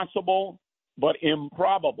impossible, but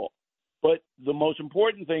improbable. But the most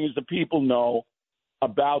important thing is the people know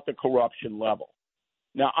about the corruption level.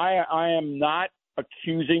 Now, I am not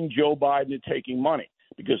accusing Joe Biden of taking money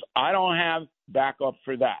because I don't have backup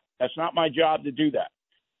for that. That's not my job to do that.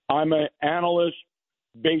 I'm an analyst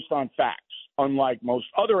based on facts, unlike most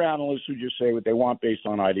other analysts who just say what they want based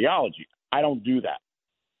on ideology. I don't do that.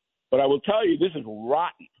 But I will tell you, this is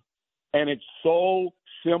rotten, and it's so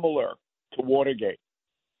similar to Watergate.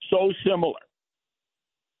 So similar.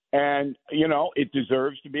 And, it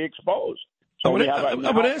deserves to be exposed. So I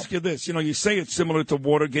would ask you this. You say it's similar to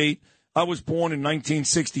Watergate. I was born in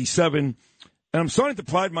 1967, and I'm starting to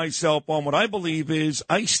pride myself on what I believe is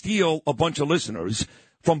I steal a bunch of listeners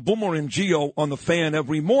from Boomer and Geo on the Fan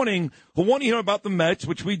every morning who want to hear about the Mets,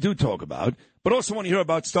 which we do talk about, but also want to hear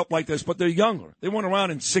about stuff like this, but they're younger. They weren't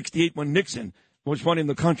around in 68 when Nixon was running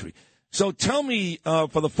the country. So tell me,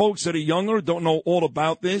 for the folks that are younger, don't know all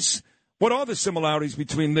about this, What are the similarities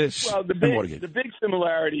between this Well, the and Watergate? big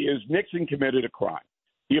similarity is Nixon committed a crime.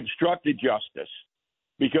 He obstructed justice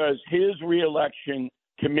because his reelection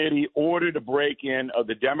committee ordered a break-in of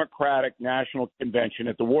the Democratic National Convention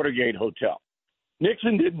at the Watergate Hotel.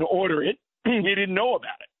 Nixon didn't order it. He didn't know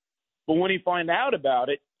about it. But when he found out about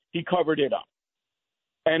it, he covered it up.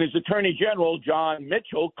 And his Attorney General, John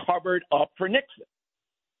Mitchell, covered up for Nixon.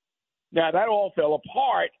 Now, that all fell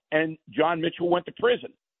apart, and John Mitchell went to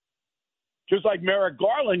prison. Just like Merrick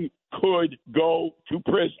Garland could go to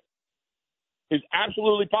prison. It's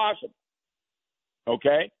absolutely possible.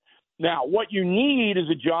 Okay? Now, what you need is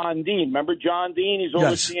a John Dean. Remember John Dean? He's over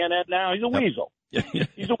at CNN now. He's a weasel.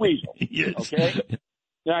 He's a weasel. Okay?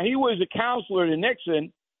 Now, he was a counselor to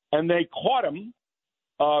Nixon, and they caught him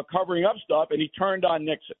covering up stuff, and he turned on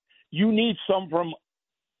Nixon. You need someone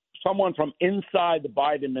from inside the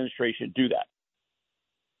Biden administration to do that.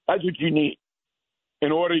 That's what you need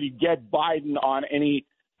in order to get Biden on any,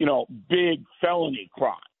 big felony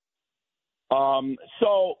crime.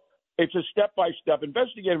 So it's a step-by-step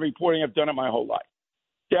investigative reporting. I've done it my whole life.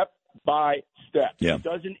 Step by step. Yeah. It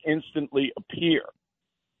doesn't instantly appear.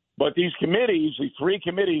 But these committees, the three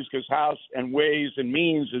committees, because House and Ways and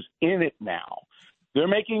Means is in it now, they're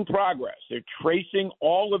making progress. They're tracing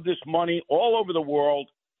all of this money all over the world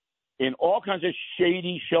in all kinds of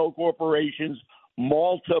shady shell corporations,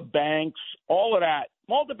 Malta banks, all of that.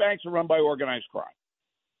 Malta banks are run by organized crime.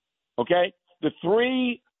 Okay? The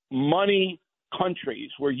three money countries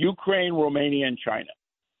were Ukraine, Romania, and China.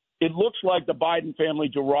 It looks like the Biden family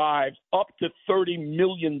derives up to $30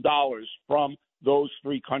 million from those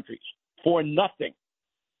three countries for nothing.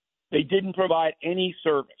 They didn't provide any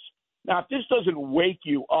service. Now, if this doesn't wake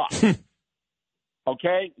you up,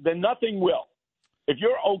 okay, then nothing will. If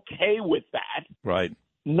you're okay with that, right,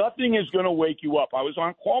 nothing is going to wake you up. I was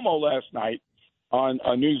on Cuomo last night on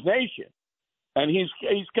News Nation, and he's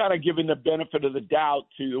kind of giving the benefit of the doubt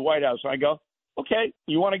to the White House. And I go, okay,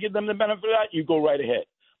 you want to give them the benefit of that? You go right ahead.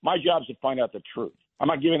 My job is to find out the truth. I'm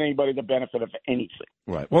not giving anybody the benefit of anything.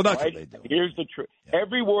 Right. Well, that's right? what they do. Here's the truth. Yeah.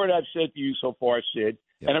 Every word I've said to you so far, Sid,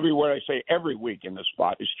 and every word I say every week in this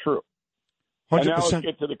spot is true. 100%. And now let's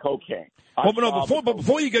get to the cocaine.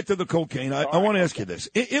 Before you get to the cocaine, I want to ask you this.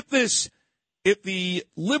 If the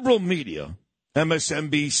liberal media,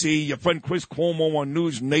 MSNBC, your friend Chris Cuomo on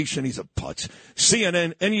News Nation, he's a putz,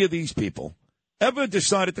 CNN, any of these people, ever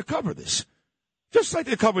decided to cover this, just like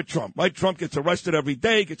they covered Trump, right? Trump gets arrested every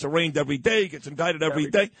day, gets arraigned every day, gets indicted every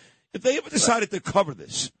day. If they ever decided to cover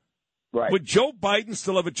this, would Joe Biden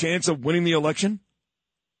still have a chance of winning the election?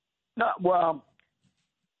 No, well,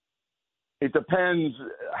 it depends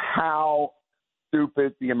how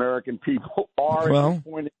stupid the American people are at this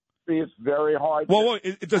point. It's very hard. Well,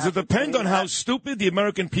 does it depend on how stupid the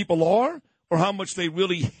American people are or how much they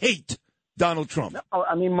really hate Donald Trump? No,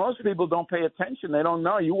 I mean, most people don't pay attention. They don't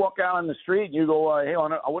know. You walk out on the street and you go, hey,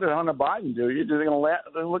 what did Hunter Biden do? You're just going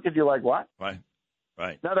to look at you like, what? Right.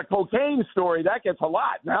 Now, the cocaine story, that gets a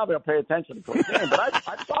lot. Now they'll pay attention to cocaine. But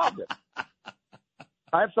I've solved it.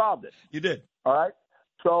 I've solved it. You did. All right.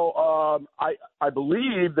 So I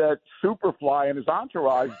believe that Superfly and his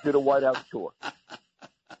entourage did a White House tour.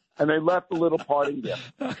 And they left a little parting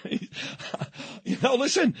gift.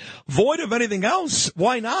 Listen, void of anything else,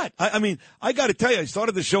 why not? I mean, I got to tell you, I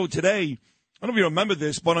started the show today. I don't know if you remember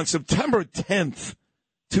this, but on September 10th,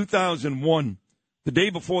 2001, the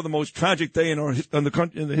day before the most tragic day in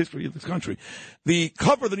the history of this country, the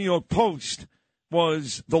cover of the New York Post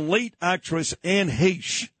was the late actress Anne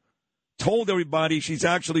Heche told everybody she's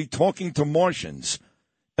actually talking to Martians.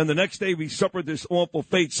 And the next day we suffered this awful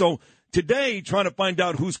fate. So today, trying to find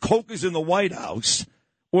out whose coke is in the White House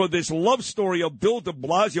or this love story of Bill de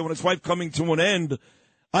Blasio and his wife coming to an end.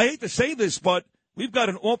 I hate to say this, but we've got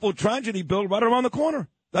an awful tragedy, Bill, right around the corner.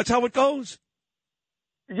 That's how it goes.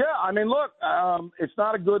 Yeah, I mean, look, it's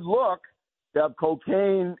not a good look to have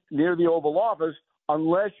cocaine near the Oval Office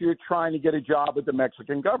unless you're trying to get a job with the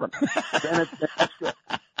Mexican government. Then that's good.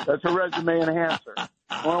 That's a resume enhancer.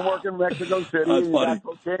 I want to work in Mexico City. You got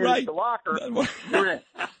cocaine in the locker. You're in.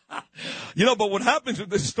 But what happens with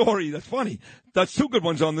this story, that's funny. That's two good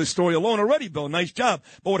ones on this story alone already, Bill. Nice job.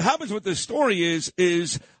 But what happens with this story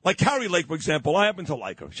is like Carrie Lake, for example. I happen to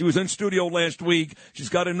like her. She was in studio last week. She's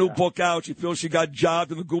got a new book out. She feels she got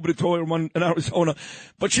jobbed in the gubernatorial in Arizona.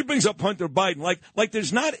 But she brings up Hunter Biden. Like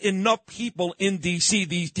there's not enough people in D.C.,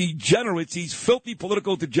 these degenerates, these filthy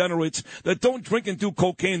political degenerates that don't drink and do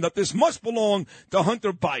cocaine, that this must belong to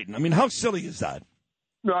Hunter Biden. I mean, how silly is that?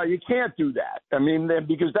 No, you can't do that. I mean,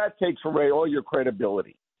 because that takes away all your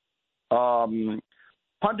credibility.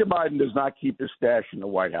 Hunter Biden does not keep his stash in the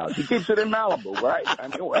White House. He keeps it in Malibu, right? I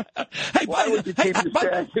mean, why would you keep his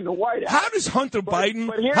stash in the White House? How does Hunter Biden?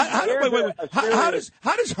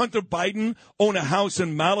 How does Hunter Biden own a house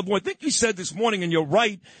in Malibu? I think you said this morning, and you're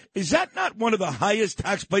right. Is that not one of the highest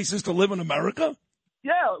tax places to live in America?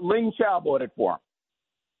 Yeah, Ling Chow bought it for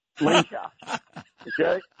him. Ling Chow.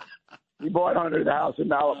 Okay, he bought Hunter the house in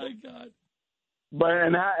Malibu. Oh my God. But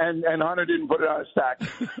and Hunter didn't put it on his tax,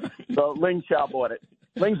 so Ling Chow bought it.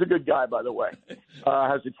 Ling's a good guy, by the way.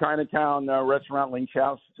 Has a Chinatown restaurant, Ling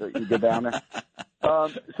Chow's, so you can go down there.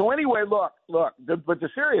 So anyway, look. But the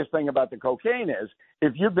serious thing about the cocaine is,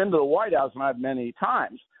 if you've been to the White House, and I've many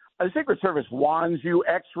times, the Secret Service wands you,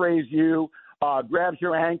 X-rays you, grabs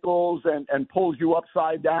your ankles and pulls you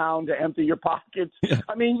upside down to empty your pockets. Yeah.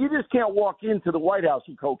 I mean, you just can't walk into the White House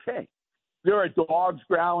with cocaine. There are dogs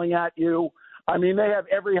growling at you. I mean, they have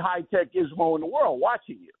every high-tech gizmo in the world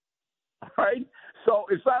watching you. All right? So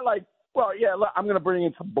it's not like, well, yeah, I'm going to bring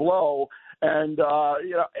in some blow. And,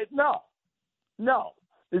 no.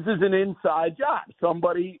 This is an inside job.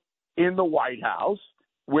 Somebody in the White House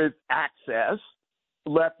with access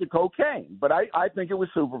left the cocaine. But I think it was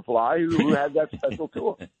Superfly who had that special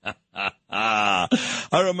tool. I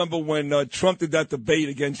remember when Trump did that debate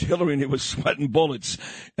against Hillary and he was sweating bullets.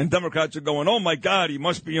 And Democrats are going, oh, my God, he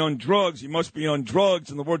must be on drugs. He must be on drugs.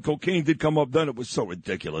 And the word cocaine did come up then. It was so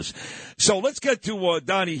ridiculous. So let's get to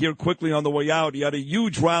Donnie here quickly on the way out. He had a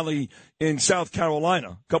huge rally in South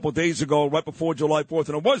Carolina a couple of days ago, right before July 4th.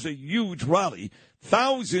 And it was a huge rally.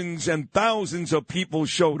 Thousands and thousands of people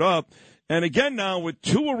showed up. And again now with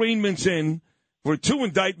two indictments in,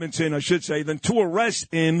 I should say, then 2 arrests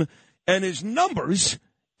in, and his numbers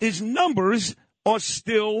are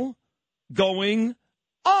still going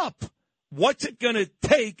up. What's it going to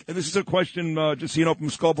take, and this is a question just so you know from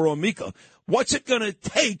Scarborough and Mika, what's it going to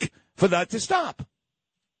take for that to stop?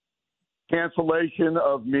 Cancellation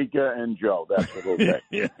of Mika and Joe. That's what it'll take.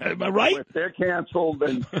 Yeah, am I right? So if they're canceled,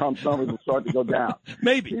 then Trump's numbers will start to go down.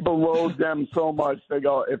 Maybe. People loathe them so much, they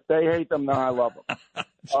go, if they hate them, then I love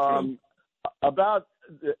them. About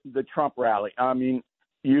the Trump rally, I mean,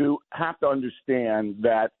 you have to understand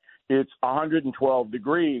that it's 112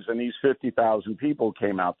 degrees and these 50,000 people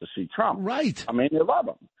came out to see Trump. Right. I mean, they love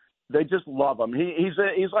him. They just love him.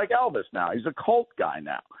 He's like Elvis now. He's a cult guy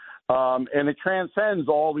now. And it transcends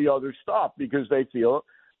all the other stuff because they feel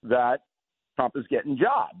that Trump is getting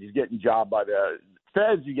jobbed. He's getting jobbed by the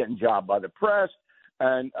feds. He's getting jobbed by the press.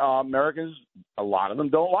 And Americans, a lot of them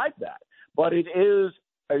don't like that. But it is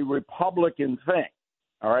a Republican thing.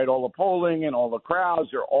 All right, all the polling and all the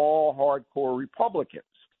crowds are all hardcore Republicans.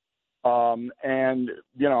 And,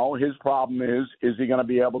 you know, his problem is he going to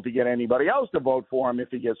be able to get anybody else to vote for him if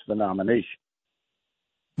he gets the nomination?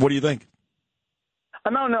 What do you think? I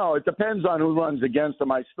don't know. It depends on who runs against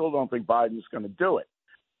him. I still don't think Biden's going to do it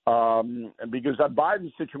because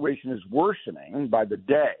Biden's situation is worsening by the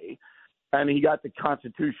day. And he got the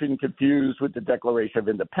Constitution confused with the Declaration of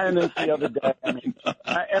Independence the other day. I mean,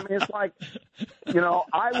 it's like, you know,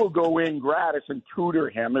 I will go in gratis and tutor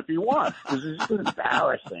him if he wants. This is just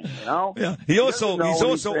embarrassing, you know. Yeah, he's also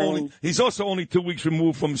only 2 weeks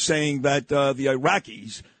removed from saying that the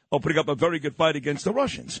Iraqis are putting up a very good fight against the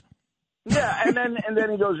Russians. Yeah, and then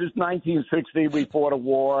he goes, it's 1960, we fought a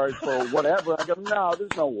war for whatever. I go, no,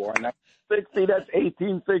 there's no war in 1960, that's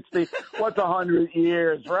 1860. What's 100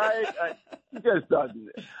 years, right? He just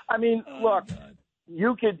doesn't. I mean, look,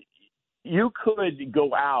 you could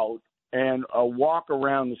go out and walk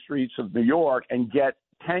around the streets of New York and get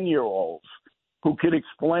 10-year-olds who could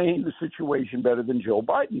explain the situation better than Joe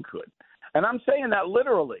Biden could. And I'm saying that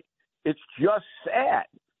literally. It's just sad.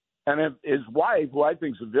 And if his wife, who I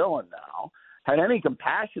think is a villain now, had any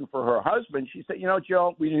compassion for her husband, she said, you know,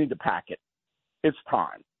 Joe, we need to pack it. It's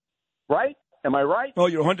time. Right? Am I right? Oh,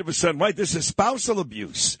 you're 100% right. This is spousal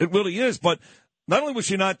abuse. It really is. But not only will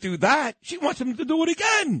she not do that, she wants him to do it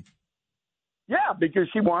again. Yeah, because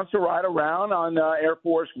she wants to ride around on Air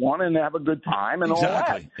Force One and have a good time and all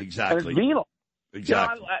that. Exactly. And it's venal.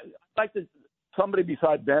 Exactly. You know, I'd like to somebody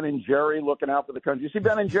beside Ben and Jerry looking out for the country. You see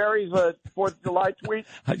Ben and Jerry's 4th of July tweet?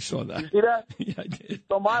 I saw that. You see that? Yeah, I did.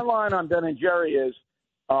 So my line on Ben and Jerry is,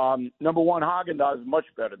 number one, Haagen-Dazs is much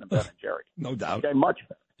better than Ben and Jerry. No doubt. Okay, much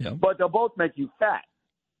better. Yeah. But they'll both make you fat.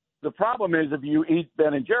 The problem is if you eat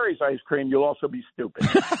Ben and Jerry's ice cream, you'll also be stupid.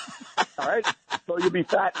 All right? So you'll be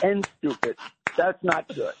fat and stupid. That's not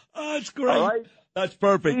good. Oh, that's great. All right? That's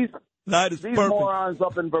perfect. That is these perfect. morons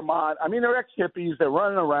up in Vermont, I mean, they're ex-hippies. They're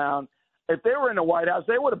running around. If they were in the White House,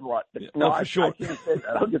 they would have brought it. No, for sure. I can't say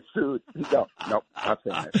that. I'll get sued. No, not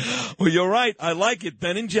saying that. Well, you're right. I like it.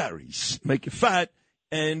 Ben and Jerry's. Make you fat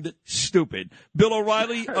and stupid. Bill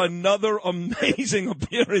O'Reilly, another amazing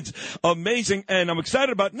appearance. Amazing. And I'm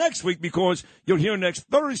excited about next week because you'll hear next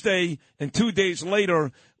Thursday, and 2 days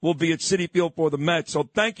later, we'll be at Citi Field for the Mets. So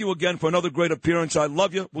thank you again for another great appearance. I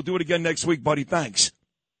love you. We'll do it again next week, buddy. Thanks.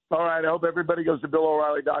 All right. I hope everybody goes to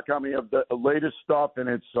BillO'Reilly.com. You have the latest stuff, and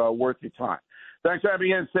it's worth your time. Thanks for having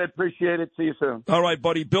me in, Sid. Appreciate it. See you soon. All right,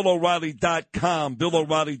 buddy. BillO'Reilly.com.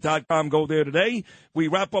 BillO'Reilly.com. Go there today. We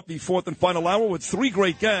wrap up the fourth and final hour with three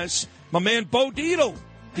great guests. My man, Bo Dietl.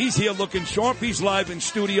 He's here looking sharp. He's live in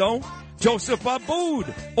studio. Joseph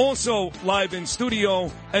Abboud, also live in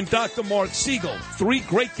studio. And Dr. Mark Siegel. Three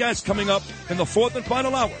great guests coming up in the fourth and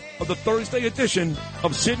final hour of the Thursday edition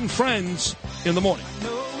of Sid and Friends in the Morning.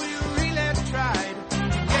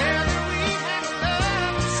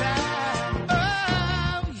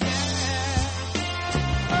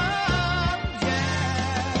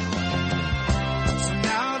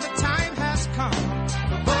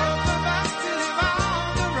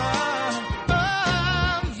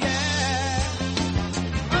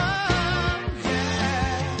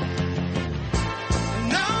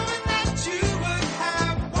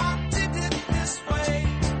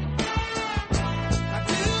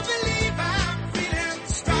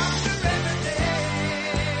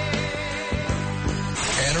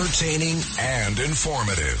 Entertaining and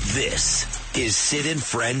informative. This is Sid and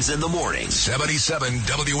Friends in the Morning. 77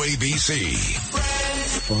 WABC.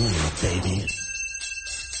 Fun, baby.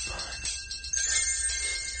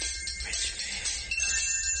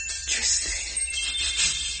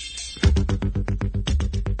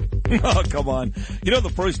 Oh, come on. You know, the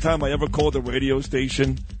first time I ever called a radio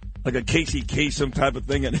station, like a Casey Kasem type of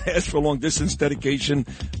thing, and asked for long-distance dedication,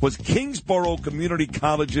 was Kingsborough Community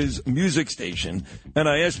College's music station, and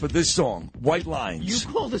I asked for this song, White Lines.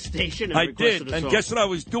 You called the station and I requested did, a and song. guess what I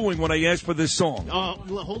was doing when I asked for this song? Oh,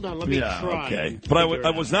 well, hold on, let me try. Okay. But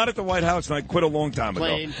I was not at the White House, and I quit a long time ago.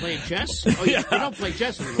 Playing chess? Oh, you don't play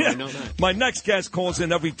chess anymore, I know that. My next guest calls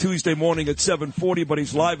in every Tuesday morning at 7:40, but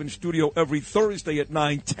he's live in studio every Thursday at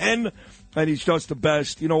 9:10, and he's just the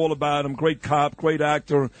best. You know all about him. Great cop, great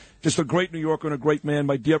actor, just a great New Yorker and a great man.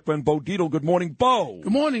 My dear friend, Bo Dietl. Good morning, Bo.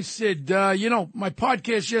 Good morning, Sid. My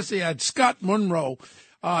podcast yesterday had Scott Munro.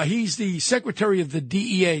 He's the secretary of the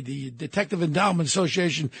DEA, the Detective Endowment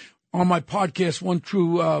Association, on my podcast, One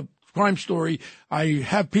True Crime Story. I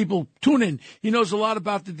have people tune in. He knows a lot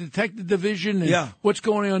about the detective division and what's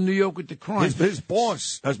going on in New York with the crime. His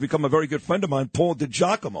boss has become a very good friend of mine, Paul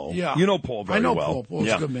DiGiacomo. Yeah. You know Paul very well. I know Paul. Paul's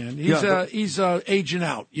a good man. He's aging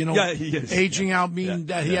out. You know, yeah, he is. Aging out meaning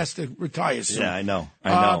that he has to retire soon. Yeah, I know.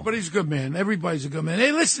 But he's a good man. Everybody's a good man.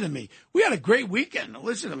 Hey, listen to me. We had a great weekend.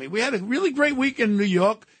 Listen to me. We had a really great weekend in New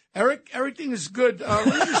York. Eric, everything is good. Let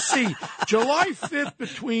me just see. July 5th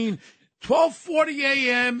between 12:40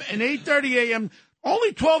 a.m. and 8:30 a.m.,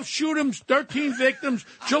 only 12 shootings, 13 victims.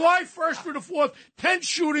 July 1st through the 4th, 10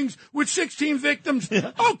 shootings with 16 victims.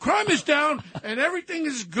 Oh, crime is down, and everything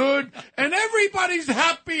is good, and everybody's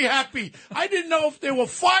happy. I didn't know if there were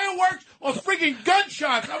fireworks or friggin'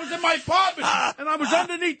 gunshots. I was in my apartment, and I was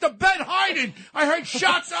underneath the bed hiding. I heard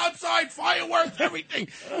shots outside, fireworks, everything.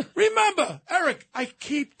 Remember, Eric, I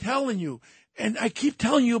keep telling you, and I keep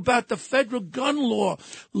telling you about the federal gun law.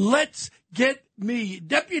 Let's get me,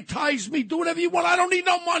 deputize me, do whatever you want. I don't need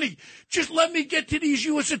no money. Just let me get to these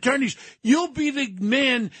U.S. attorneys. You'll be the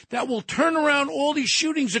man that will turn around all these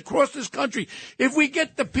shootings across this country. If we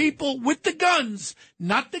get the people with the guns,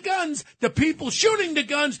 not the guns, the people shooting the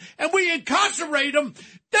guns, and we incarcerate them,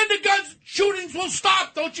 then the guns shootings will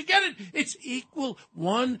stop. Don't you get it? It's equal.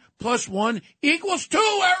 1 + 1 =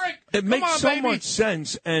 2, Eric. It makes so much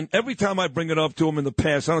sense, and every time I bring it up to him in the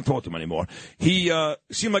past, I don't talk to him anymore. He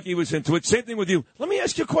seemed like he was into it. Same thing with you. Let me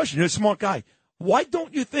ask you a question. You're a smart guy. Why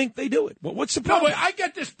don't you think they do it? What's the problem? No, I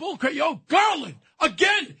get this bullcrap. Yo, Garland,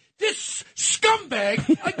 again, this scumbag,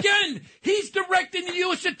 again, he's directing the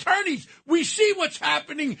U.S. attorneys. We see what's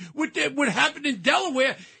happening with what happened in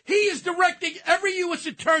Delaware. He is directing every U.S.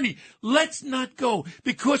 attorney. Let's not go,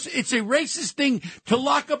 because it's a racist thing to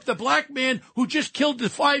lock up the black man who just killed the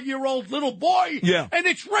 5-year-old little boy. Yeah. And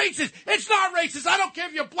it's racist. It's not racist. I don't care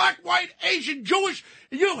if you're black, white, Asian, Jewish.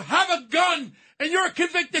 You have a gun and you're a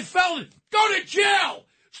convicted felon. Go to jail.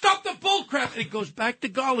 Stop the bullcrap. And it goes back to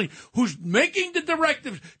Garland, who's making the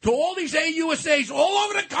directives to all these AUSAs all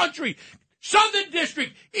over the country. Southern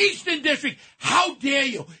District, Eastern District. How dare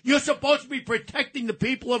you? You're supposed to be protecting the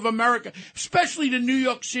people of America, especially the New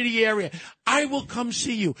York City area. I will come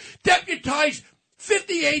see you. Deputize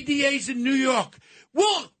 50 ADAs in New York.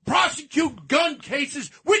 we'll prosecute gun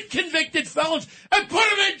cases with convicted felons and put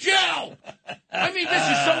them in jail. I mean, this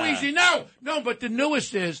is so easy now. No, but the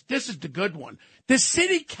newest is, this is the good one. The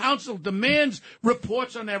city council demands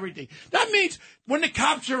reports on everything. That means when the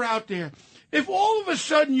cops are out there, if all of a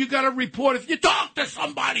sudden you got to report, if you talk to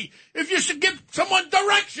somebody, if you should give someone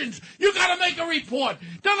directions, you got to make a report.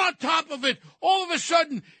 Then on top of it, all of a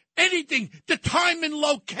sudden, anything, the time and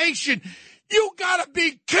location, you got to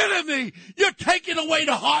be kidding me. You're taking away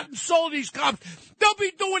the heart and soul of these cops. They'll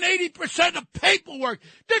be doing 80% of paperwork.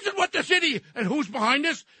 This is what the city, and who's behind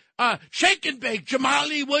this? Shake and Bake,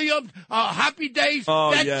 Jamali Williams, Happy Days,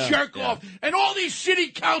 jerk off, and all these city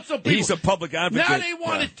council people. He's a public advocate. Now they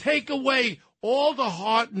want to take away all the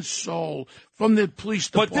heart and soul from the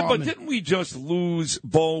police department. But didn't we just lose,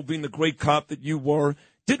 Bo, being the great cop that you were?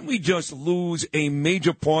 Didn't we just lose a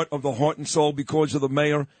major part of the heart and soul because of the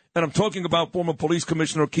mayor? And I'm talking about former police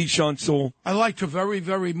commissioner Keechant Sewell. I liked her very,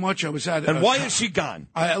 very much. I was at. And why is she gone?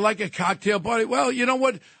 I like a cocktail party. Well, you know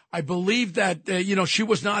what? I believe that, she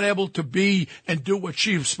was not able to be and do what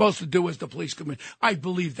she was supposed to do as the police commissioner. I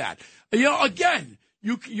believe that. Again,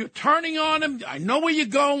 you're turning on him. I know where you're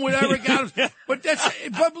going with Eric Adams.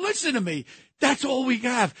 but listen to me. That's all we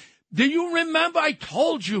have. Do you remember I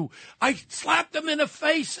told you I slapped him in the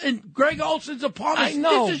face in Greg Olson's apartment? I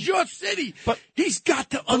know. This is your city. But he's got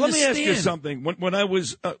to understand. Let me ask you something. When I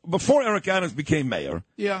was, before Eric Adams became mayor,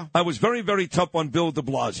 yeah, I was very, very tough on Bill de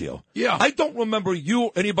Blasio. Yeah. I don't remember you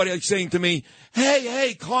or anybody saying to me,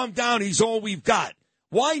 hey, calm down. He's all we've got.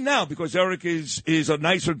 Why now? Because Eric is a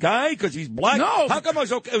nicer guy? Because he's black? No. How come it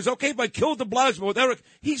was okay if I killed de Blasio with Eric?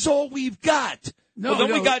 He's all we've got. No,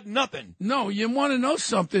 we got nothing. No, you want to know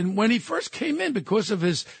something? When he first came in, because of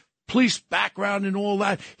his police background and all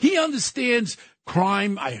that, he understands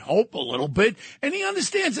crime, I hope, a little bit, and he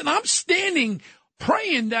understands. And I'm standing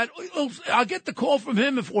praying that I'll get the call from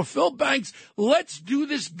him or Phil Banks, let's do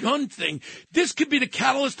this gun thing. This could be the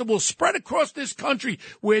catalyst that will spread across this country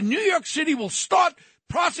where New York City will start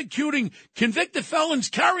prosecuting convicted felons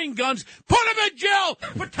carrying guns, put them in jail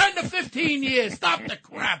for 10 to 15 years. Stop the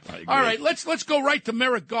crap. All right, let's go right to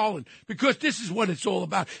Merrick Garland, because this is what it's all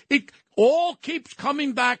about. It all keeps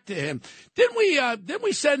coming back to him. Didn't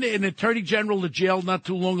we send an attorney general to jail not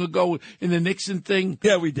too long ago in the Nixon thing?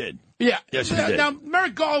 Yeah, we did. Yeah. Yes, we did. Now,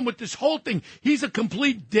 Merrick Garland with this whole thing, he's a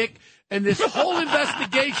complete dick. And this whole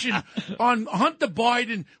investigation on Hunter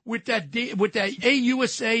Biden with that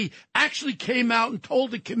AUSA actually came out and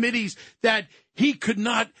told the committees that he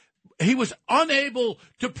was unable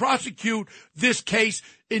to prosecute this case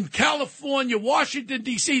in California, Washington,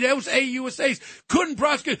 D.C. Those AUSAs couldn't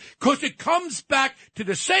prosecute because it comes back to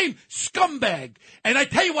the same scumbag. And I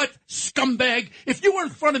tell you what, scumbag, if you were in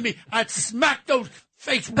front of me, I'd smack those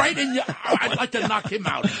face right in your. I'd like to knock him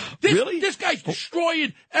out. Really? This guy's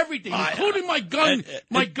destroying everything, including my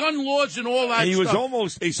gun laws and all that. He was stuff.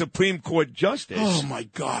 almost a Supreme Court justice. Oh my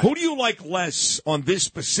God! Who do you like less on this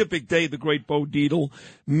specific day, the great Bo Dietl,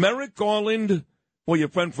 Merrick Garland, or your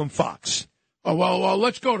friend from Fox? Oh, well,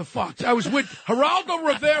 let's go to Fox. I was with Geraldo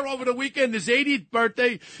Rivera over the weekend, his 80th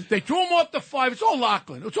birthday. They threw him off the 5. It's all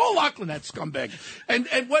Lachlan. It's all Lachlan, that scumbag. And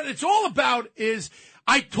what it's all about is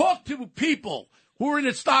I talk to people who are in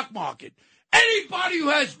the stock market. Anybody who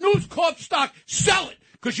has News Corp stock, sell it,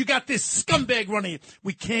 because you got this scumbag running it.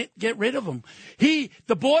 We can't get rid of him.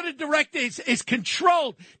 The board of directors is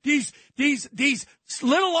controlled. These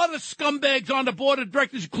little other scumbags on the board of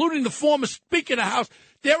directors, including the former Speaker of the House,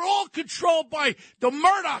 they're all controlled by the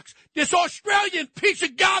Murdochs, this Australian piece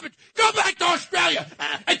of garbage. Go back to Australia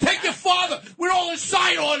and take your father with all his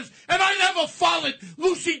side orders. And I never followed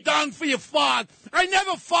Lucy Dong for your father. I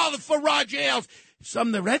never followed for Roger Ailes.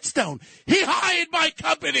 Some the Redstone. He hired my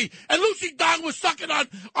company, and Lucy Dong was sucking on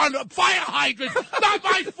fire hydrants. Not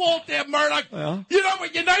my fault there, Murdoch. Well. You know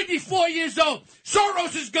what? You're 94 years old.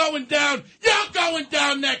 Soros is going down. You're going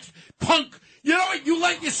down next, punk. You know what? You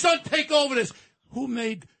let your son take over this. Who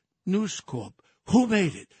made News Corp? Who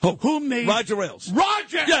made it? Who made Roger Ailes?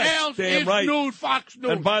 Roger Ailes is right. News, Fox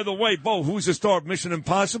News. And by the way, Bo, who's the star of Mission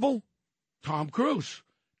Impossible? Tom Cruise.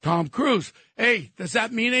 Hey, does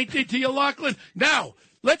that mean anything to you, Lachlan? Now,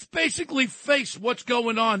 let's basically face what's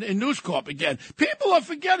going on in News Corp again. People are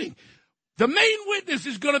forgetting. The main witness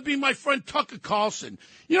is going to be my friend Tucker Carlson.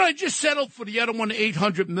 You know, I just settled for the other one,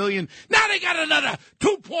 $800 million. Now they got another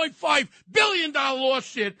 $2.5 billion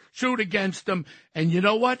lawsuit against them. And you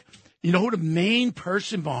know what? You know who the main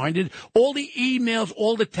person behind it? All the emails,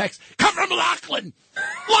 all the texts come from Lachlan.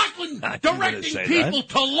 Lachlan directing people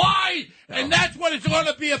to lie, and that's what it's going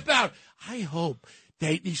to be about. I hope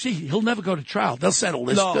You see, he'll never go to trial. They'll settle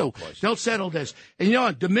this, No, too. of course. They'll settle this. And, you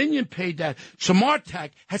know, Dominion paid that.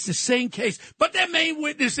 Samartach has the same case. But their main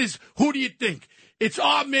witness is, who do you think? It's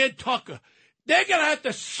our man Tucker. They're going to have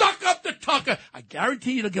to suck up to Tucker. I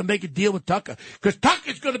guarantee you they're going to make a deal with Tucker because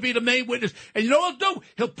Tucker's going to be the main witness. And you know what he'll do?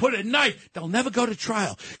 He'll put a knife. They'll never go to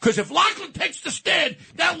trial because if Lachlan takes the stand,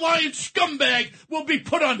 that lying scumbag will be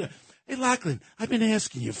put under. Hey, Lachlan, I've been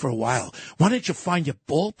asking you for a while. Why don't you find your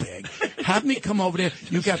ball peg? Have me come over there.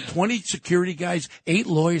 You got 20 security guys, 8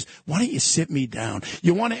 lawyers. Why don't you sit me down?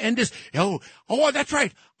 You want to end this? Oh, that's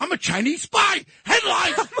right. I'm a Chinese spy.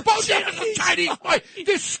 Headlines. Bojangles a Chinese spy.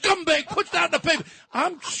 This scumbag puts that in the paper.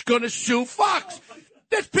 I'm just going to sue Fox.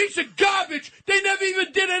 This piece of garbage. They never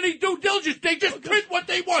even did any due diligence. They just print what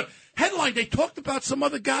they want. Headline, they talked about some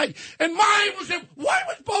other guy. And mine was, why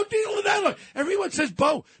was Bo Dietl in that headline? Everyone says,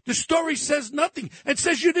 Bo, the story says nothing and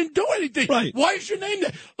says you didn't do anything. Right. Why is your name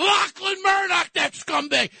there? Lachlan Murdoch, that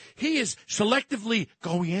scumbag. He is selectively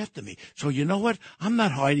going after me. So you know what? I'm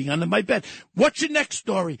not hiding under my bed. What's your next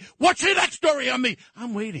story? What's your next story on me?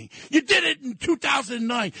 I'm waiting. You did it in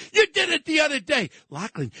 2009. You did it the other day.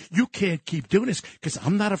 Lachlan, you can't keep doing this because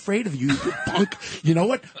I'm not afraid of you, you punk. You know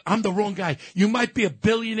what? I'm the wrong guy. You might be a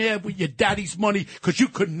billionaire with your daddy's money because you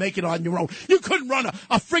couldn't make it on your own. You couldn't run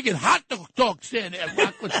a friggin' hot dog stand there,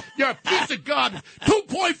 Lachlan. You're a piece of garbage.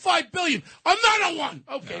 $2.5 billion. Another one.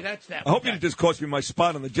 Okay, that's that. I hope you didn't just cost me my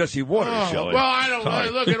spot on the Jesse Waters show. Well, I don't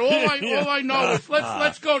know. Look, all I know is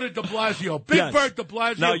let's go to de Blasio. Big Bird de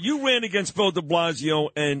Blasio. Now, you ran against Bill de Blasio,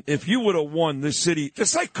 and if you would have won this city,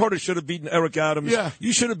 just like Curtis should have beaten Eric Adams,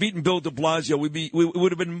 you should have beaten Bill de Blasio. We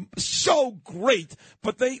would have been so great,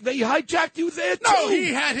 but they hijacked you there, too. No,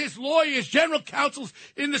 he had his lawyers, general counsels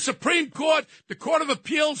in the Supreme Court, the Court of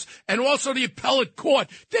Appeals, and also the Appellate Court.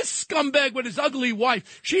 This scumbag with his ugly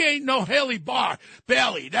wife, she ain't no Haley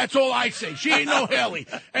Bailey. That's all I say. She ain't no Haley.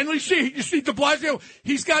 And you see de Blasio,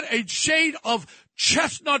 he's got a shade of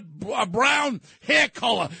chestnut brown hair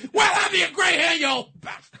color. Well, have you gray hair, you old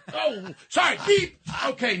bastard. Oh, sorry, deep.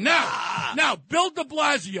 Okay, now, Bill de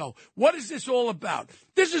Blasio, what is this all about?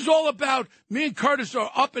 This is all about me and Curtis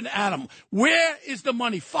are up and at 'em. Where is the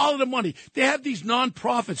money? Follow the money. They have these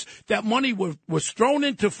nonprofits that money was thrown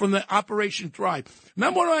into from the Operation Thrive.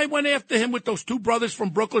 Remember when I went after him with those 2 brothers from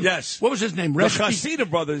Brooklyn? Yes. What was his name? The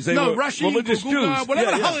Hasidah brothers. They were Rashi, religious Jews.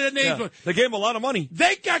 Whatever the hell their names were. They gave him a lot of money.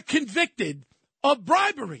 They got convicted of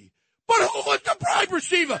bribery. But who was the bribe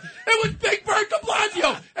receiver? It was Big Bird de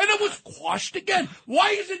Blasio, and it was quashed again. Why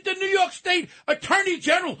isn't the New York State Attorney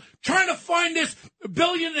General trying to find this $1.5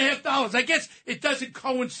 billion? I guess it doesn't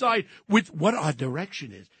coincide with what our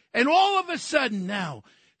direction is. And all of a sudden now,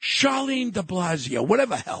 Charlene de Blasio,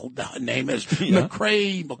 whatever hell her name is,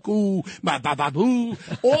 McCray, McCoo, Babu,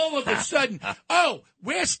 all of a sudden,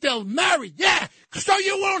 we're still married, so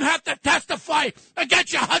you won't have to testify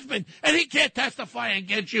against your husband, and he can't testify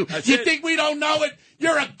against you. You think we don't know it?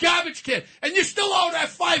 You're a garbage kid, and you still owe that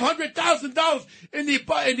 $500,000 in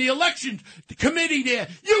the election committee there.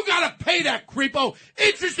 You got to pay that, creepo.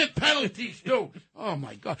 Interest and penalties, too. Oh,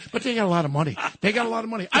 my God. But they got a lot of money.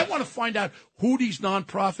 I want to find out who these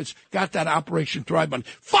nonprofits got that Operation Thrive money.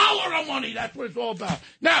 Follow the money. That's what it's all about.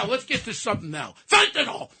 Now, let's get to something now.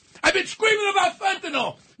 Fentanyl. I've been screaming about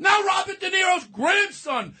fentanyl. Now Robert De Niro's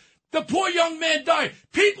grandson, the poor young man, died.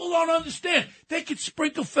 People don't understand. They could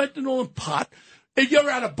sprinkle fentanyl in pot. If you're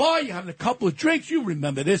at a bar, you're having a couple of drinks, you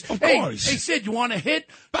remember this. Of course. Hey, Sid, you want a hit?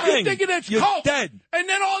 Bang. You're thinking it's You're coke. dead. And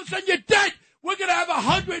then all of a sudden you're dead. We're going to have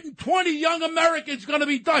 120 young Americans going to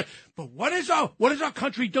be dying. But what is our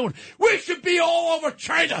country doing? We should be all over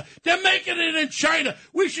China. They're making it in China.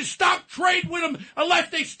 We should stop trade with them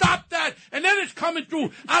unless they stop that. And then it's coming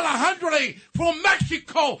through Alejandro from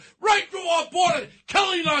Mexico, right through our border,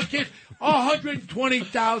 killing our kids.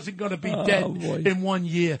 120,000 going to be dead in 1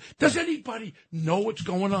 year. Does anybody know what's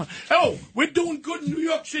going on? Oh, we're doing good in New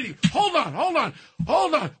York City. Hold on.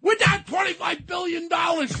 We're down $25 billion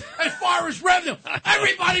as far as revenue.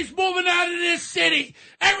 Everybody's moving out of this city.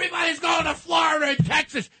 Everybody's going to Florida and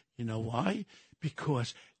Texas. You know why?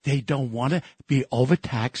 Because they don't want to be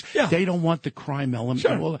overtaxed. Yeah. They don't want the crime element.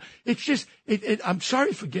 Sure. It's just, I'm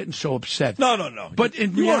sorry for getting so upset. No. But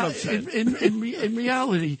in reality,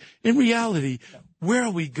 where are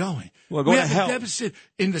we going? We're we going to have hell. a deficit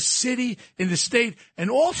in the city, in the state, and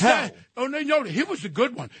also. Hell. Oh, no, here was the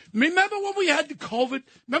good one. Remember when we had the COVID?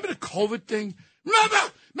 Remember the COVID thing?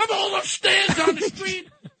 Remember all those stands on the street?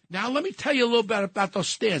 Now, let me tell you a little bit about those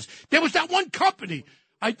stands. There was that one company.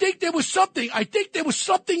 I think there was something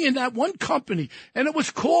in that one company, and it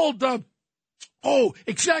was called,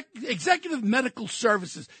 Executive Medical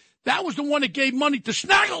Services. That was the one that gave money to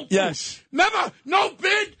Snaggletooth. Yes. Remember? No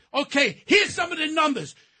bid? Okay, here's some of the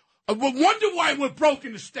numbers. We wonder why we're broke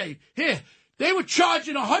in the state. Here, they were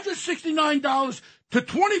charging $169 to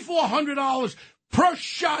 $2,400 per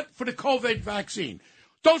shot for the COVID vaccine.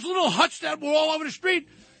 Those little huts that were all over the street,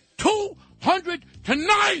 $200 to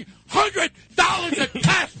 $900 a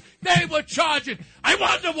test they were charging. I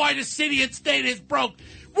wonder why the city and state is broke.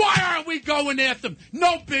 Why aren't we going after them?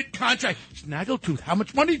 No bid contract. Snaggletooth, how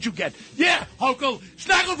much money did you get? Yeah, Uncle,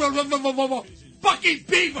 Snaggletooth, Bucky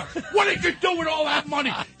Beaver. What did you do with all that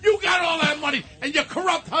money? You got all that money and your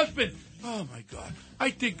corrupt husband. Oh, my God. I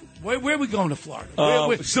think, where are we going to Florida?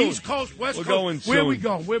 Soon. East Coast, West We're Coast? going soon. Where are we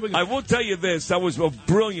going? I will tell you this. That was a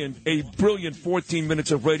brilliant 14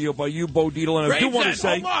 minutes of radio by you, Bo Dietl. And I do want to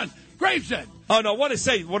say... Hold on. Gravesend. Oh, no, I want to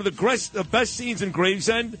say, one of the best scenes in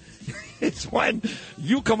Gravesend is when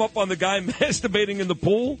you come up on the guy masturbating in the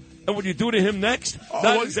pool, and what you do to him next.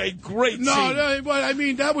 That is a great scene. No, but I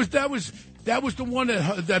mean, that was the one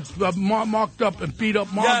that marked up and beat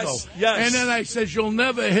up Margot. Yes. And then I says, you'll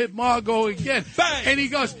never hit Margot again. Bang! And he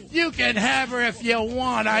goes, you can have her if you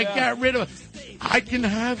want. I got rid of her. I can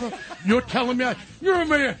have her. You're telling me you're a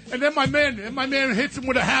man. And then my man hits him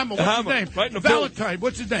with a hammer. What's his name? Right in the Valentine.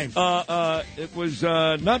 What's his name? It was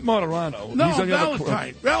not Moderano. No, He's on the other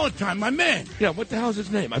Valentine. Valentine, my man. Yeah, what the hell's his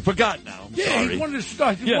name? I forgot now. Yeah, he's one of the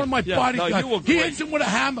stars. He's one of my bodyguards. No, he hits him with a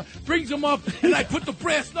hammer, brings him up, and I put the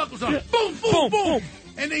brass knuckles on. Boom, boom, boom.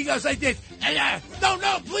 And then he goes like this. And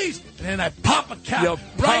no, please. And then I pop a cap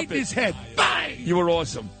right in his head. Bang! You were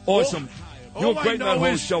awesome. Awesome. You were great in that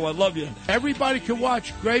whole show. I love you. Everybody can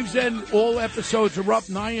watch Gravesend. All episodes are up.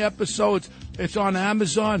 9 episodes. It's on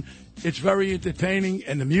Amazon. It's very entertaining,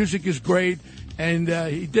 and the music is great. And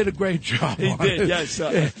he did a great job. He did, yes.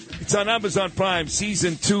 It's on Amazon Prime,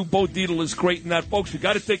 Season 2. Bo Dietl is great in that. Folks, we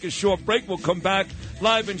got to take a short break. We'll come back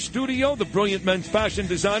live in studio. The brilliant men's fashion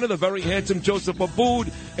designer, the very handsome Joseph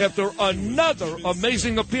Abboud, after another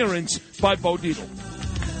amazing appearance by Bo Dietl.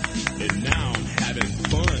 And now I'm having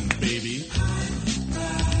fun, baby.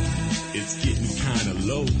 It's getting kind of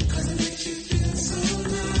low.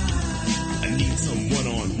 I need some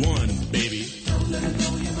one-on-one, baby.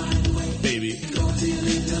 Baby.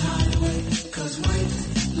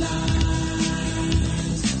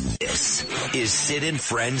 This is Sid and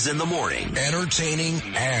Friends in the Morning. Entertaining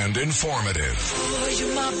and informative. Oh,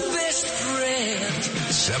 you're my best friend.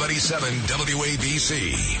 77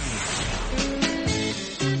 WABC.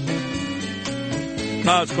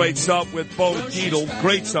 It's great stuff with Bo Dietl.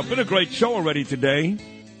 Great stuff. Been a great show already today.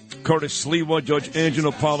 Curtis Sliwa, Judge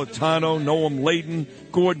Angelo Napolitano, Noam Layden,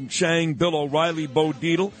 Gordon Chang, Bill O'Reilly, Bo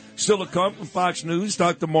Dietl. Still to come from Fox News,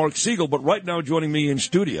 Dr. Mark Siegel. But right now joining me in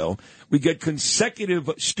studio, we get consecutive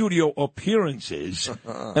studio appearances.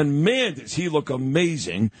 And man, does he look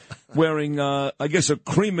amazing. Wearing, I guess, a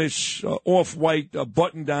creamish off-white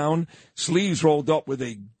button-down, sleeves rolled up with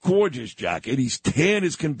a gorgeous jacket. He's tan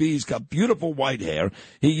as can be. He's got beautiful white hair.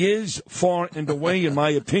 He is, far and away, in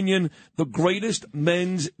my opinion, the greatest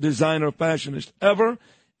men's designer fashionist ever.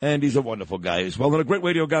 And he's a wonderful guy as well. And a great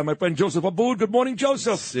radio guy, my friend Joseph Abboud. Good morning,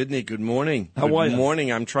 Joseph. Sydney, good morning. How are you? Good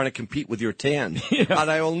morning. I'm trying to compete with your tan. Yeah. And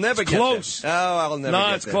I will never It's get close. there. Oh, I'll never get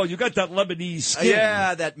No, it's there. close. You got that Lebanese skin.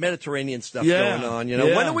 Yeah, that Mediterranean stuff going on. You know,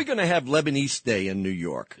 yeah. when are we going to have Lebanese Day in New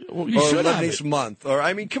York? Well, you or should have Lebanese it. Month? Or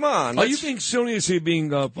I mean, come on. Are you being serious or being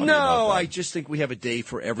funny about No, that? I just think we have a day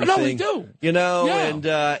for everything. No, we do. You know, Yeah.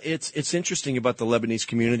 and it's interesting about the Lebanese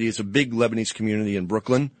community. It's a big Lebanese community in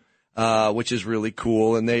Brooklyn. Which is really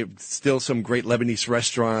cool, and they still some great Lebanese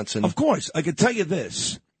restaurants. And Of course, I can tell you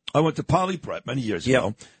this. I went to Poly Prep many years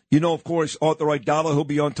ago. You know, of course, Arthur Idala, who'll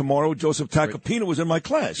be on tomorrow. Joseph Tacopina was in my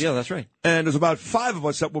class. Yeah, that's right. And there's about 5 of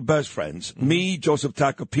us that were best friends. Me, Joseph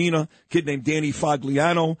Tacopina, a kid named Danny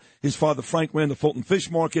Fagliano, his father Frank ran the Fulton Fish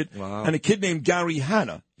Market, and a kid named Gary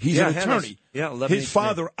Hanna. He's an Hanna's- attorney. Lebanese His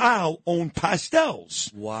father, Al, owned Pastels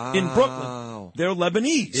in Brooklyn. They're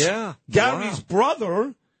Lebanese. Yeah. Gary's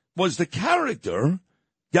brother was the character,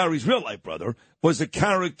 Gary's real-life brother, was the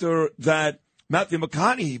character that Matthew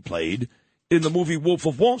McConaughey played in the movie Wolf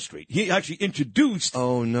of Wall Street. He actually introduced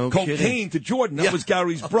cocaine kidding. to Jordan. That was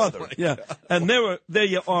Gary's brother. And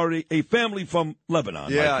they are a family from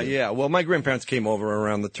Lebanon. Yeah. Well, my grandparents came over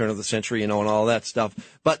around the turn of the century, you know, and all that stuff.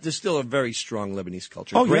 But there's still a very strong Lebanese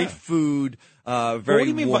culture. Oh, Great yeah. food. Well, Very what do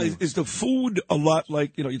you mean warm. by, is the food a lot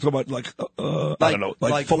like, you know, you talk about like I don't know,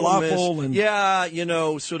 like falafel hummus. and... Yeah, you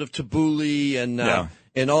know, sort of tabbouleh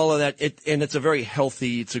and all of that. And it's a very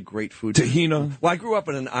healthy, it's a great food. Tahina. Well, I grew up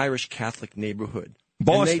in an Irish Catholic neighborhood.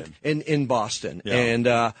 Boston. In Boston. Yeah.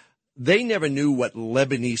 And they never knew what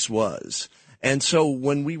Lebanese was. And so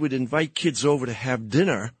when we would invite kids over to have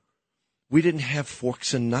dinner, we didn't have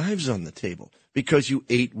forks and knives on the table because you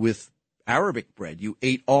ate with Arabic bread. You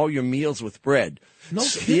ate all your meals with bread. No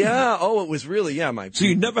kidding. Yeah. Oh, it was really, So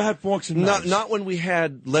you never had forks and knives? Not when we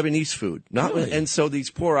had Lebanese food. Not Really? and so these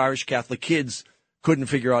poor Irish Catholic kids couldn't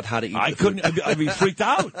figure out how to eat. I the couldn't. food. I'd be freaked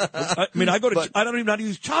out. I mean, I don't even know how to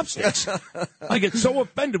use chopsticks. I get so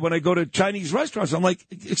offended when I go to Chinese restaurants. I'm like,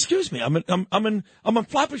 excuse me, I'm on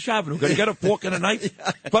Flatbush Avenue. Going to get a fork and a knife.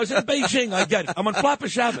 If I was in Beijing, I get it. I'm on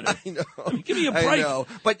Flatbush Avenue. I know. I mean, give me a break. I know.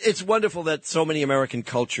 But it's wonderful that so many American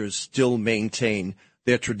cultures still maintain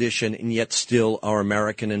their tradition and yet still are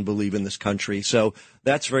American and believe in this country. So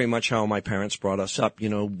that's very much how my parents brought us up.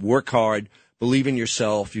 Work hard. Believe in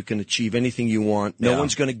yourself. You can achieve anything you want. No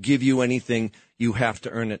one's going to give you anything. You have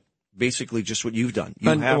to earn it. Basically, just what you've done. You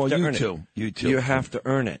have to earn it. You too. You have to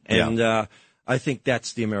earn it. And I think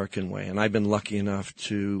that's the American way. And I've been lucky enough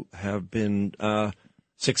to have been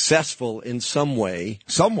successful in some way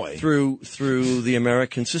through the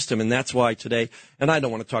American system. And that's why today, and I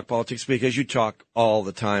don't want to talk politics because you talk all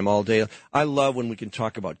the time, all day. I love when we can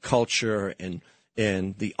talk about culture and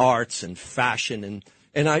the arts and fashion and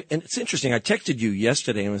it's interesting. I texted you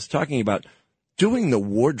yesterday and was talking about doing the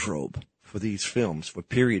wardrobe for these films, for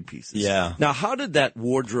period pieces. Yeah. Now, how did that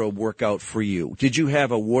wardrobe work out for you? Did you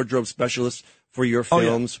have a wardrobe specialist for your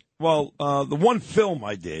films? Well, the one film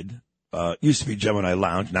I did used to be Gemini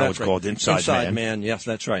Lounge. Now That's it's right. called Inside Man. Yes,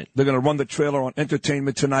 that's right. They're going to run the trailer on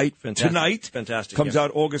Entertainment Tonight. Fantastic. Comes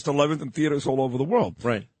out August 11th in theaters all over the world.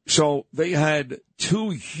 Right. So they had 2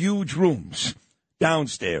 huge rooms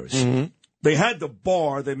downstairs. Mm-hmm. They had the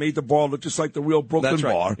bar. They made the bar look just like the real Brooklyn That's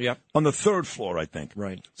right. bar. Yep. On the 3rd floor, I think.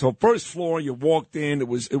 Right. So first floor, you walked in. It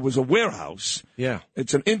was a warehouse. Yeah.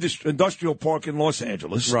 It's an industrial park in Los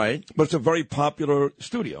Angeles. Right. But it's a very popular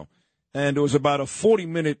studio. And it was about a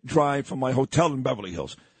 40-minute drive from my hotel in Beverly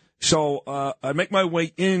Hills. So I make my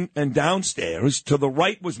way in and downstairs. To the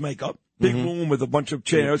right was makeup. Big room with a bunch of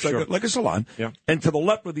chairs, Sure. like a salon. Yeah. And to the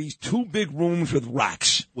left were these 2 big rooms with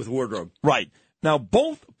racks. With wardrobe. Right. Now,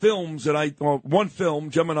 both films one film,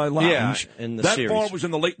 Gemini Lounge, in the that series. bar was in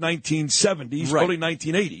the late 1970s, Right. early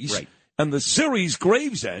 1980s. Right. And the series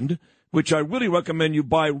Gravesend, which I really recommend you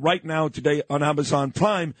buy right now today on Amazon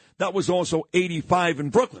Prime, that was also 85 in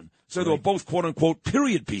Brooklyn. So they were both, quote-unquote,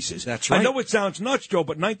 period pieces. That's right. I know it sounds nuts, Joe,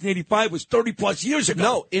 but 1985 was 30-plus years ago.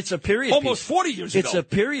 No, it's a period Almost piece. 40 years ago. It's a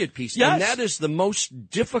period piece. Yes. And that is the most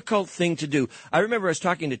difficult thing to do. I remember I was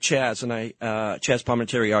talking to Chaz, Chaz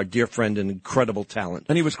Palminteri, our dear friend and incredible talent.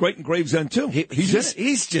 And he was great in Gravesend, too.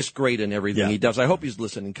 He's just great in everything he does. I hope he's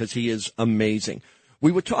listening because he is amazing.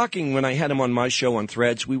 We were talking, when I had him on my show on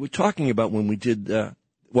Threads, we were talking about when we did,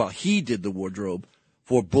 he did the wardrobe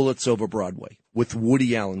for Bullets Over Broadway with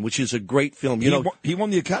Woody Allen, which is a great film. He won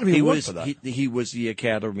the Academy Award for that. He was the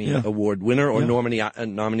Academy Award winner or nominee.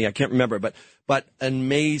 I can't remember, but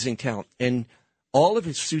amazing talent. And all of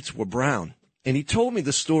his suits were brown. And he told me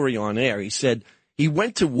the story on air. He said he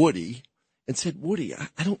went to Woody and said, Woody,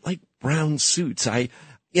 I don't like brown suits. And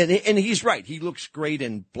he's right. He looks great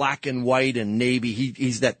in black and white and navy.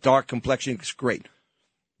 He's that dark complexion. It's great.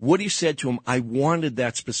 Woody said to him, I wanted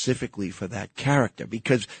that specifically for that character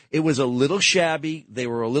because it was a little shabby. They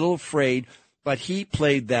were a little afraid, but he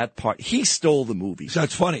played that part. He stole the movie.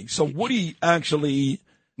 That's funny. So Woody actually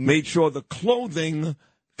made sure the clothing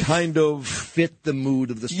kind of fit the mood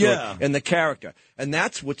of the story and the character. And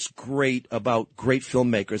that's what's great about great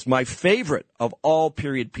filmmakers. My favorite of all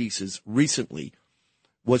period pieces recently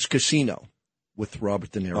was Casino with Robert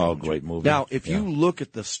De Niro. Oh, great movie. Now, if you look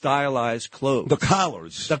at the stylized clothes. The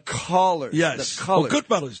collars. Yes. The colors.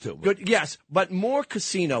 Goodfellas, too. Yes, but more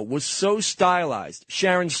Casino was so stylized.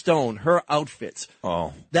 Sharon Stone, her outfits.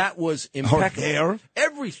 Oh. That was impeccable. Her hair.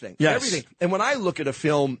 Everything. Yes. Everything. And when I look at a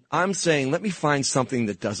film, I'm saying, let me find something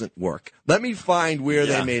that doesn't work. Let me find where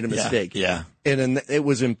they made a mistake. Yeah. And it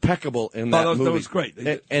was impeccable in that movie. That was great.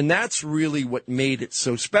 And that's really what made it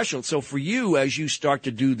so special. So for you, as you start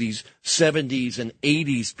to do these 70s and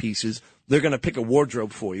 80s pieces, they're going to pick a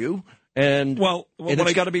wardrobe for you. And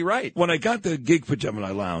it's got to be right. When I got the gig for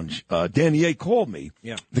Gemini Lounge, Danny A. called me.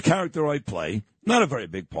 Yeah. The character I play, not a very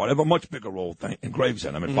big part. I have a much bigger role in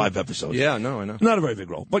Gravesend. I'm in 5 episodes. Yeah, no, I know. Not a very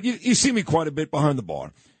big role. But you see me quite a bit behind the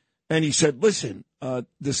bar. And he said, listen,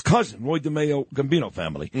 this cousin, Roy DeMeo Gambino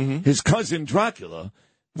family, his cousin Dracula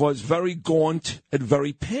was very gaunt and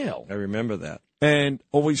very pale. I remember that. And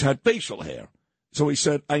always had facial hair. So he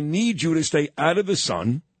said, I need you to stay out of the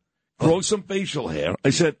sun, grow some facial hair.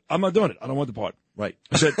 I said, I'm not doing it. I don't want the part. Right.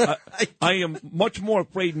 I said, I am much more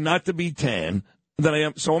afraid not to be tan than I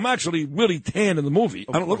am. So I'm actually really tan in the movie.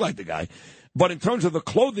 I don't look like the guy. But in terms of the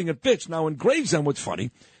clothing, it fits. Now, in Gravesend, what's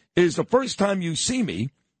funny is the first time you see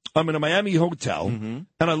me, I'm in a Miami hotel, and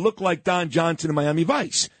I look like Don Johnson in Miami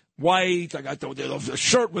Vice. White, I got the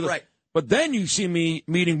shirt with it. But then you see me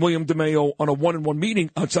meeting William DeMeo on a one-on-one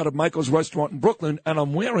meeting outside of Michael's restaurant in Brooklyn, and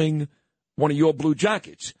I'm wearing one of your blue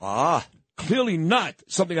jackets. Clearly not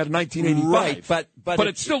something out of 1985. Right, but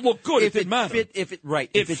it still looked good. It didn't matter. If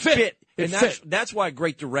it fit. And that's why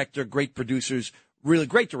great directors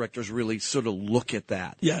really sort of look at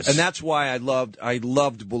that. Yes. And that's why I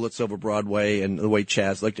loved Bullets Over Broadway and the way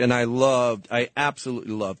Chaz looked. And I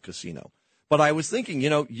absolutely loved Casino. But I was thinking,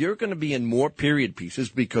 you're going to be in more period pieces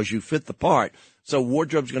because you fit the part. So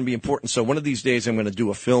wardrobe's going to be important. So one of these days I'm going to do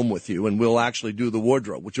a film with you, and we'll actually do the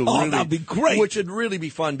wardrobe, which will that'd be great. Which would really be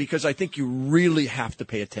fun because I think you really have to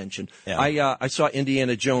pay attention. Yeah. I saw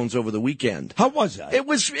Indiana Jones over the weekend. How was that? It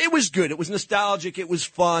was good. It was nostalgic. It was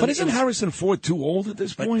fun. But isn't Harrison Ford too old at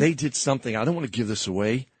this point? But they did something. I don't want to give this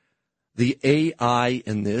away. The AI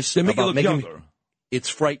in this, they make it look younger. It's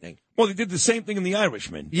frightening. Well, they did the same thing in The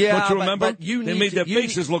Irishman. Yeah, don't you remember? But they made their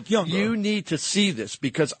faces look younger. You need to see this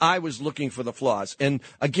because I was looking for the flaws. And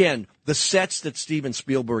again, the sets that Steven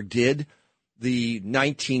Spielberg did, the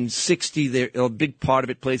 1960, a big part of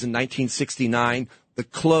it plays in 1969. The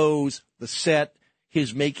clothes, the set,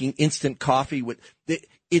 his making instant coffee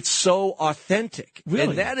it's so authentic. Really?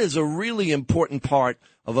 And that is a really important part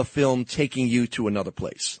of a film taking you to another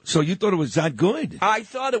place. So you thought it was that good? I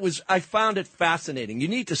found it fascinating. You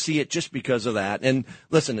need to see it just because of that. And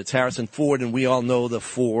listen, it's Harrison Ford, and we all know the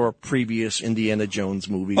 4 previous Indiana Jones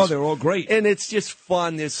movies. Oh, they're all great. And it's just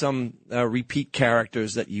fun. There's some repeat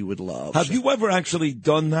characters that you would love. Have you ever actually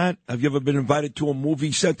done that? Have you ever been invited to a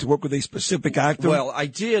movie set to work with a specific actor? Well, I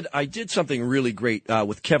did something really great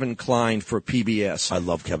with Kevin Kline for PBS. I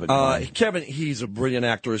love Kevin Kline. Kevin, he's a brilliant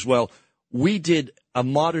actor as well. We did a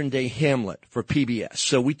modern-day Hamlet for PBS.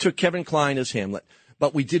 So we took Kevin Kline as Hamlet,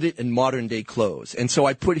 but we did it in modern-day clothes. And so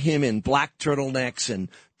I put him in black turtlenecks and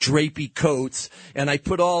drapey coats, and I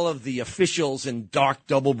put all of the officials in dark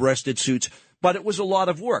double-breasted suits. But it was a lot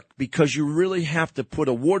of work because you really have to put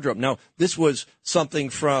a wardrobe. Now, this was something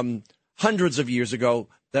from hundreds of years ago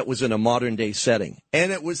that was in a modern-day setting.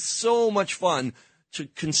 And it was so much fun to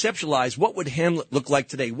conceptualize what would Hamlet look like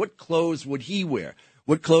today. What clothes would he wear?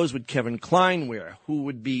 What clothes would Kevin Kline wear? Who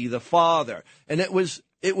would be the father? And it was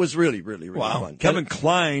really, really, really fun. Kevin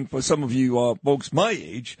Kline, for some of you folks my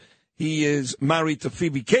age, he is married to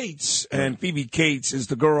Phoebe Cates, and Phoebe Cates is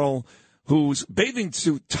the girl whose bathing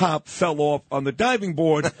suit top fell off on the diving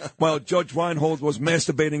board while Judge Reinhold was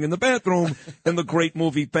masturbating in the bathroom in the great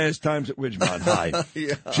movie Fast Times at Ridgemont High.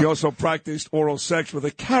 Yeah. She also practiced oral sex with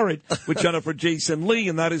a carrot with Jennifer Jason Leigh,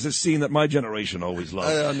 and that is a scene that my generation always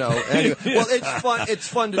loved. I don't know. Anyway, well, it's fun. It's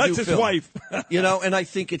fun to do. That's his film. wife. And I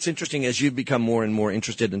think it's interesting as you become more and more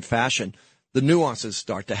interested in fashion. The nuances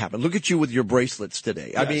start to happen. Look at you with your bracelets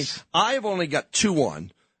today. Yes. I mean, I've only got 2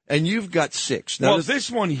 on. And you've got 6. Now,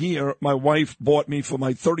 this one here, my wife bought me for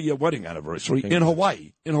my 30-year wedding anniversary in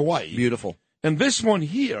Hawaii. Beautiful. And this one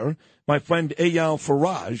here, my friend Eyal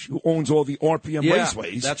Faraj, who owns all the RPM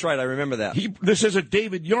raceways. That's right. I remember that. This is a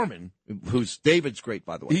David Yurman. David's great,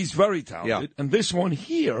 by the way. He's very talented. Yeah. And this one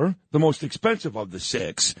here, the most expensive of the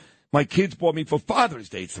 6, my kids bought me for Father's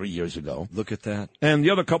Day 3 years ago. Look at that. And the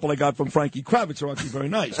other couple I got from Frankie Kravitz are actually very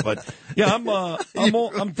nice. But yeah,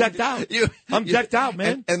 I'm decked out. I'm decked out,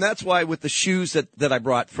 man. And that's why with the shoes that I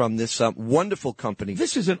brought from this wonderful company.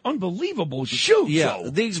 This is an unbelievable shoe. Yeah,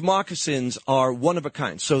 these moccasins are one of a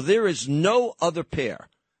kind. So there is no other pair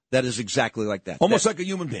that is exactly like that. Almost like a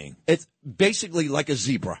human being. It's basically like a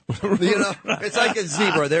zebra. It's like a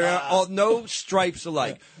zebra. There are no stripes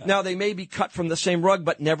alike. Now, they may be cut from the same rug,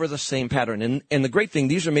 but never the same pattern. And the great thing,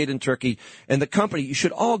 these are made in Turkey. And the company, you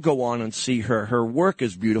should all go on and see her. Her work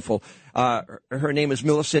is beautiful. Her name is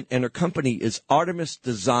Millicent, and her company is Artemis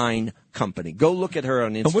Design Company. Go look at her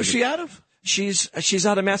on Instagram. And where's she out of? She's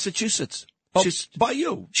out of Massachusetts. Oh, she's by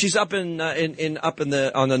you. She's up on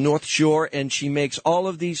the North Shore, and she makes all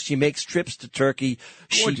of these. She makes trips to Turkey.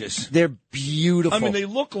 Gorgeous. They're beautiful. I mean, they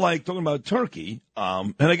look like, talking about Turkey.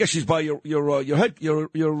 And I guess she's by your what do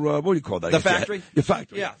you call that? The factory. Your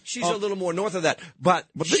factory. Yeah, she's a little more north of that, but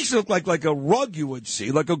these look like a rug you would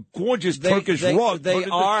see, like a gorgeous Turkish rug.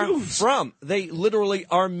 They literally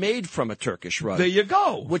are made from a Turkish rug. There you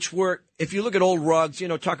go. If you look at old rugs,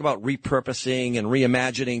 talk about repurposing and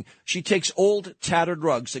reimagining. She takes old tattered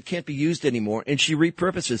rugs that can't be used anymore, and she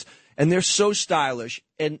repurposes. and they're so stylish,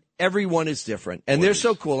 and everyone is different, and they're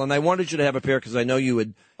so cool. And I wanted you to have a pair because I know you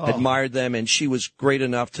had admired them, and she was great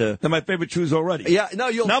enough to. They're my favorite shoes already. Yeah, no,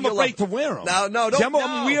 now I'm afraid to wear them. No, See,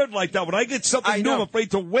 I'm weird like that. When I get something new, I'm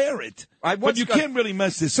afraid to wear it. But you can't really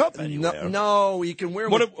mess this up anywhere. No, you can wear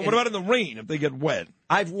them. What about in the rain if they get wet?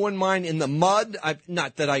 I've worn mine in the mud.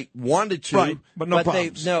 Not that I wanted to, right? But no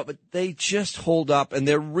problems. But they just hold up, and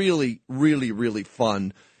they're really, really, really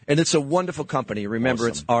fun. And it's a wonderful company. Remember,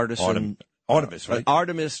 it's Artisan. Artemis, right?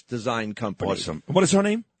 Artemis Design Company. Awesome. What is her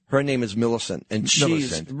name? Her name is Millicent, and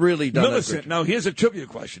she's really done Millicent. Now, here's a trivia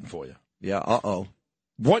question for you. Yeah,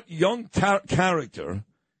 What young character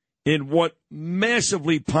in what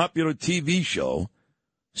massively popular TV show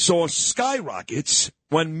saw skyrockets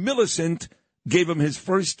when Millicent gave him his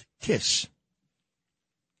first kiss?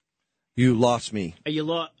 You lost me. You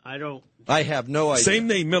lost. I don't. I have no idea. Same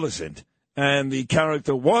name, Millicent. And the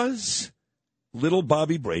character was little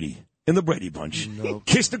Bobby Brady in the Brady Bunch. No.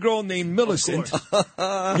 Kissed a girl named Millicent.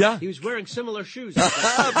 Yeah. He was wearing similar shoes.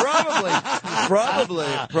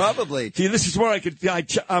 Probably. See, this is where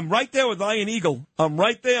I'm right there with Iron Eagle. I'm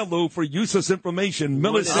right there, Lou, for useless information.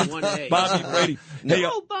 Millicent, Bobby Brady. Hey,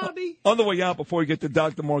 Bobby. On the way out, before we get to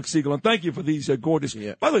Dr. Mark Siegel, and thank you for these gorgeous.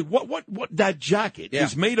 Yeah. By the way, what that jacket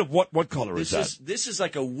is made of? What color is that? This is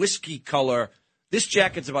like a whiskey color. This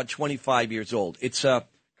jacket's about 25 years old. It's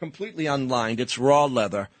completely unlined. It's raw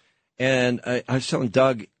leather. And I was telling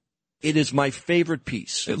Doug, it is my favorite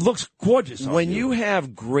piece. It looks gorgeous. When you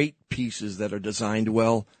have great pieces that are designed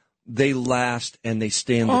well, they last and they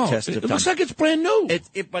stand the test of time. It looks like it's brand new.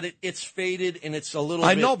 But it's faded and it's a little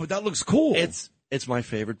I know, but that looks cool. It's my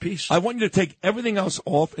favorite piece. I want you to take everything else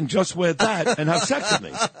off and just wear that and have sex with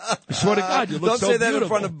me. I swear to God, you look so beautiful. Don't say that in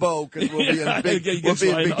front of Bo, because we'll be in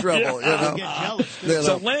big trouble. Yeah. You know? Get jealous.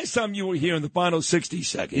 So last time you were here in the final 60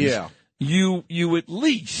 seconds, you at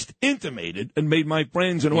least intimated and made my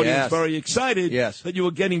friends and audience very excited that you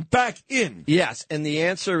were getting back in. Yes, and the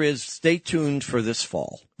answer is stay tuned for this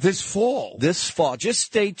fall. This fall? This fall. Just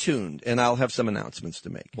stay tuned, and I'll have some announcements to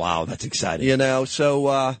make. Wow, that's exciting. You know, so...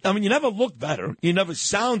 I mean, you never looked better. You never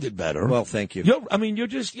sounded better. Well, thank you. You're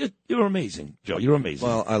amazing, Joe. You're amazing.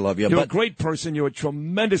 Well, I love you. You're a great person. You're a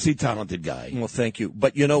tremendously talented guy. Well, thank you.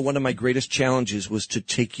 But, you know, one of my greatest challenges was to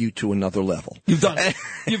take you to another level. You've done it.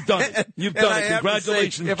 You've done it. You've done it.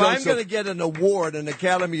 Congratulations, if Joseph. I'm going to get an award, an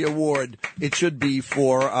Academy Award, it should be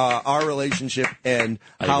for our relationship and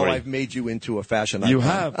how I've made you into a fashion icon.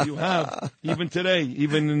 You have. Even today,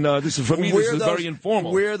 this is for me. This is very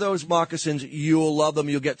informal. Wear those moccasins. You'll love them.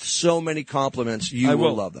 You'll get so many compliments. You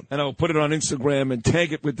will love them. And I'll put it on Instagram and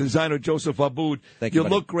tag it with designer Joseph Aboud. Thank you. You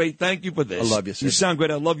look great. Thank you for this. I love you, sir. You sound great.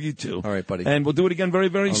 I love you too. All right, buddy. And we'll do it again very,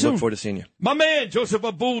 very soon. I look forward to seeing you. My man, Joseph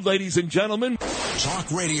Aboud, ladies and gentlemen. Talk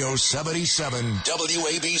Radio 77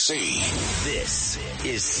 WABC. This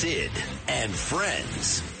is Sid and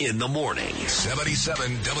Friends in the morning.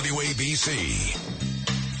 77 WABC.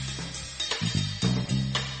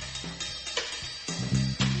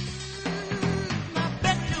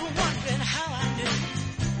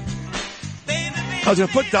 I was going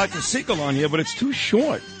to put Dr. Siegel on here, but it's too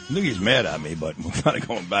short. I think he's mad at me, but we're kind of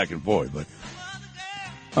going back and forth. But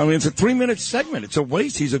I mean, it's a 3-minute segment. It's a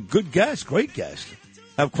waste. He's a good guest, great guest.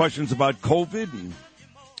 I have questions about COVID and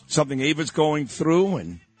something Ava's going through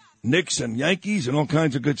and Knicks and Yankees and all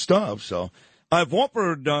kinds of good stuff. So I've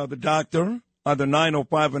offered the doctor either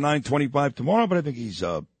 9:05 or 9:25 tomorrow, but I think he's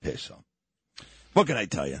pissed. So. What can I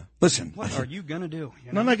tell you? Listen. What are you going to do?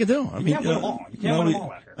 Nothing I can do. I mean, you can't win them all. You can't win them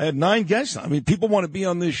all out here. I had 9 guests. I mean, people want to be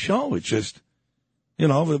on this show. It's just,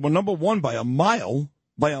 we're number one by a mile.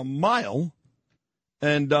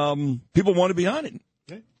 And people want to be on it.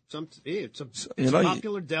 It's a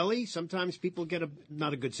popular deli. Sometimes people get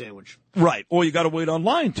not a good sandwich. Right. Or you got to wait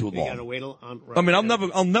online too long. You got to wait on. Right, I mean,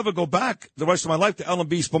 I'll never go back the rest of my life to Ellen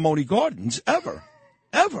B. Spumoni Gardens ever.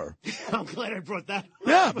 I'm glad I brought that.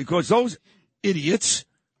 Yeah, because those idiots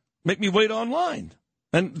make me wait online.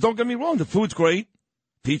 And don't get me wrong, the food's great.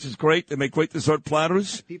 Pizza's great. They make great dessert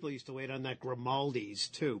platters. People used to wait on that Grimaldi's,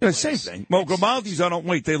 too. Yeah, same thing. Well, Grimaldi's, I don't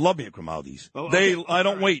wait. They love me at Grimaldi's. Oh, okay. I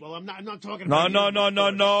don't wait. Well, I'm not talking about No.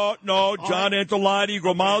 John Antolati,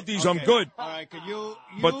 Grimaldi's, I'm good. All right, could you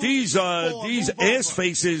but these ass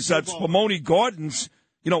faces at Spumoni Gardens,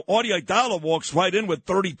 Artie Idala walks right in with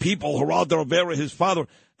 30 people. Geraldo Rivera, his father.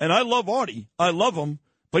 And I love Artie. I love him.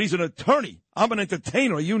 But he's an attorney. I'm an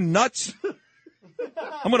entertainer. Are you nuts?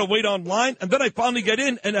 I'm going to wait online, and then I finally get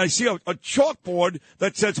in, and I see a chalkboard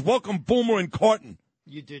that says, "Welcome, Boomer and Carton."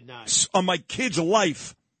 You did not. On my kid's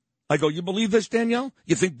life. I go, you believe this, Danielle?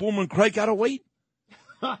 You think Boomer and Craig got to wait?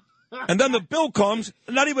 And then the bill comes,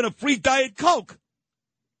 not even a free Diet Coke.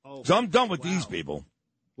 So I'm done with these people.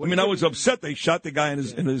 I mean, I was upset they shot the guy in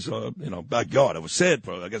his backyard. I was sad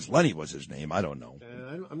for, I guess Lenny was his name. I don't know.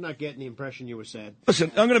 I'm not getting the impression you were sad. Listen,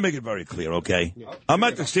 I'm going to make it very clear, okay? Yeah. I'm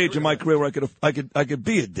at the stage in my career where I could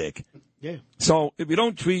be a dick. Yeah. So if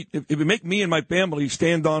you make me and my family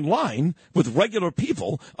stand on line with regular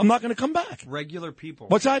people, I'm not going to come back. Regular people.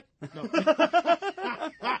 What's that?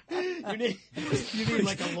 You need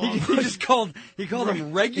like a long. He called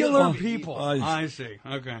them regular people. I see.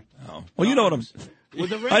 Okay. Oh. Well, you know what I'm.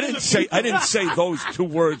 I didn't say those two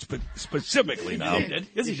words specifically. Now, you did.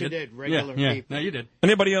 Yes, you did. Regular people. No, you did.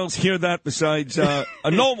 Anybody else hear that besides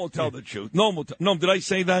Noam will tell the truth. Noam, did I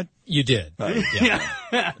say that? You did.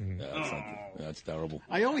 That's terrible.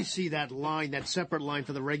 I always see that line, that separate line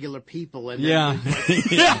for the regular people, and then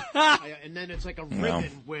and then it's like a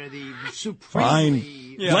ribbon where the supremely. Fine.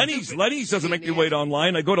 Yeah. Lenny's doesn't make me wait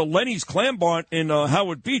online. I go to Lenny's Clam Bar in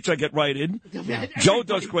Howard Beach. I get right in. Joe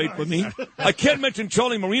does great for me. I can't mention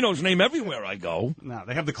Charlie Marino's name everywhere I go. No,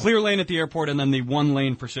 they have the clear lane at the airport and then the one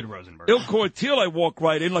lane for Sid Rosenberg. Il Cortil, I walk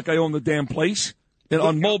right in like I own the damn place.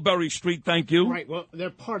 On Mulberry Street, thank you. Right, well, they're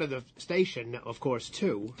part of the station, of course,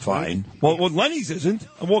 too. Fine. Right? Well, Lenny's isn't.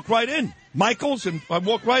 I walk right in. Michael's, and I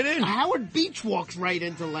walk right in. Howard Beach walks right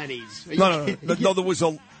into Lenny's. No, there was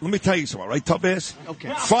let me tell you something, right, tough ass?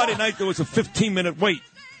 Okay. Friday night, there was a 15-minute wait.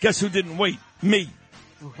 Guess who didn't wait? Me.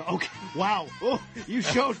 Okay. Wow. Oh, you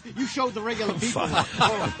showed the regular people.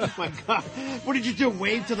 Oh my God. What did you do?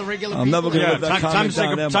 Wave to the regular people? I'm never going to live that time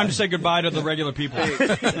to say goodbye to the regular people.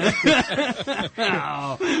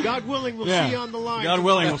 God willing, we'll see you on the line. God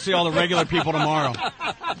willing, we'll see all the regular people tomorrow.